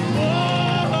 oh,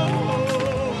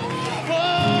 oh,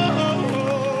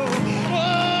 oh, oh,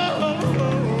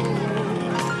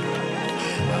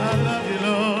 I love you,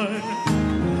 Lord.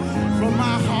 From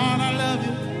my heart, I love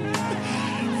you.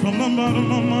 From the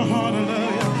bottom of my heart, I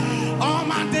love you. All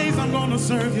my days I'm gonna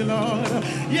serve you, Lord.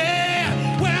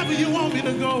 Yeah, wherever you want me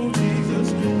to go,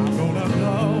 Jesus, I'm gonna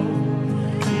go.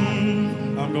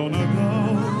 I'm gonna go.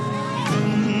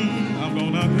 I'm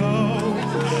gonna go.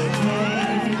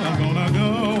 I'm gonna go.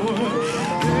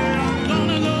 Yeah, I'm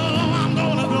gonna go. I'm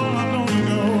gonna go. I'm gonna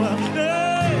go.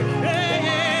 Yeah,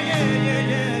 yeah,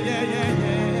 yeah, yeah, yeah,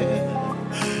 yeah.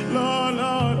 Lord,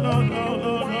 Lord, Lord, Lord,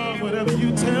 Lord, Lord, whatever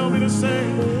you tell me to say,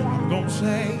 I'm gonna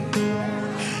say.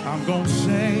 I'm gonna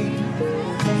say,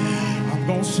 I'm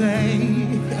gonna say,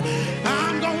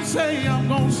 I'm gonna say, I'm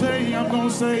gonna say, I'm gonna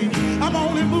say, I'm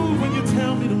only move when you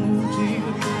tell me to move,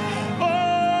 Jesus.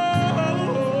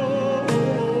 Oh,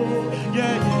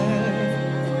 yeah,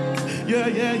 yeah, yeah,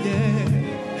 yeah,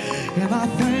 yeah. And I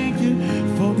thank you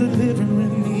for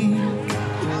delivering me,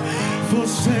 for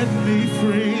setting me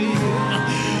free,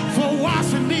 for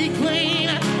washing me clean,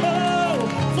 oh,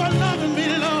 for loving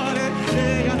me, Lord.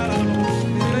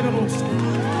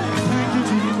 Thank you,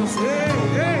 Jesus. Hey,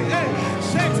 hey, hey.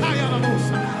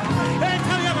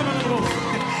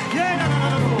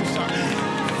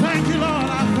 Thank you, Lord.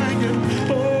 I thank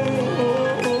you. Oh,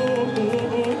 oh, oh,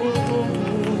 oh, oh,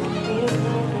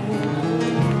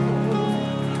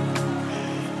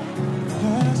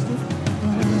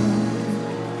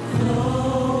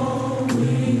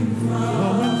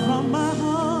 flowing from my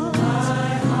heart.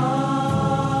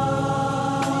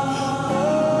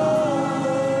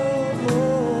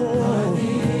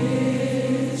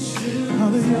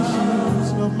 The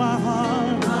issues of my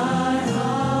heart.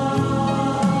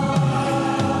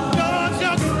 Lord,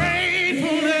 your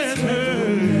gratefulness.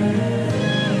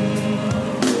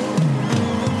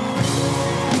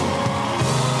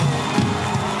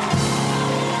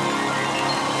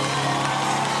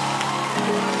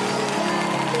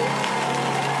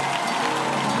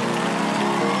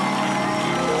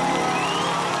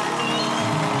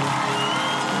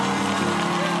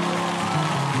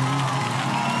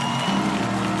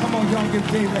 Y'all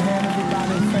give Dave a hand,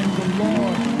 everybody. Thank the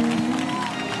Lord.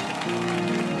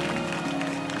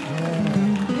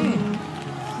 Yeah.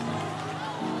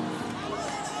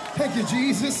 Thank you,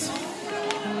 Jesus.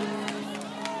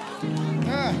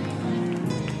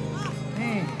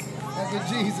 Thank you,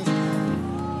 Jesus.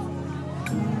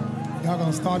 Y'all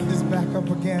gonna start this back up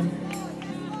again.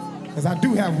 Because I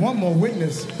do have one more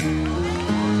witness.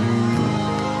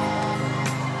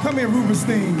 Come here,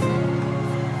 Rubenstein.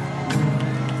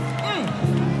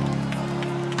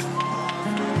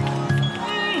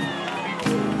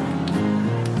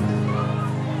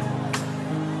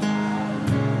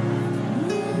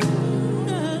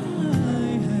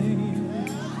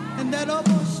 And that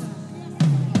almost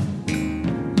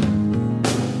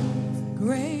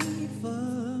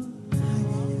grateful.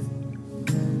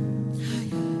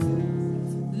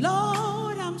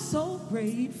 Lord, I'm so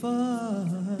grateful.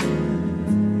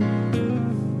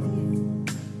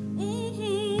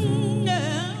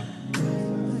 Yeah.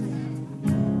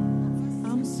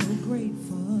 I'm so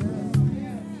grateful.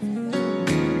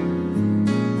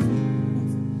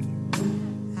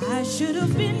 I should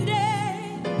have been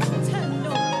dead,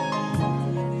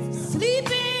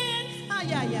 sleeping,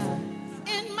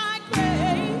 in my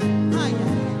grave,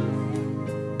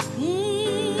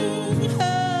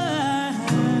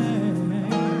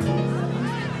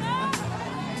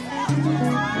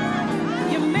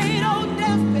 You made old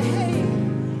death behave.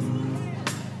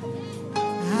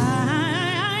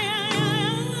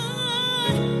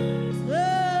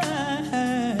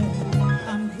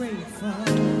 I'm grateful.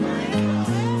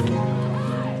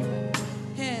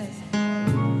 Yes.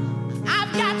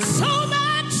 I've got so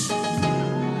much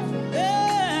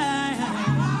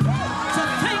to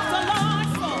thank the Lord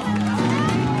for.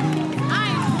 I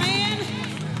ain't playing.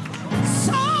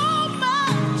 So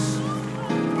much.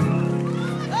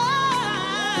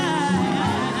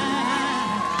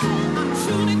 I'm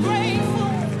truly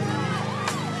grateful.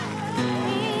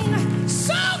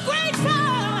 So grateful.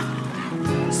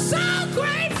 So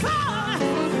grateful.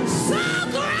 So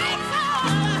grateful.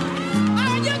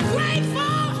 Are you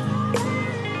grateful?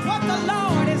 What the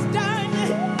Lord has done.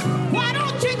 Why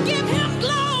don't you give him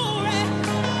glory?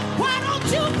 Why don't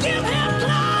you give him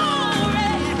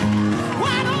glory?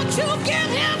 Why don't you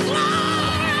give him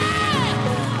glory?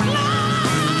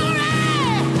 Glory!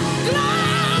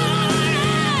 Glory!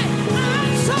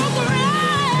 I'm so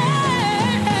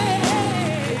great.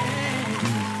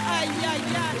 Ay, ay,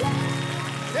 ay.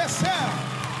 Yes, sir.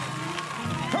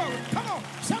 Come on.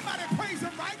 Somebody praise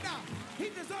him right now. He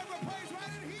deserves a praise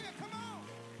right in here. Come on.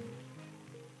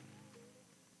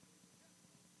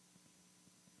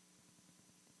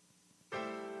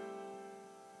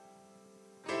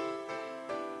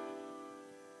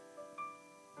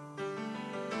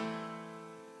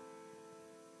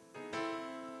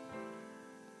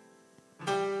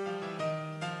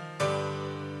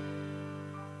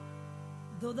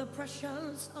 Though the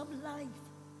pressures of life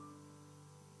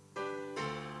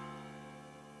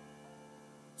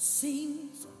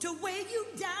seems to weigh you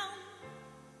down,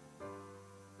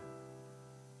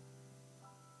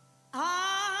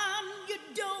 you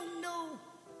don't know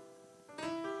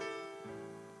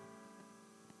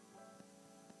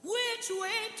which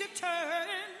way to turn.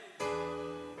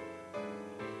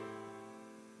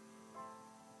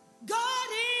 God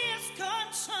is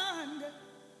concerned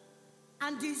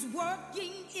and he's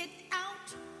working it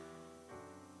out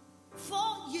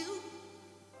for you.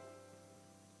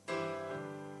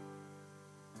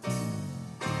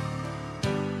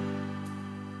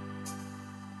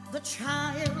 The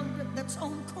child that's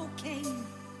on cocaine,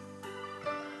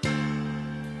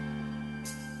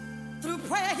 through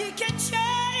prayer he can change.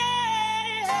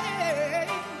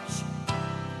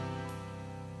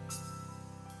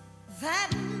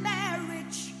 That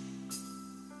marriage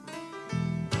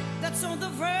that's on the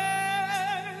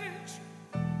verge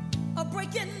of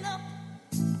breaking up,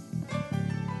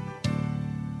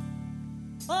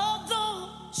 although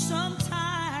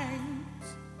sometimes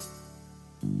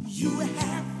you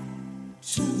have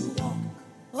to walk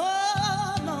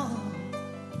alone.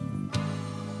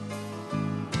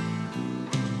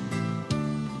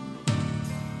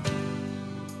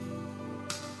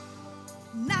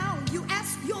 Now you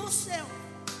ask yourself,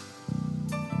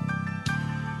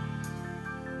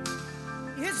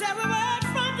 is there a word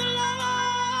from the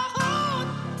Lord?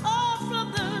 Oh,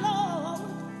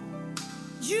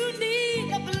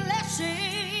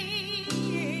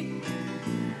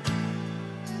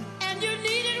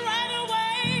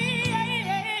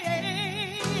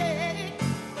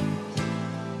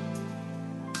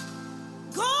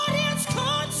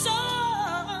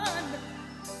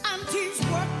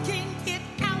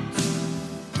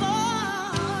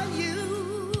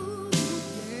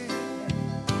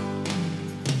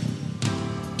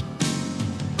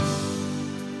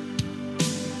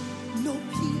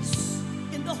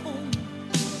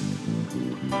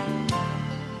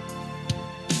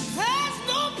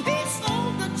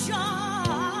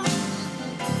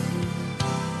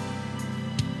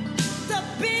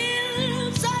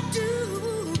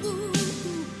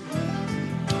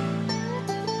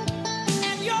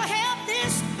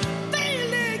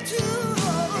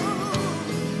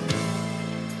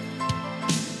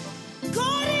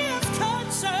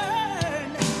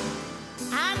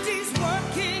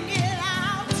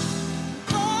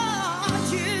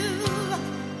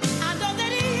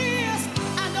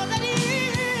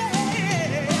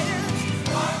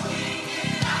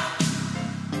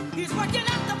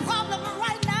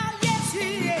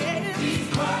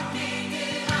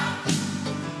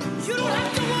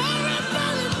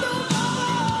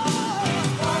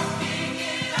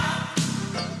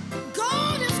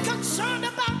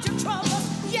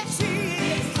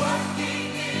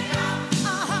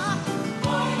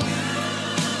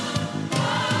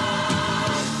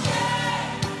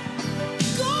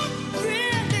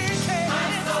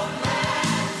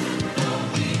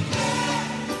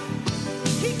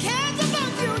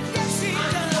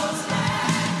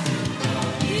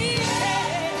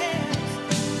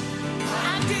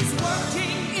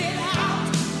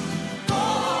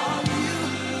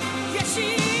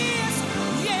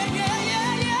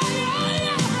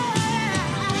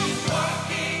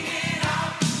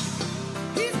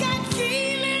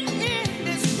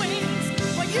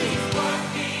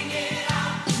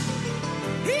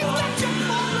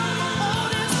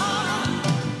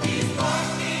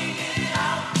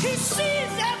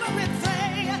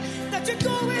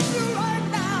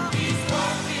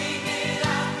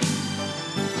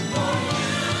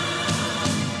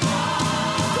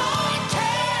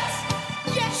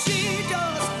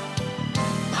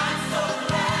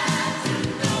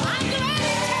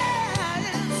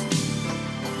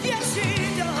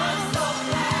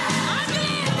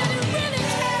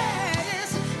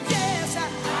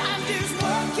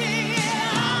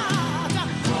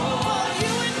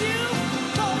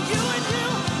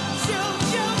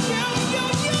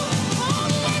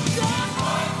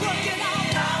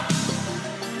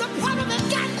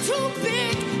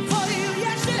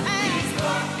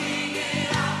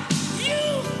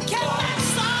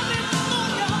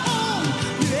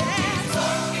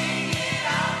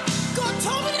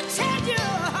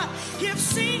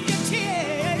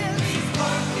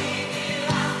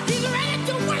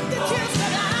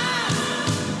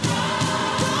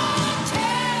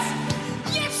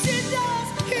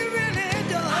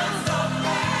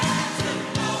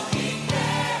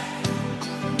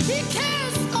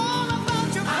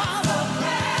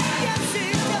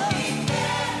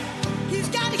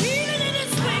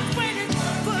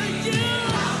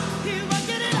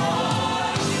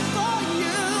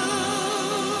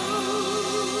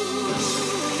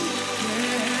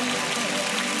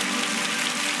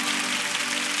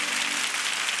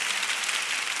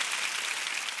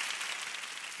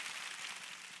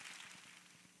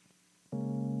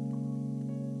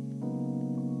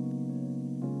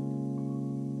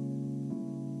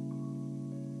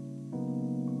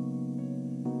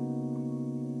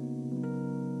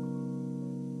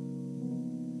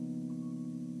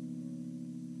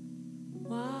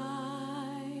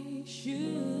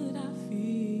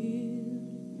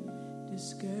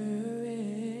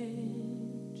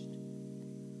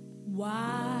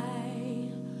 Why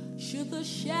should the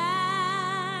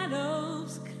shadows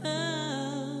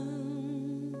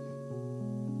come?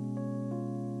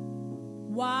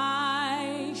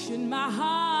 Why should my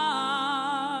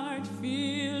heart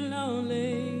feel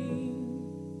lonely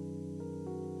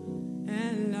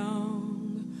and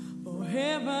long for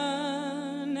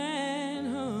heaven and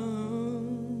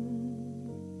home?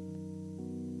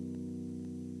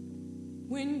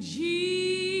 When Jesus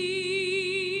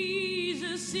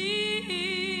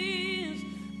is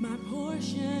my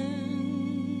portion,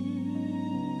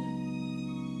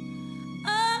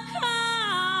 a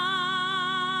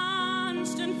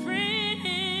constant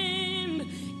friend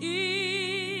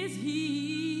is He.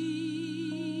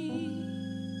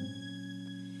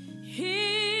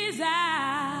 His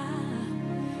eye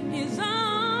is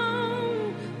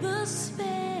on the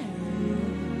sparrow,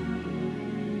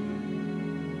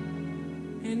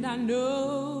 and I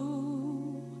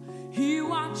know He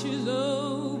watches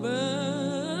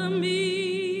over me.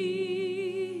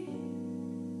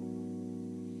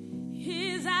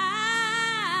 His eye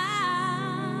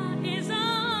is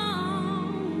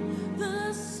on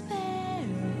the sparrow,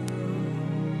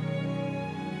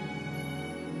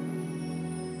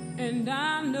 and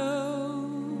I know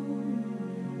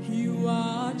He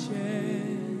watches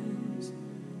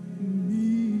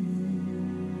me.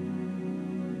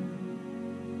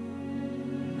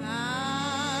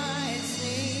 I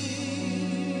sing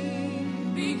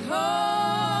because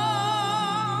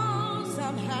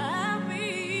I'm happy.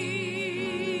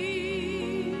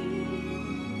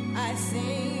 I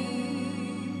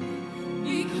sing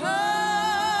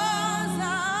because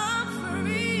I'm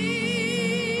free.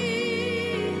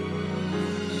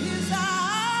 His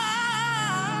eye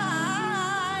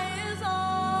is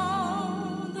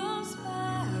on the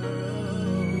sparrow,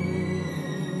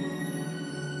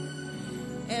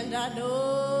 and I know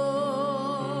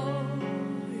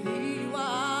He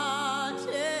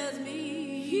watches me.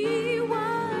 He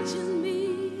watches me.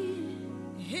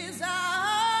 His eye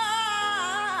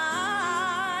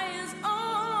is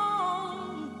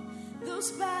on the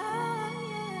sparrow,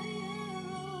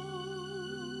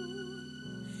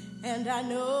 and I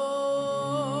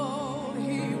know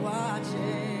He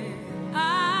watches.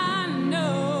 I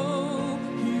know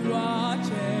He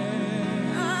watches.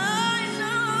 I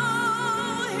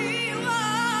know He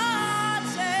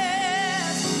watches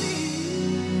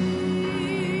me.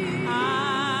 I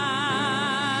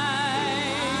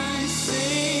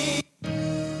sing.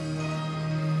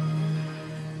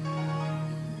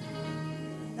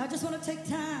 I just want to take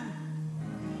time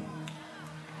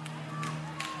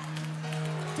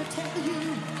to tell you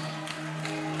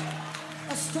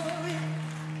a story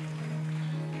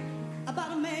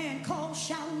about a man called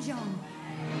Whalen.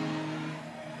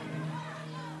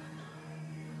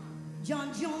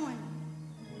 John joined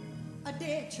a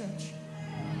dead church.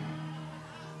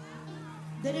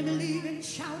 They didn't believe in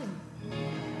shouting.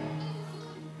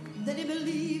 They didn't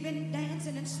believe in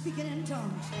dancing and speaking in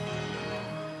tongues.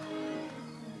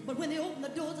 But when they opened the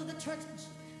doors of the church,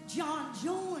 John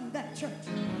joined that church.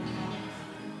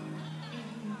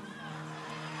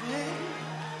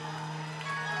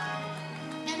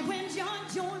 And when John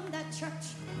joined that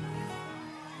church,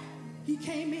 he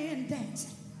came in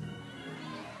dancing.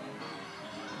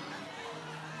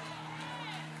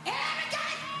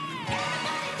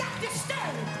 Everybody got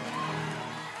disturbed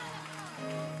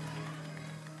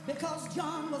because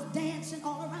John was dancing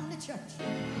all around the church.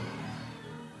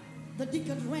 The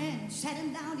deacons ran, sat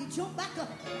him down, he jumped back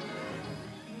up.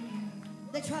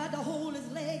 They tried to hold his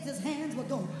legs, his hands were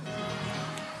going.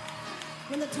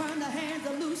 When they turned the hands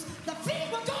are loose, the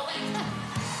feet were going.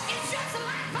 It's just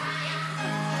like fire.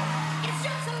 It's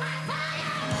just like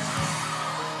fire.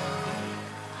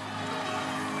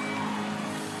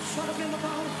 Shut up in the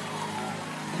bone.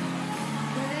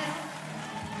 Well,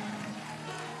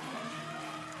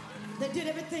 they did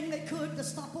everything they could to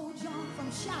stop old John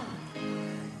from shouting.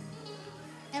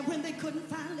 And when they couldn't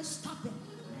finally stop him,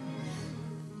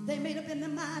 they made up in their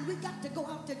mind, we got to go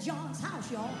out to John's house,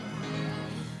 y'all.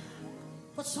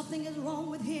 But something is wrong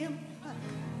with him.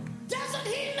 Doesn't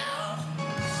he know?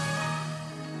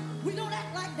 We don't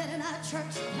act like that in our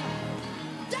church.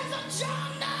 Doesn't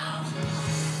John know?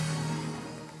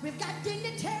 We've got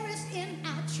dignitaries in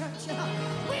our church.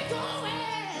 We're going.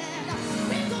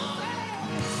 We're going.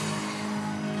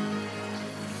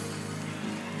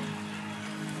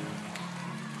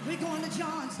 We're going to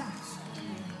John's house.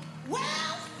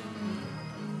 Well,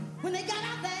 when they got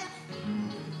out there,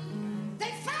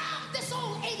 they found this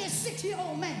old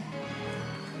 86-year-old man.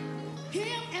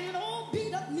 Him and an old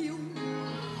beat-up mule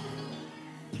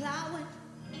plowing.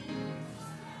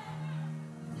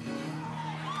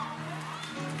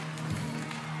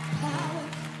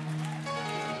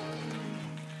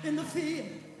 feel.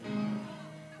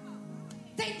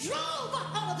 They drove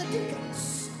all of the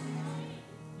deacons.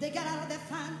 They got out of their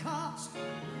fine cars.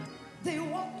 They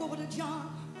walked over to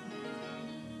John.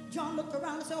 John looked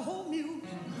around and said, "Hold mute."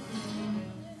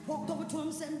 Walked over to him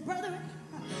and said, "Brethren,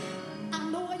 I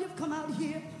know why you've come out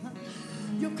here.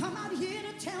 You've come out here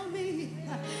to tell me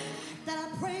that I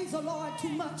praise the Lord too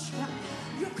much.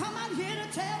 You've come out here to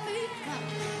tell me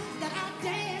that I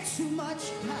dance too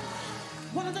much."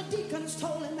 One of the deacons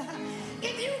told him,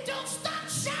 "If you don't stop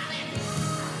shouting,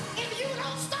 if you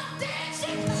don't stop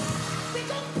dancing, we're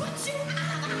going to put you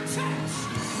out of our church."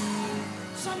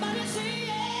 Somebody say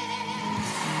yes.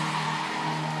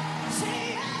 Say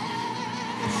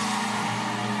yes.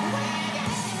 Wave your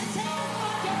hand and tell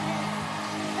them, yeah.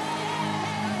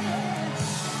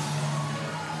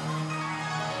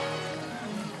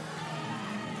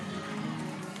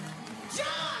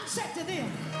 John said to them,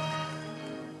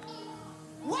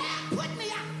 "Well, put me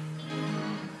out.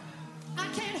 I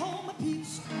can't hold my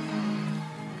peace.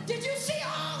 Did you see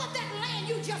all of that land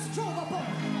you just drove up on?"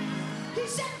 He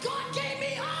said, "God gave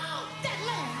me all that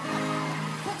land,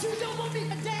 but you don't want me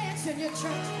to dance in your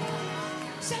church."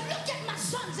 Said, "Look at my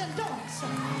sons and daughters."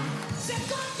 Said,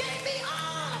 "God gave me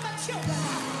all of my children.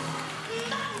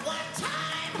 Not one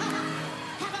time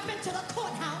have I been to the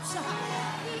courthouse.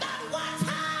 Not one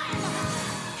time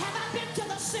have I been to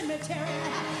the cemetery.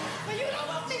 But you don't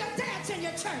want me to dance in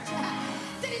your church."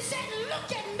 Then he said, "Look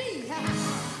at me.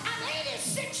 I'm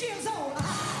 86 years old.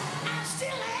 I'm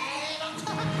still able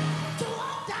to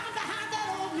walk down behind that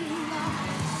old mule.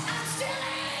 I'm still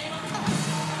able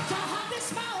to harvest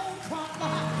my own crop.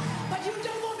 But you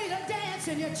don't want me to dance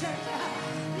in your church."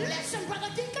 Listen,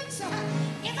 Brother Deacons,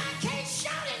 if I can't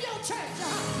shout in your church,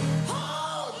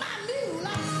 hold my mule.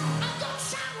 I'm going to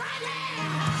shout right now.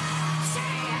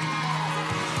 Say yes.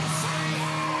 Say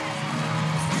yes.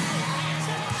 Say yes.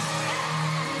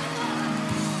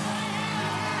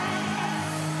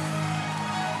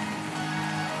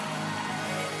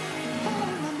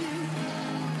 Hold my mule.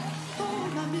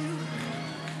 Hold my mule.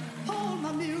 Hold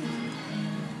my mule.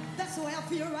 That's the way I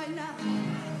feel right now.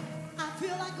 I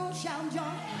feel like go shouting,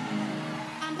 John.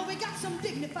 I know we got some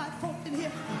dignified folk in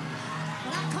here,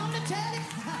 but I come to tell you,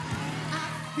 I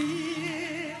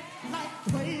feel like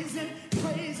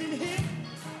praising him.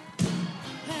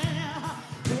 Oh,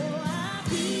 I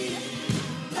feel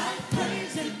like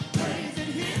praising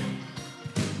him.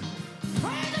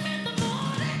 Praise him in the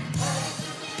morning.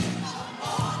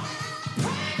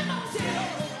 Praise him all day.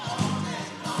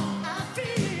 I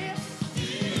feel,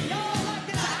 Lord,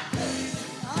 like this.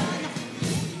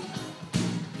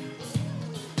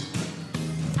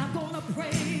 I'm gonna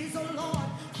praise the Lord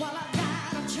while I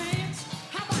got a chance.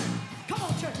 How about it? Come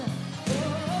on, church. Oh,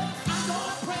 I'm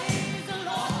gonna praise the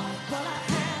Lord while I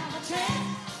have a chance.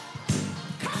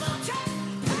 Come on, church.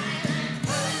 Praise Him.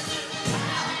 Praise Him.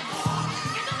 Praise Him.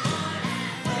 In the morning.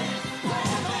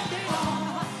 Praise Him all day long.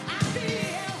 I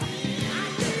feel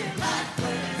like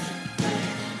praise.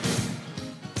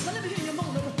 Well, let me hear you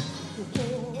moan.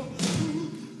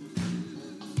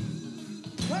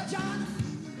 Well, John,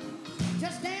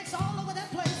 just dance all over that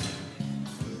place.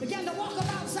 Begin to walk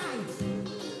about Zion.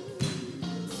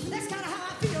 That's kind of how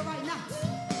I feel right now.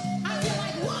 I feel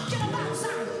like walking about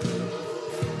Zion.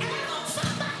 And I want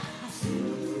somebody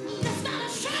that's not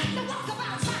ashamed to walk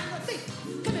about Zion with me.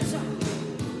 Come here, son.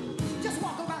 Just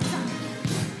walk about Zion.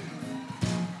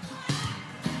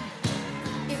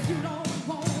 If you don't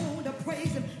want to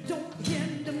praise Him, don't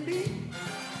hinder me.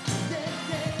 Yeah,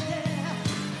 yeah,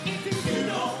 yeah. If you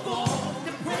don't want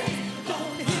to praise,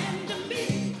 don't hinder me.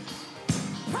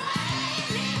 Praise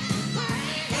Him,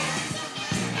 praise Him.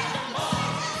 In the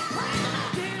morning, praise Him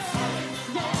all day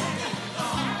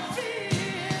long.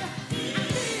 Yeah, I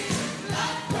feel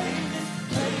like praising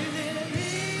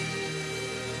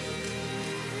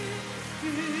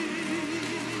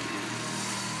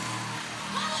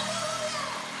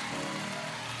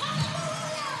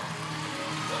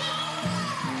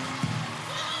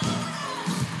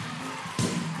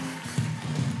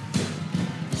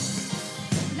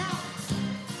Now,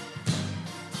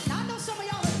 I know some of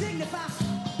y'all are dignified,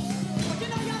 but you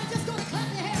know y'all just gonna clap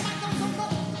your hands like those old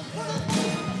mothers.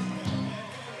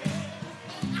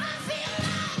 I feel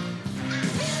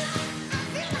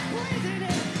like praising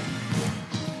Him.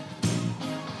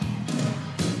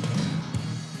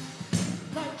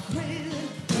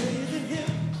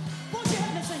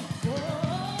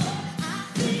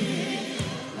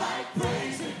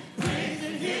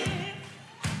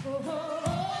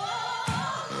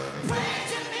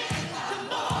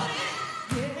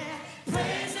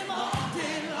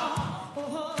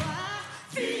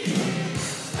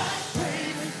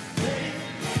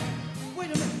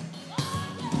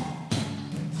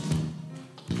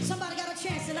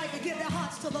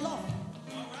 to the Lord.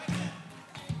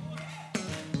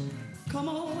 Come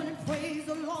on and praise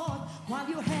the Lord while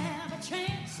you have a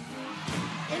chance.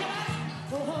 Anybody?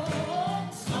 Oh,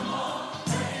 come on,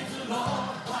 praise the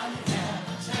Lord while you have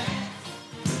a chance.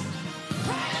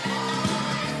 Praise the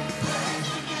Lord, praise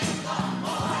the Lord,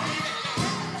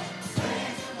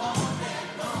 praise the Lord and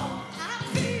Lord. I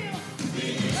feel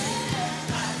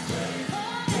like praise the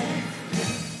Lord.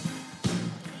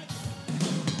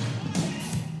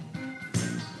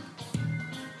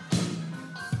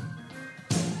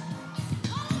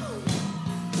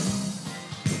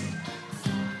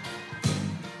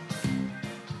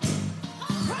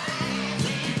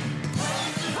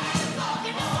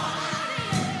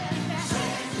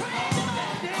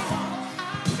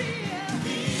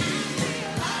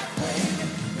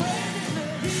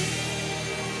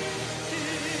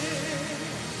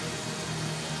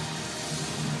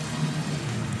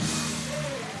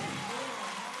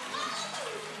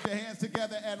 Your hands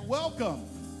together and welcome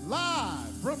live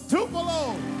from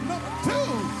Tupelo, number 2,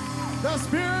 the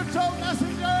Spiritual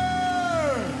Messenger.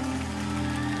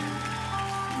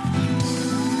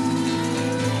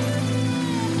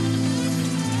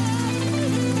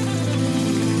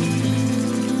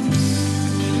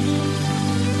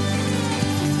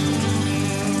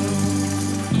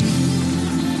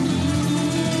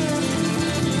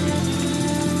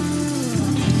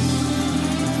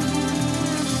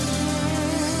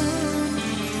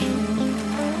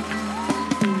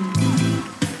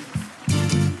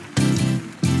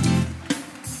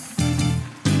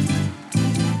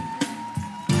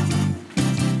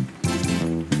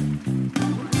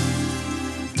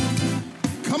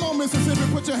 Come on, Mississippi,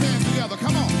 put your hands together.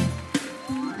 Come on.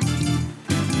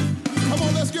 Come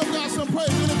on, let's give God some praise.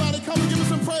 Anybody come and give me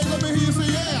some praise? Let me hear you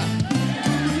say, yeah.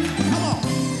 Come on.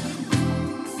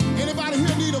 Anybody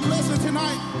here need a blessing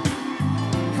tonight?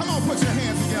 Come on, put your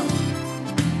hands together.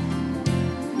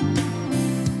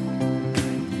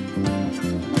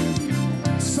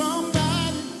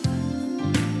 Somebody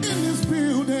in this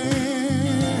building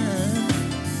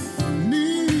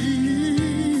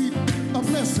need a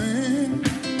blessing.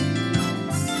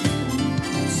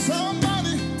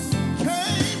 Somebody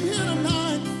came here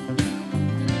tonight,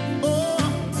 oh,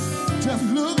 just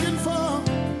looking for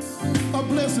a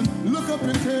blessing. Look up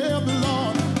and tell the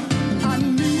Lord, I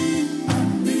need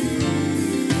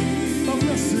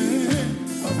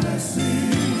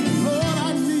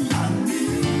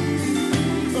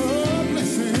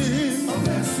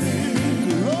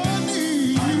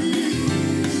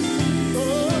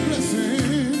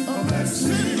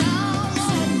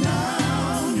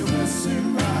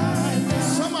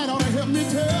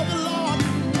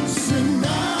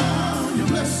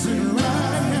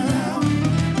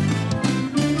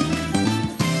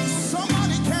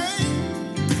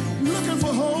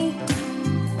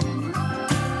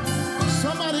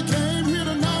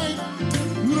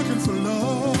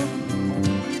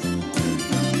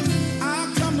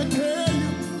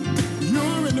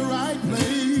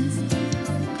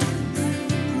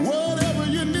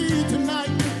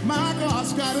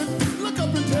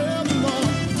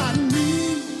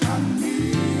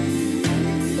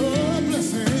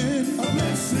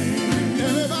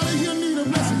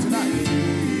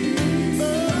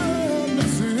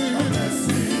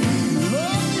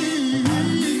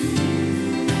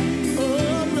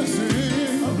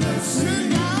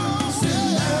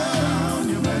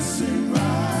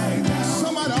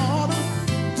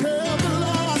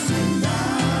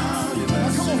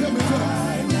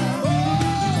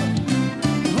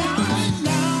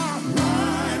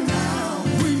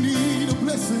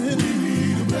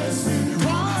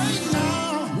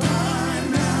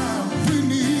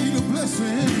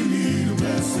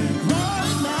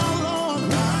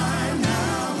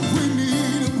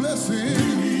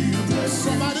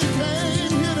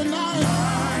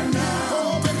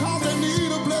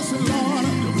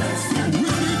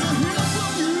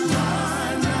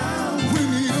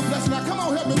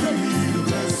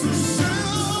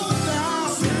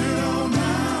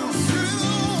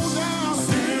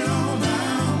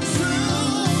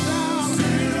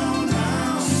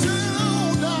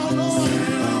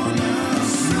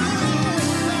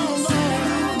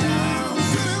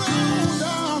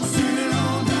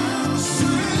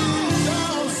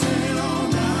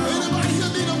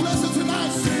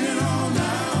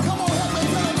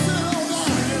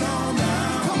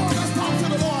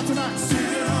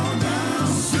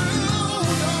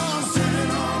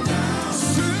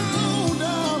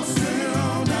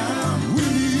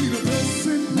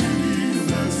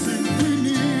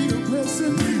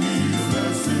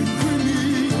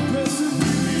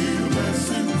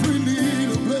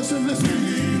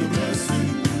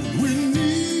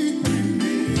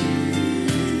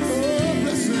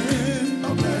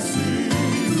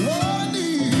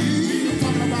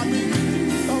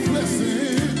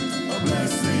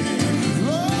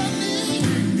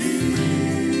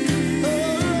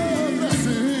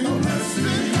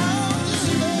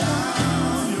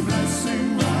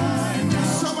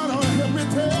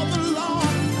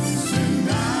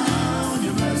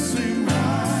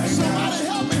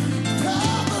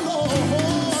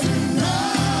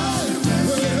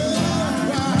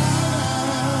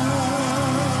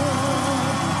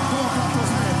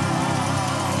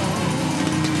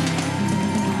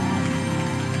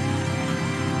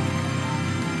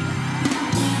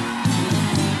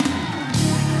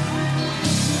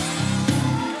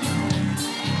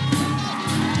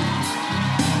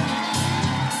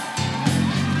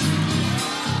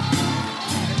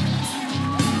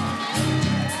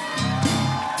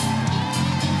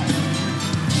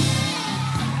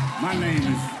My name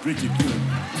is Richard Cook.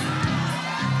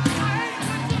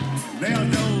 There are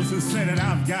those who say that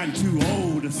I've gotten too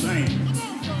old to sing.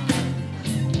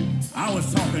 I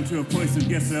was talking to a person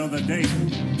just the other day,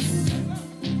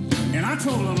 and I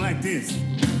told them like this.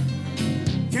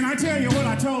 Can I tell you what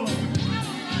I told them?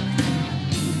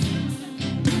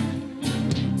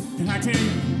 Can I tell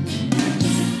you?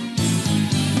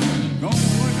 Gonna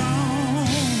work on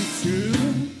you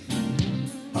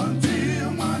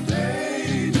until my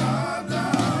days are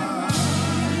done.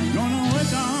 Gonna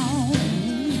work on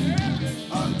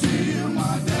until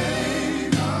my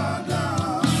days are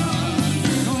done.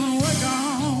 Gonna work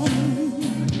on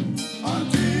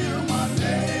until my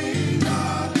days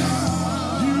are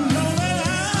done. You know that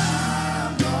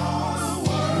I'm gonna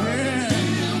work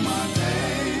until my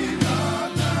days are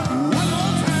done. One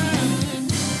more time.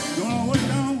 Gonna work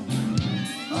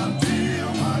on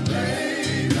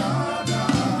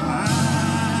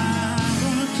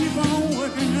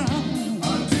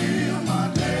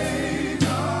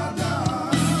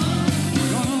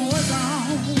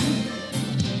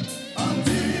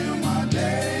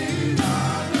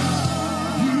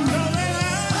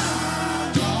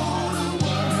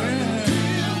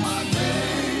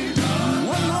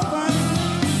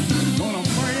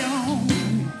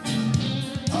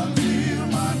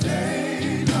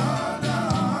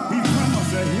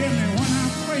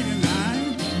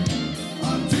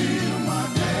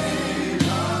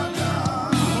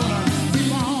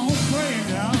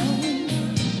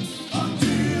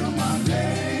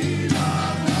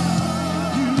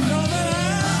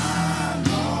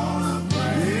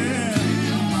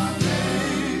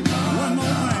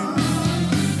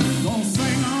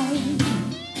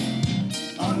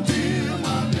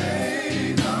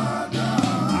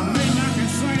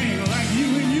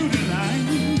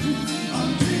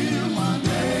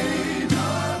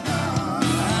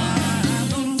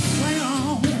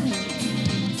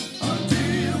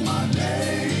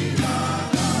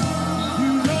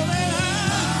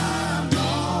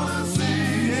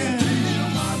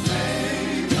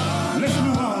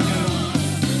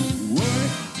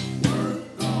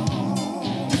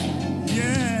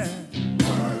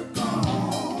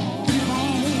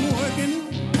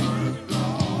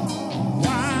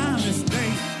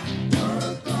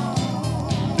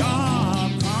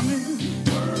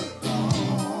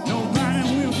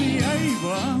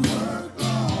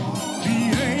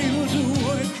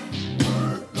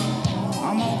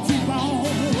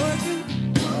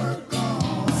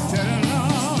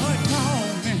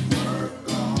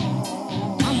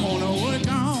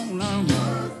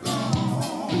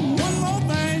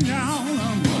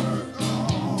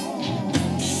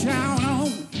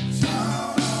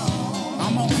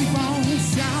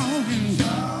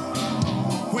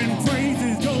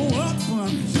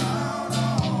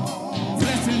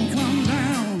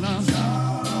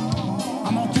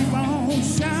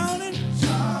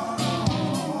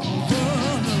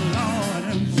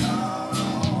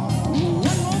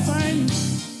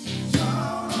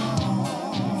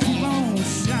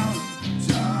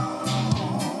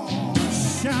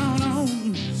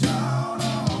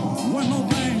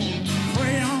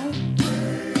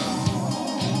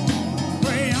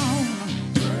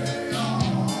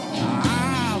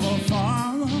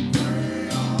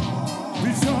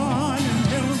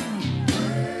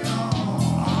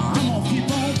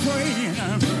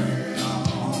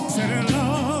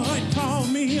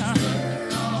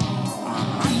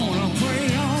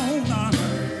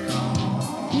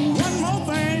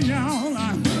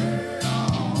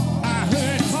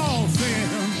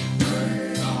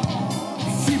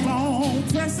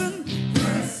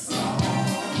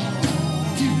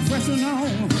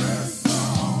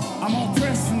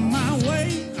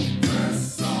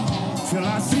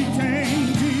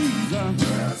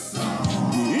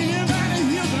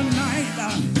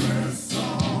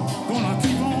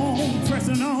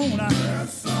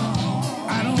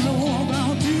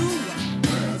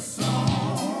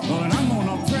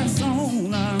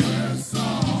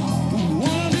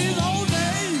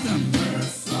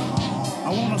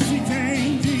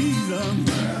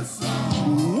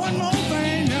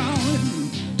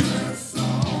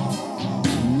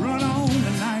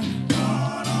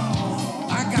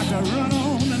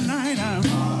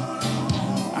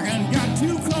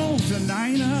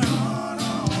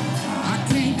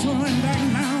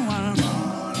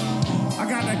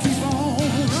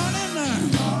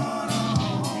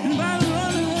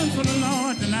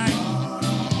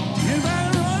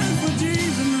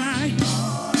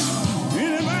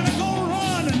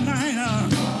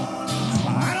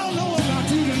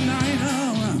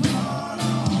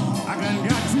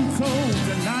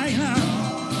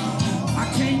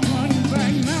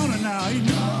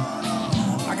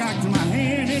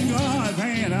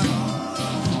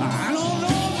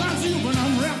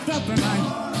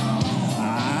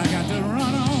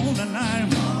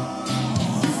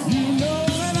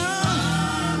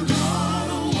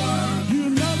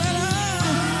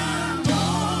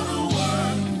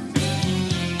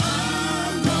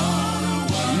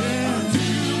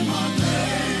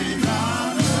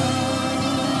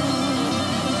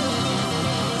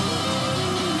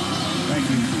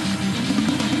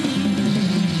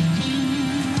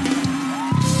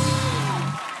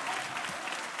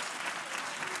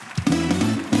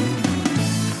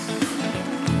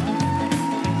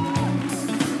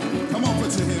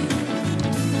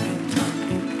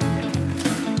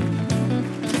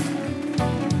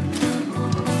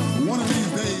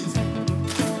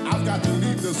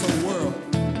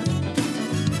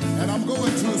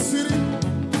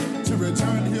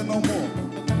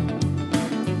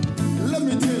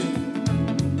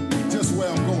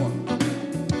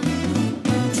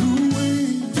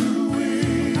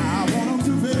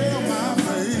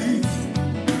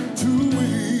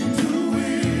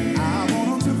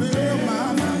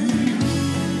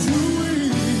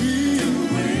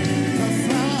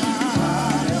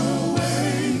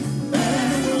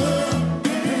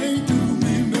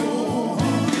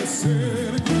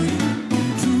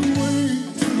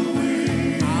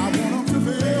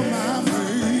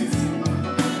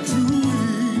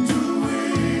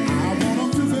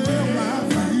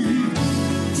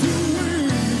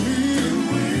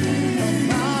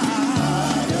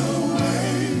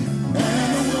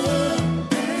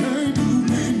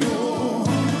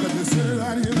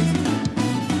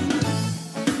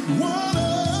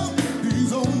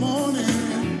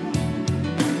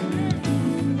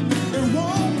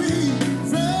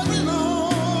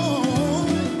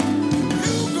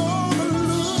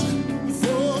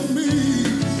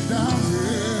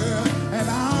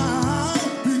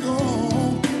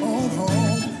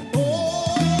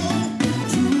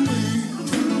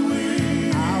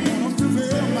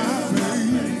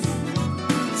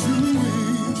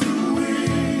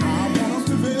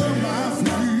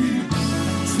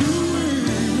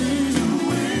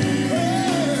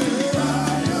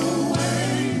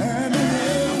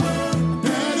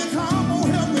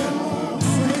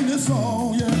this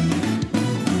song, yeah.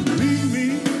 Meet me,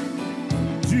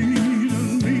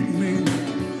 Jesus, meet me.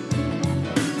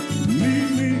 Meet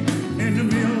me in the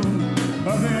middle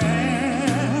of the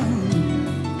air.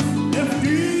 If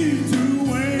these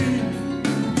two ways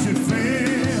should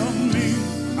fail me,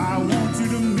 I want you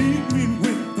to meet me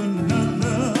with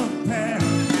another pair.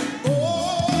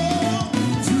 Oh,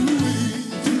 two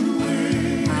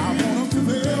ways. I want them to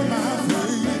veil my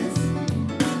face.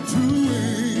 Two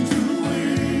ways.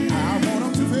 I want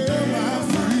them to veil my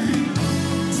face.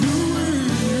 Two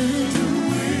ways.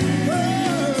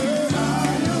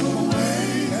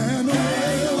 And the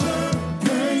world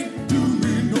can't do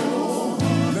me no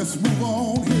harm. Let's move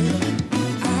on here.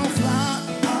 I'll fly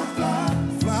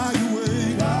away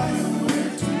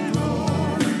to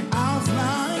glory. I'll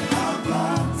fly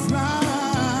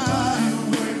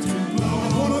away to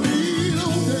glory. One of these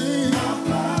days,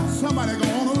 somebody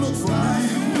gonna look for me.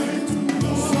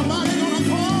 Somebody gonna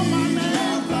call my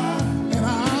name, and I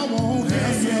won't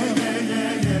answer.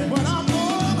 But I'm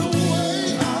on the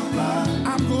way.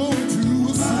 I'm going to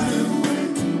a city.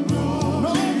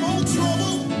 No more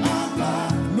trouble.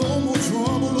 No more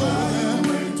trouble over there.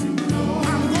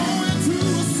 I'm going to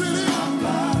a city.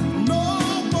 No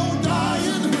more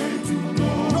dying.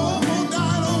 No more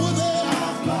dying over there.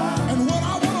 And what I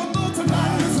want to know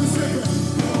tonight, Mississippi,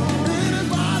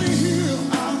 anybody here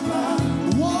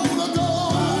wanna go?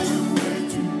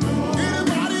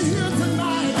 Anybody here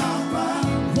tonight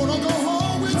wanna go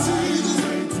home with Jesus?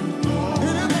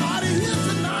 Anybody here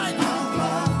tonight,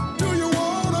 do you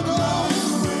wanna go?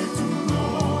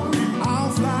 I'll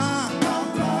fly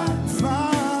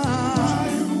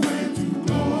away to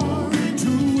glory.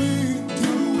 Two wings.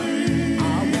 I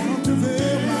want them to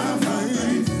veil my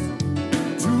face.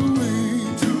 Two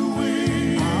wings.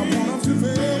 I want them to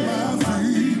veil my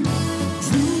face.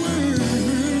 Two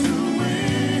wings.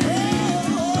 Oh,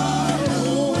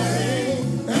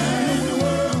 and the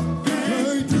world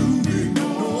can't do me no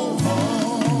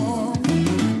harm.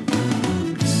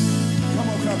 Come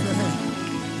on, clap your hands.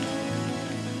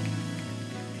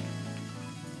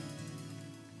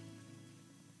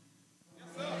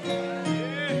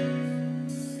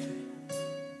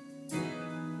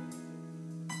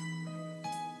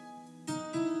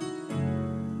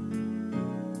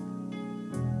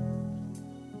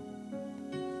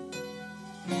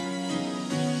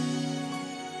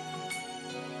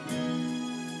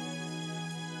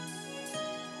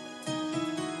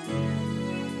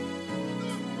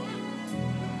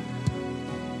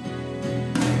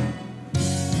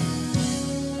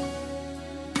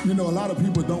 You know, a lot of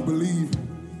people don't believe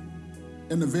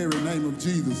in the very name of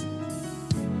Jesus.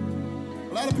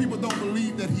 A lot of people don't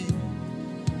believe that he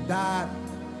died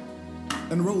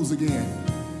and rose again.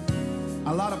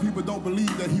 A lot of people don't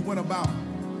believe that he went about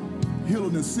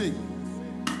healing the sick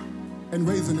and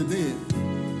raising the dead.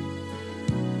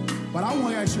 But I want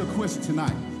to ask you a question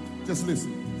tonight. Just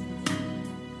listen.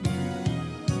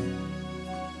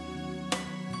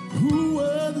 Who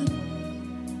was it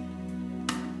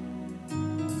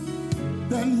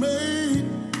that made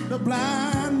the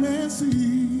blind man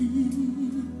see?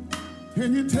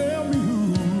 Can you tell me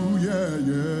who?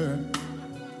 Yeah.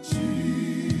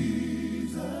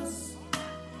 Jesus.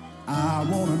 I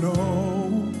want to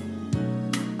know.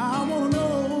 I want to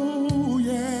know.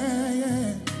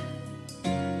 Yeah.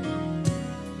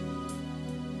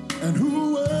 And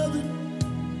who was it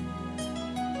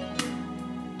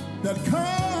that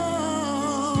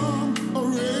calmed a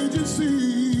raging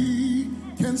sea?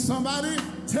 Can somebody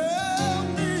tell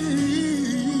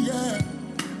me? Yeah.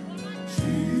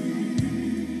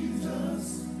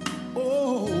 Jesus.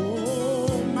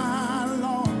 Oh, my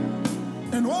Lord.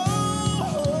 And oh,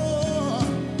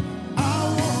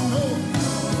 I want to know.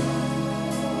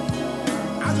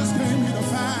 I just came here to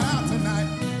find out tonight.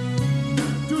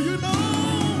 Do you know?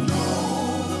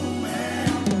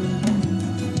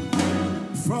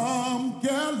 From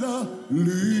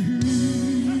Galilee.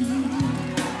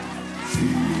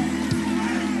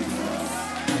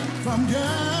 From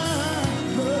Galilee,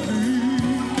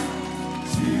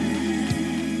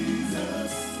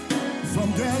 Jesus. From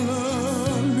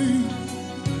Galilee,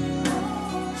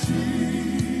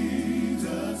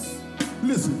 Jesus.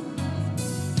 Listen.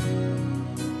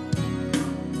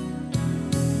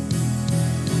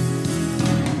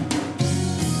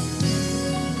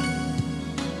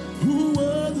 Who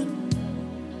was it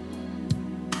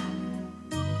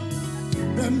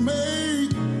that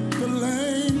made the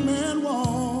lame man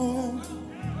walk?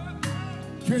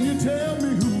 Can you tell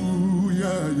me who?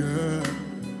 Yeah.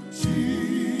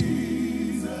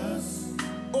 Jesus.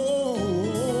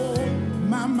 Oh,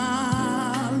 my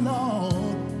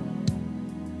Lord.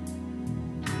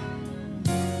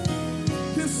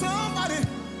 somebody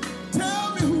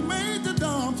tell me who made the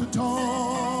dumb to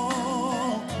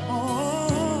talk?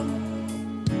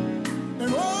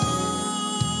 And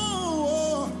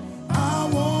oh, I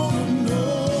want to know.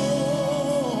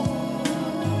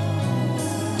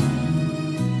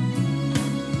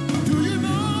 Do you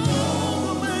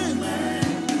know the man?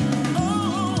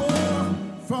 Oh,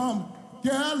 from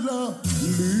Galilee.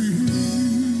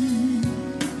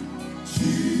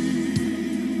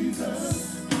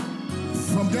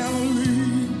 From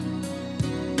Galilee,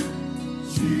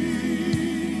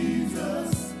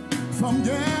 Jesus. From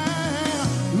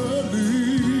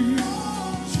Galilee,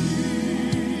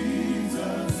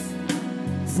 Jesus.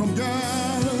 From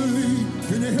Galilee,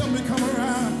 can you help me come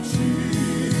around?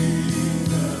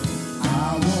 Jesus,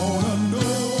 I wanna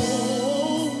know.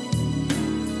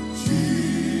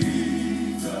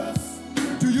 Jesus,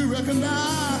 do you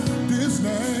recognize this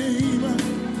name?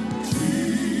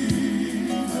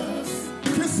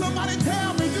 Somebody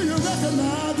tell me, do you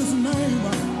recognize this name?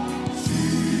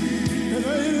 Is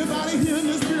there anybody here in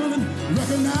this building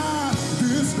recognize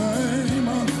this name?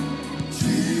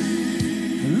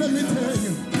 Let me tell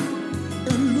you,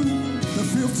 in Luke, the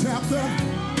 5th chapter,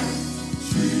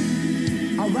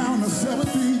 around the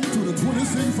 17th to the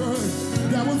 26th verse,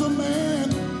 there was a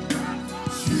man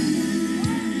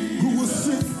who was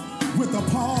sick with a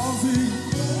palsy,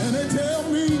 and they tell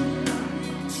me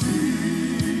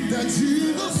that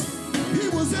Jesus, he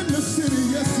was in the city,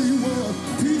 yes he was,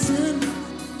 teaching.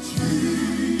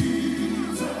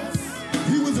 Jesus.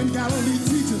 He was in Galilee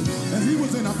teaching, and he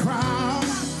was in a crowd.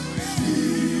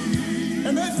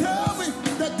 And they tell me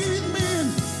that these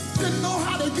men didn't know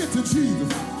how to get to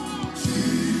Jesus.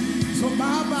 So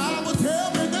my Bible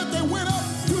tells me that they went up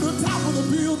to the top of the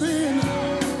building.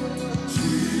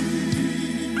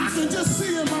 I can just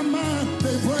see in my mind,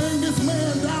 they bring this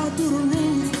man down through the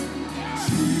roof.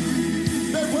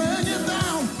 They bring him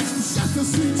down just to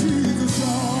see Jesus,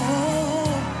 y'all.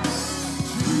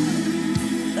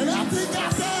 And after he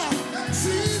got there,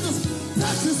 Jesus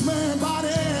touched this man's body.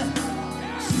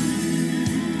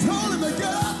 Told him to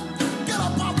get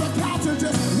up off the couch and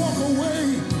just walk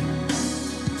away.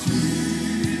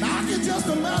 Now I can just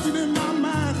imagine in my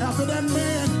mind after that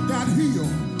man got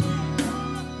healed.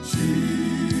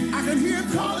 I can hear him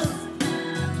calling,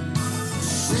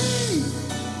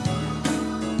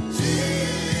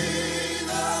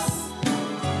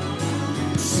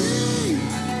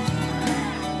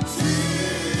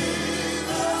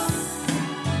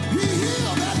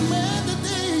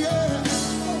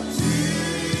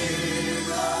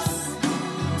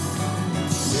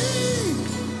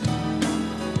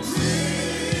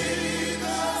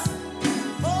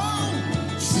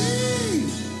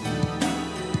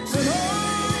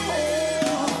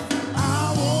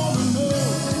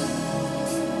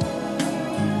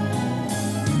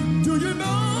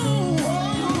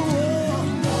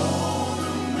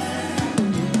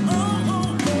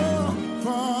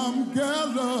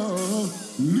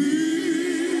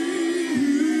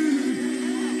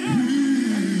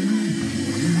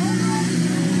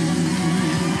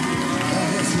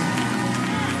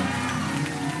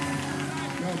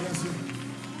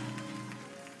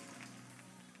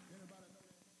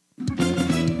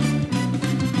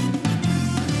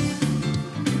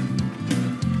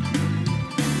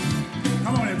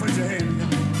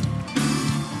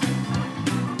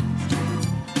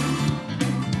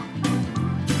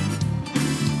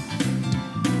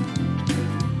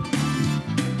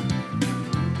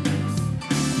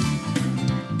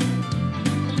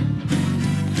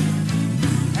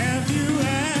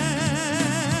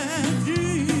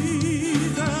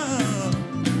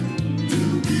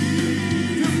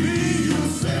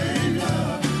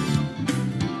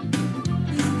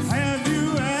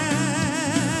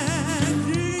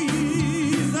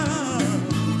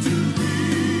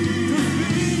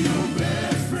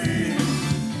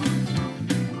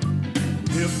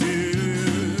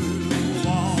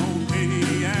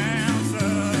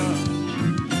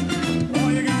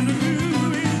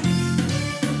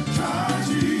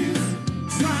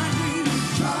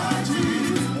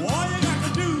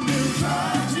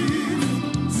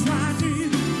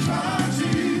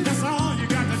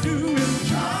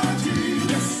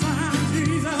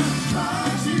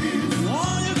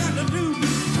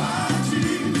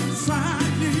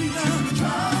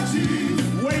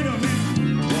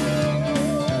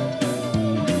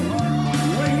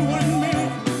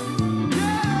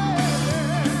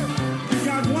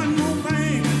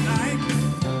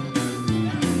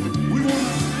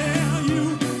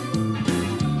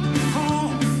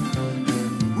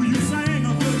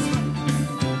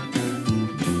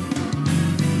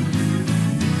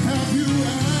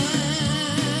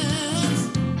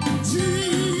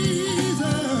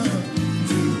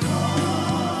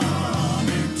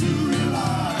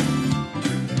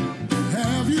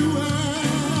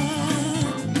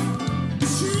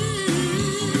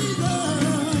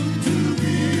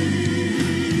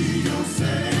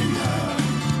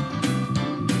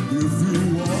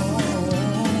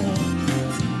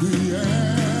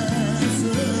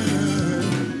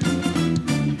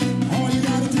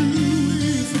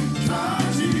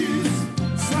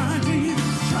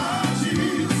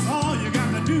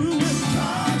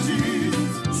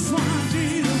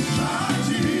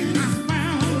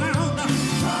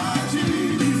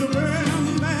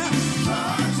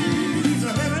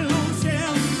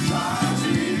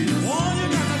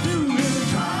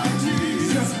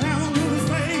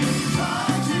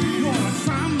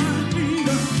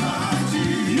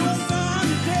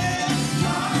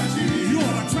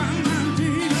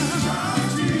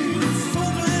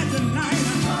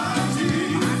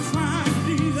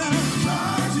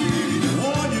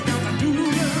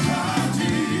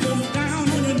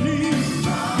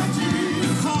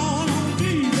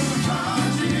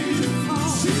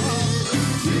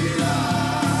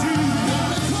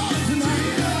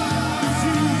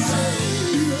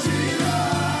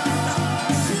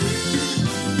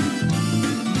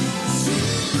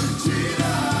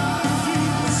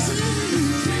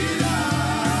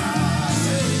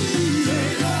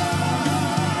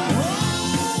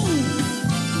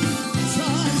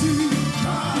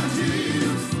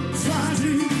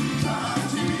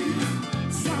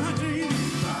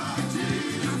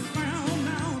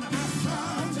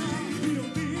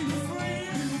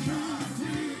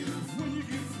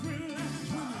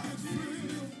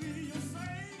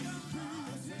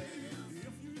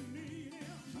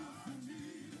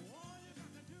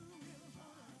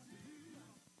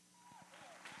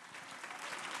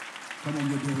 Come on,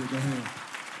 get ready. Go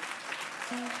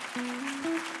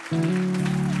ahead.